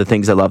focus on the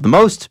things I love the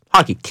most,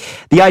 hockey.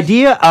 The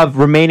idea of the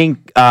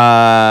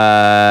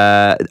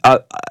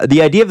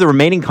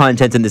remaining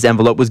content in this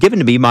envelope was given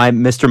to me by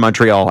Mr.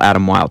 Montreal,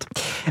 Adam Wilde.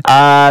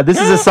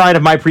 This is a sign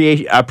of my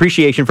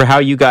appreciation for how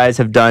you guys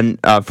have done,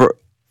 for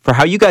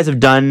how you guys have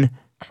done,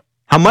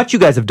 how much you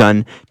guys have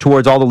done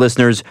towards all the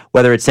listeners,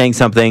 whether it's saying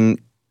something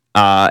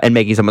and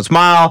making someone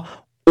smile,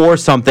 or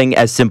something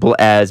as simple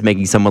as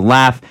making someone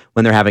laugh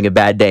when they're having a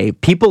bad day.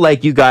 People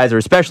like you guys are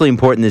especially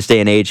important in this day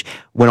and age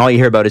when all you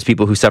hear about is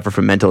people who suffer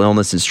from mental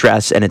illness and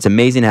stress, and it's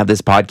amazing to have this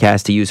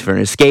podcast to use for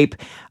an escape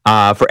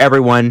for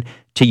everyone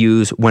to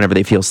use whenever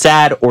they feel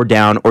sad or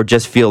down or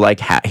just feel like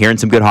hearing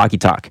some good hockey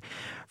talk.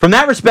 From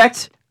that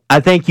respect, I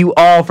thank you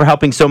all for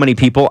helping so many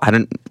people.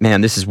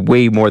 This is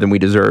way more than we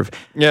deserve.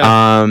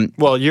 Yeah.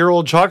 Well,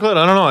 year-old chocolate?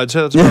 I don't know. I'd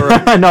say that's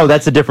about right. No,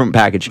 that's a different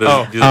package. You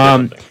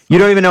don't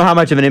even know how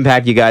much of an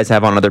impact you guys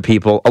have on other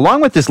people. Along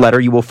with this letter,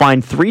 you will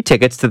find 3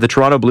 tickets to the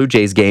Toronto Blue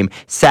Jays game,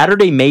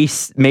 Saturday, May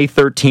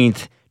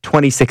 13th,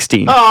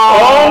 2016. Oh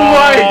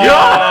my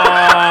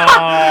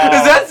God!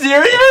 Is that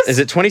serious? Is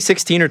it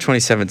 2016 or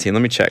 2017?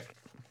 Let me check.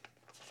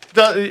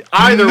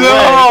 Either way.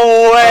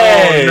 No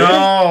way. Oh,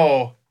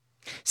 no.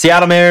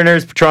 Seattle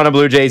Mariners, Toronto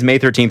Blue Jays, May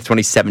 13th,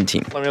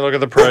 2017. Let me look at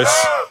the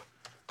price.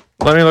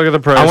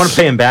 I want to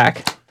pay him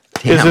back.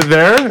 Damn. Is it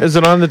there? Is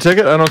it on the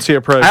ticket? I don't see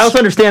a price. I also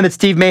understand that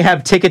Steve may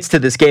have tickets to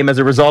this game as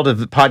a result of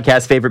the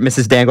podcast favorite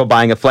Mrs. Dangle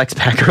buying a flex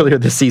pack earlier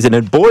this season.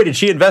 And boy, did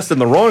she invest in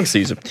the wrong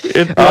season.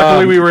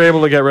 Luckily, we were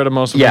able to get rid of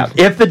most of them.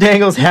 Yeah, if the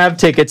Dangles have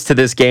tickets to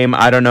this game,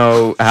 I don't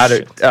know how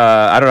to.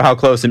 I don't know how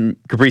close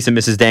Caprice and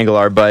Mrs. Dangle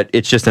are, but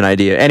it's just an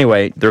idea.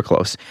 Anyway, they're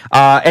close.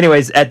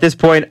 Anyways, at this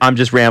point, I'm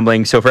just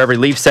rambling. So for every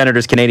Leafs,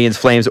 Senators, Canadians,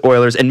 Flames,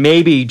 Oilers, and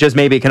maybe, just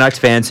maybe, Canucks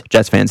fans,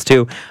 Jets fans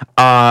too,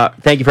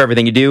 thank you for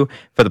everything you do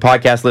for the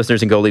podcast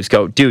listeners, and go Leafs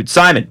go. Dude,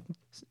 Simon,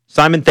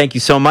 thank you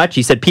so much.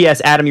 He said,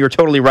 P.S. Adam, you were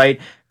totally right.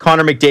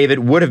 Connor McDavid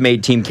would have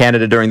made Team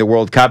Canada during the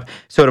World Cup.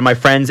 So to my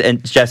friends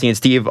and Jesse and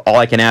Steve, all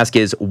I can ask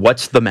is,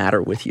 what's the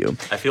matter with you?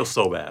 I feel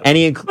so bad.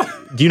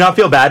 Do you not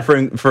feel bad for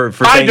I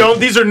saying, don't.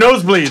 These are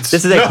nosebleeds.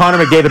 This is a Connor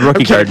McDavid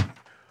rookie card.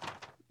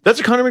 That's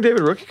a Connor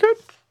McDavid rookie card?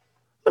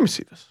 Let me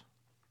see this.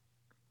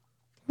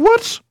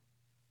 What?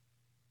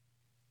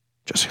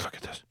 Jesse, look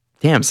at this.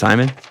 Damn,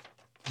 Simon.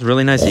 It's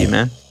really nice of you,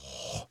 man.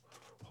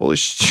 Holy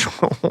shit.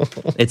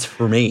 It's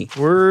for me.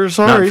 We're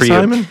sorry, Not for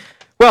Simon. you.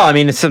 Well, I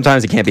mean,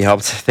 sometimes it can't be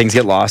helped. Things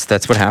get lost.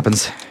 That's what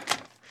happens.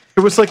 It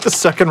was like the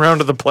second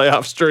round of the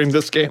playoffs during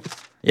this game.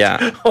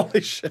 Yeah.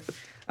 Holy shit.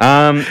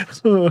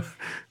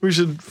 We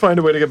should find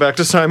a way to get back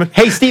to Simon.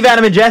 Hey, Steve,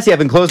 Adam, and Jesse, I've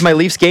enclosed my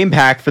Leafs game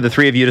pack for the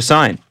 3 of you to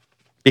sign.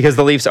 Because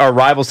the Leafs are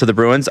rivals to the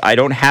Bruins, I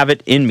don't have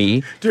it in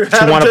me to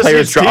want a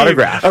player's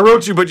autograph. I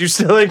wrote you, but you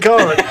still ain't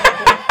calling.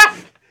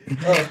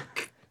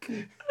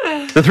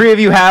 The 3 of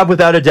you have,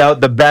 without a doubt,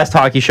 the best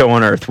hockey show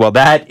on earth. Well,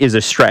 that is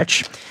a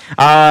stretch.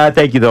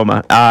 Thank you,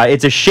 Thoma.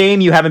 It's a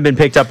shame you haven't been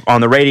picked up on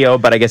the radio,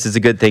 but I guess it's a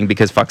good thing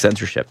because fuck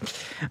censorship.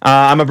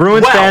 I'm a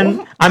Bruins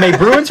fan. I'm a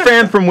Bruins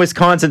fan from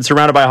Wisconsin,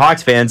 surrounded by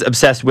Hawks fans,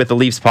 obsessed with the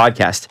Leafs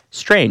podcast.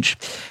 Strange.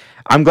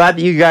 I'm glad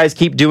that you guys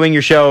keep doing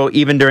your show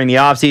even during the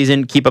off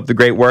season. Keep up the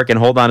great work and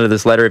hold on to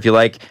this letter if you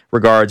like.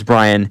 Regards,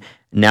 Brian.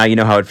 Now you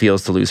know how it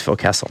feels to lose Phil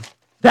Kessel.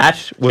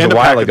 That was a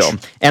while ago.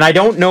 And I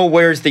don't know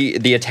where's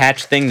the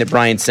attached thing that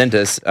Brian sent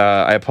us.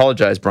 I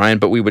apologize, Brian,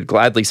 but we would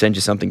gladly send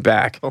you something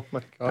back. Oh,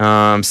 my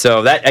God.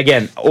 So that,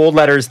 again, old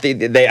letters,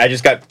 I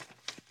just got,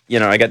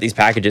 I got these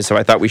packages, so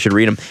I thought we should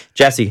read them.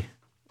 Jesse,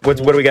 what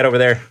do we got over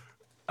there?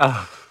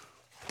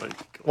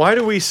 Why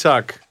do we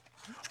suck?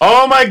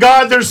 Oh, my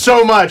God, there's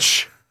so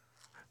much.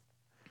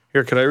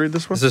 Here, can I read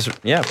this one?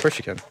 Yeah, of course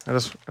you can.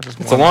 It's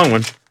a long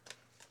one.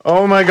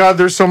 Oh, my God,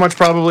 there's so much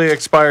probably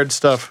expired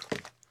stuff.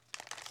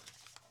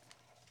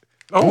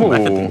 Oh,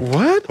 what?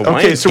 Hawaiian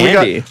okay, so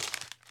candy. we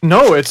got.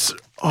 No, it's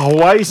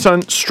Hawaii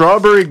Sun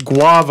strawberry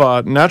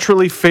guava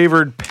naturally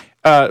flavored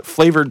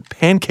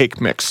pancake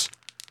mix.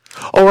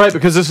 Oh, right,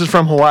 because this is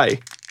from Hawaii.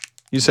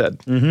 You said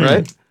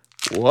right?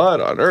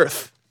 What on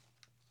earth?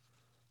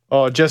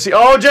 Oh, Jesse!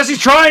 Oh, Jesse's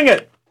trying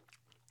it.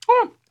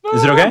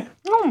 Is it okay?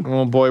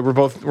 Oh boy,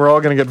 we're all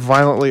gonna get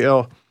violently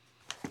ill.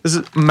 This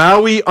is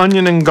Maui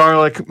onion and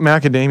garlic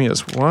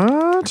macadamias.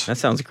 What? That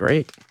sounds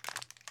great.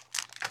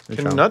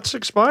 Can nuts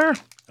expire?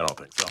 I don't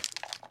think so.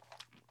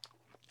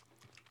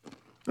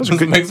 That's a This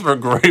good, makes for a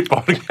great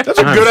podcast. that's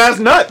a good ass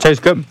nut.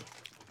 Tastes good.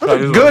 That's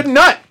a good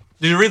nut.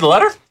 Did you read the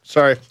letter?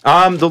 Sorry.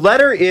 The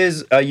letter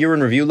is a year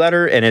in review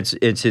letter, and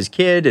it's his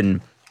kid, and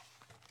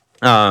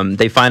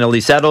they finally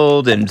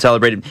settled and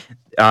celebrated.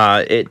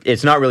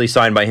 It's not really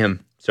signed by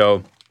him,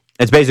 so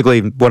it's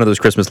basically one of those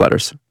Christmas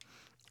letters.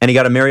 And he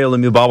got a Mario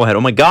Lemieux bobblehead.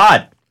 Oh my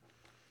God!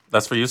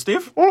 That's for you,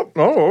 Steve?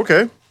 Oh,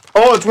 okay.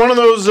 Oh, it's one of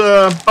those.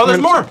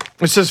 There's more.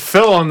 It says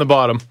Phil on the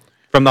bottom.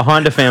 From the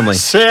Honda family.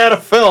 Santa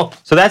Phil.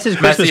 So that's his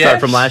Christmas Messier? card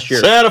from last year.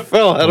 Santa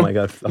Phil. Oh my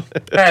God, Phil.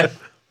 Hey,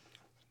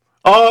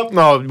 Oh,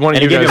 no. One of And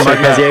he you gave you guys.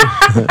 Mark Messier.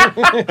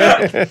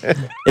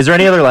 Is there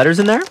any other letters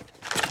in there?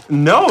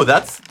 no,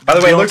 that's... By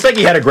the way, it looks like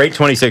he had a great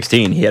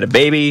 2016. He had a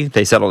baby.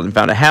 They settled and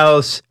found a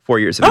house. 4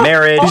 years of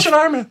marriage. Vulcan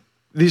Army.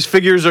 These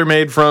figures are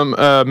made in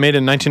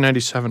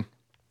 1997.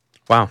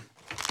 Wow.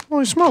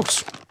 Holy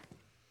smokes.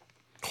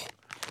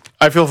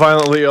 I feel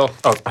violently ill.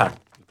 Oh,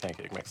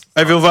 pancake mix.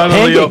 I feel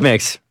violently ill. Pancake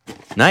mix.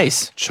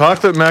 Nice.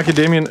 Chocolate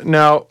macadamia.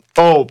 Now,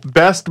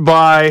 Best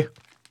Buy.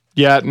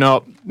 Yeah,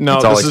 no,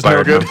 It's all this is no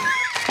expired good.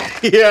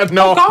 Yeah,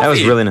 no. That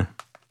was really nice.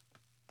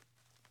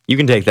 You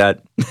can take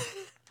that.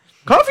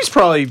 Coffee's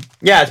probably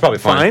Yeah, it's probably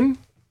fine. fine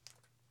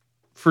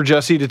for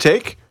Jesse to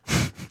take.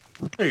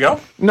 There you go.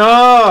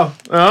 No,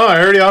 I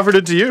already offered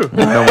it to you.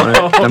 I don't want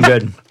it. I'm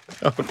good.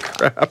 Oh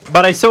crap!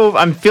 But I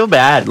feel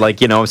bad,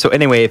 So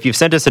anyway, if you've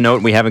sent us a note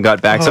and we haven't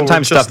got back, Oh,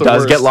 sometimes we're just stuff the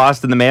does get worst.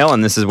 lost in the mail,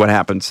 and this is what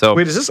happens. So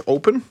Wait, is this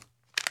open?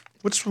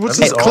 What's This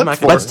this is all clip my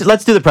for? let's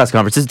do the press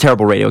conference. This is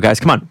terrible radio, guys.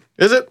 Come on,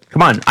 Is it?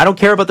 come on. I don't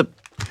care about the.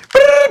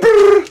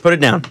 Put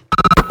it down.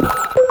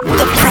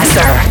 The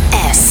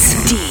Presser.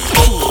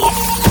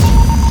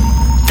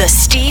 SDP. The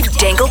Steve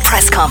Dangle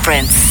Press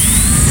Conference.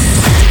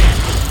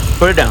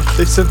 Put it down.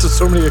 They sent us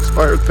so many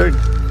expired things.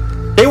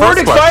 They weren't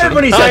First expired question.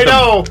 when he I said them.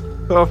 know.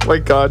 Oh my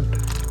God.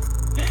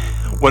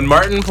 When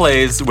Martin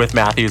plays with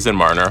Matthews and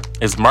Marner,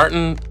 is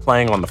Martin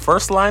playing on the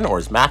first line or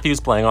is Matthews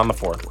playing on the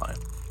fourth line?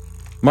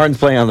 Martin's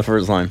playing on the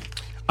first line.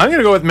 I'm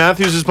gonna go with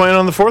Matthews is playing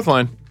on the fourth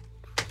line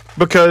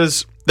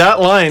because that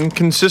line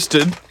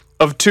consisted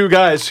of two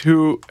guys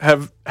who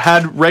have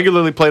had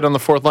regularly played on the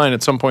fourth line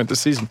at some point this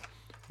season,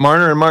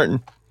 Marner and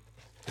Martin.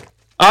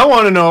 I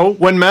want to know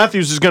when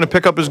Matthews is going to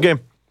pick up his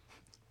game.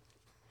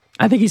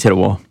 I think he's hit a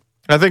wall.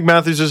 I think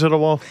Matthews has hit a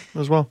wall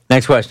as well.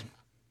 Next question.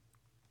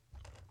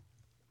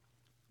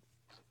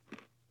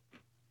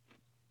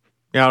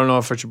 Yeah, I don't know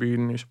if I should be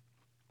eating these.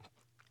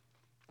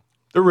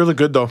 They're really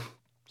good though.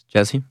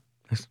 Jesse.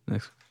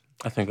 Next.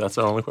 I think that's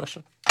our only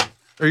question.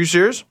 Are you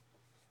serious?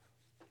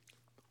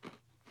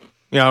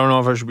 Yeah, I don't know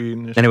if I should be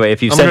eating these. Anyway,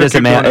 if you I'm sent gonna us a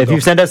keep mail, doing it, if you though.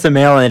 sent us a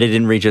mail and it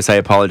didn't reach us, I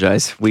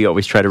apologize. We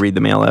always try to read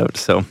the mail out.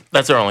 So,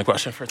 That's our only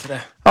question for today.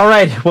 all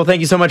right. Well, thank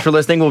you so much for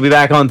listening. We'll be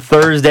back on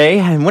Thursday.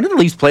 And when do the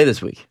Leafs play this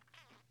week?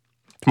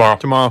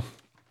 Tomorrow.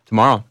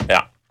 Tomorrow.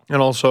 Yeah.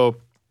 And also,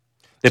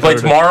 They play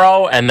Saturday.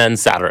 tomorrow and then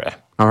Saturday.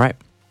 All right.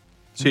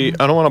 see,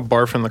 I don't want to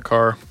barf in the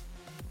car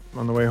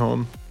on the way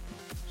home.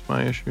 It's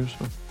my issue.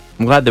 So.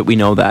 I'm glad that we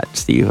know that,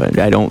 Steve.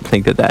 I don't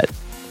think that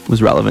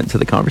was relevant to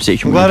the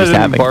conversation I'm we were glad I just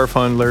didn't having. barf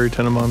on Larry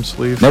Tenenbaum's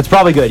sleeve. That's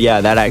probably good. Yeah,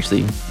 that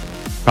actually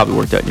probably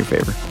worked out in your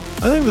favor.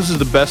 I think this is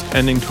the best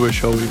ending to a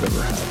show we've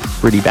ever had.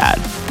 Pretty bad.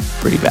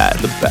 Pretty bad.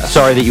 The best.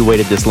 Sorry that you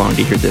waited this long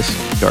to hear this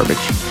garbage.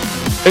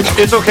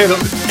 It's okay though.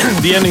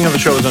 The ending of the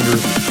show is under.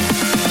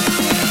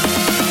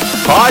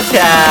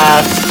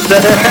 Podcast.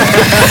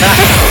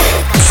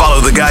 Follow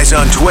the guys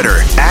on Twitter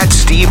at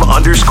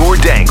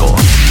Steve_Dangle,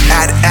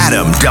 at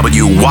Adam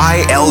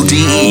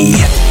WYLDE,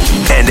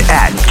 and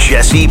at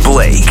Jesse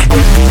Blake.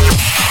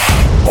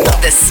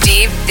 The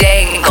Steve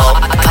Dangle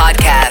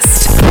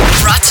Podcast.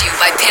 Brought to you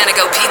by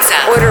Panago Pizza.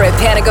 Order at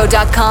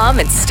panago.com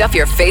and stuff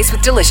your face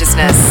with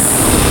deliciousness.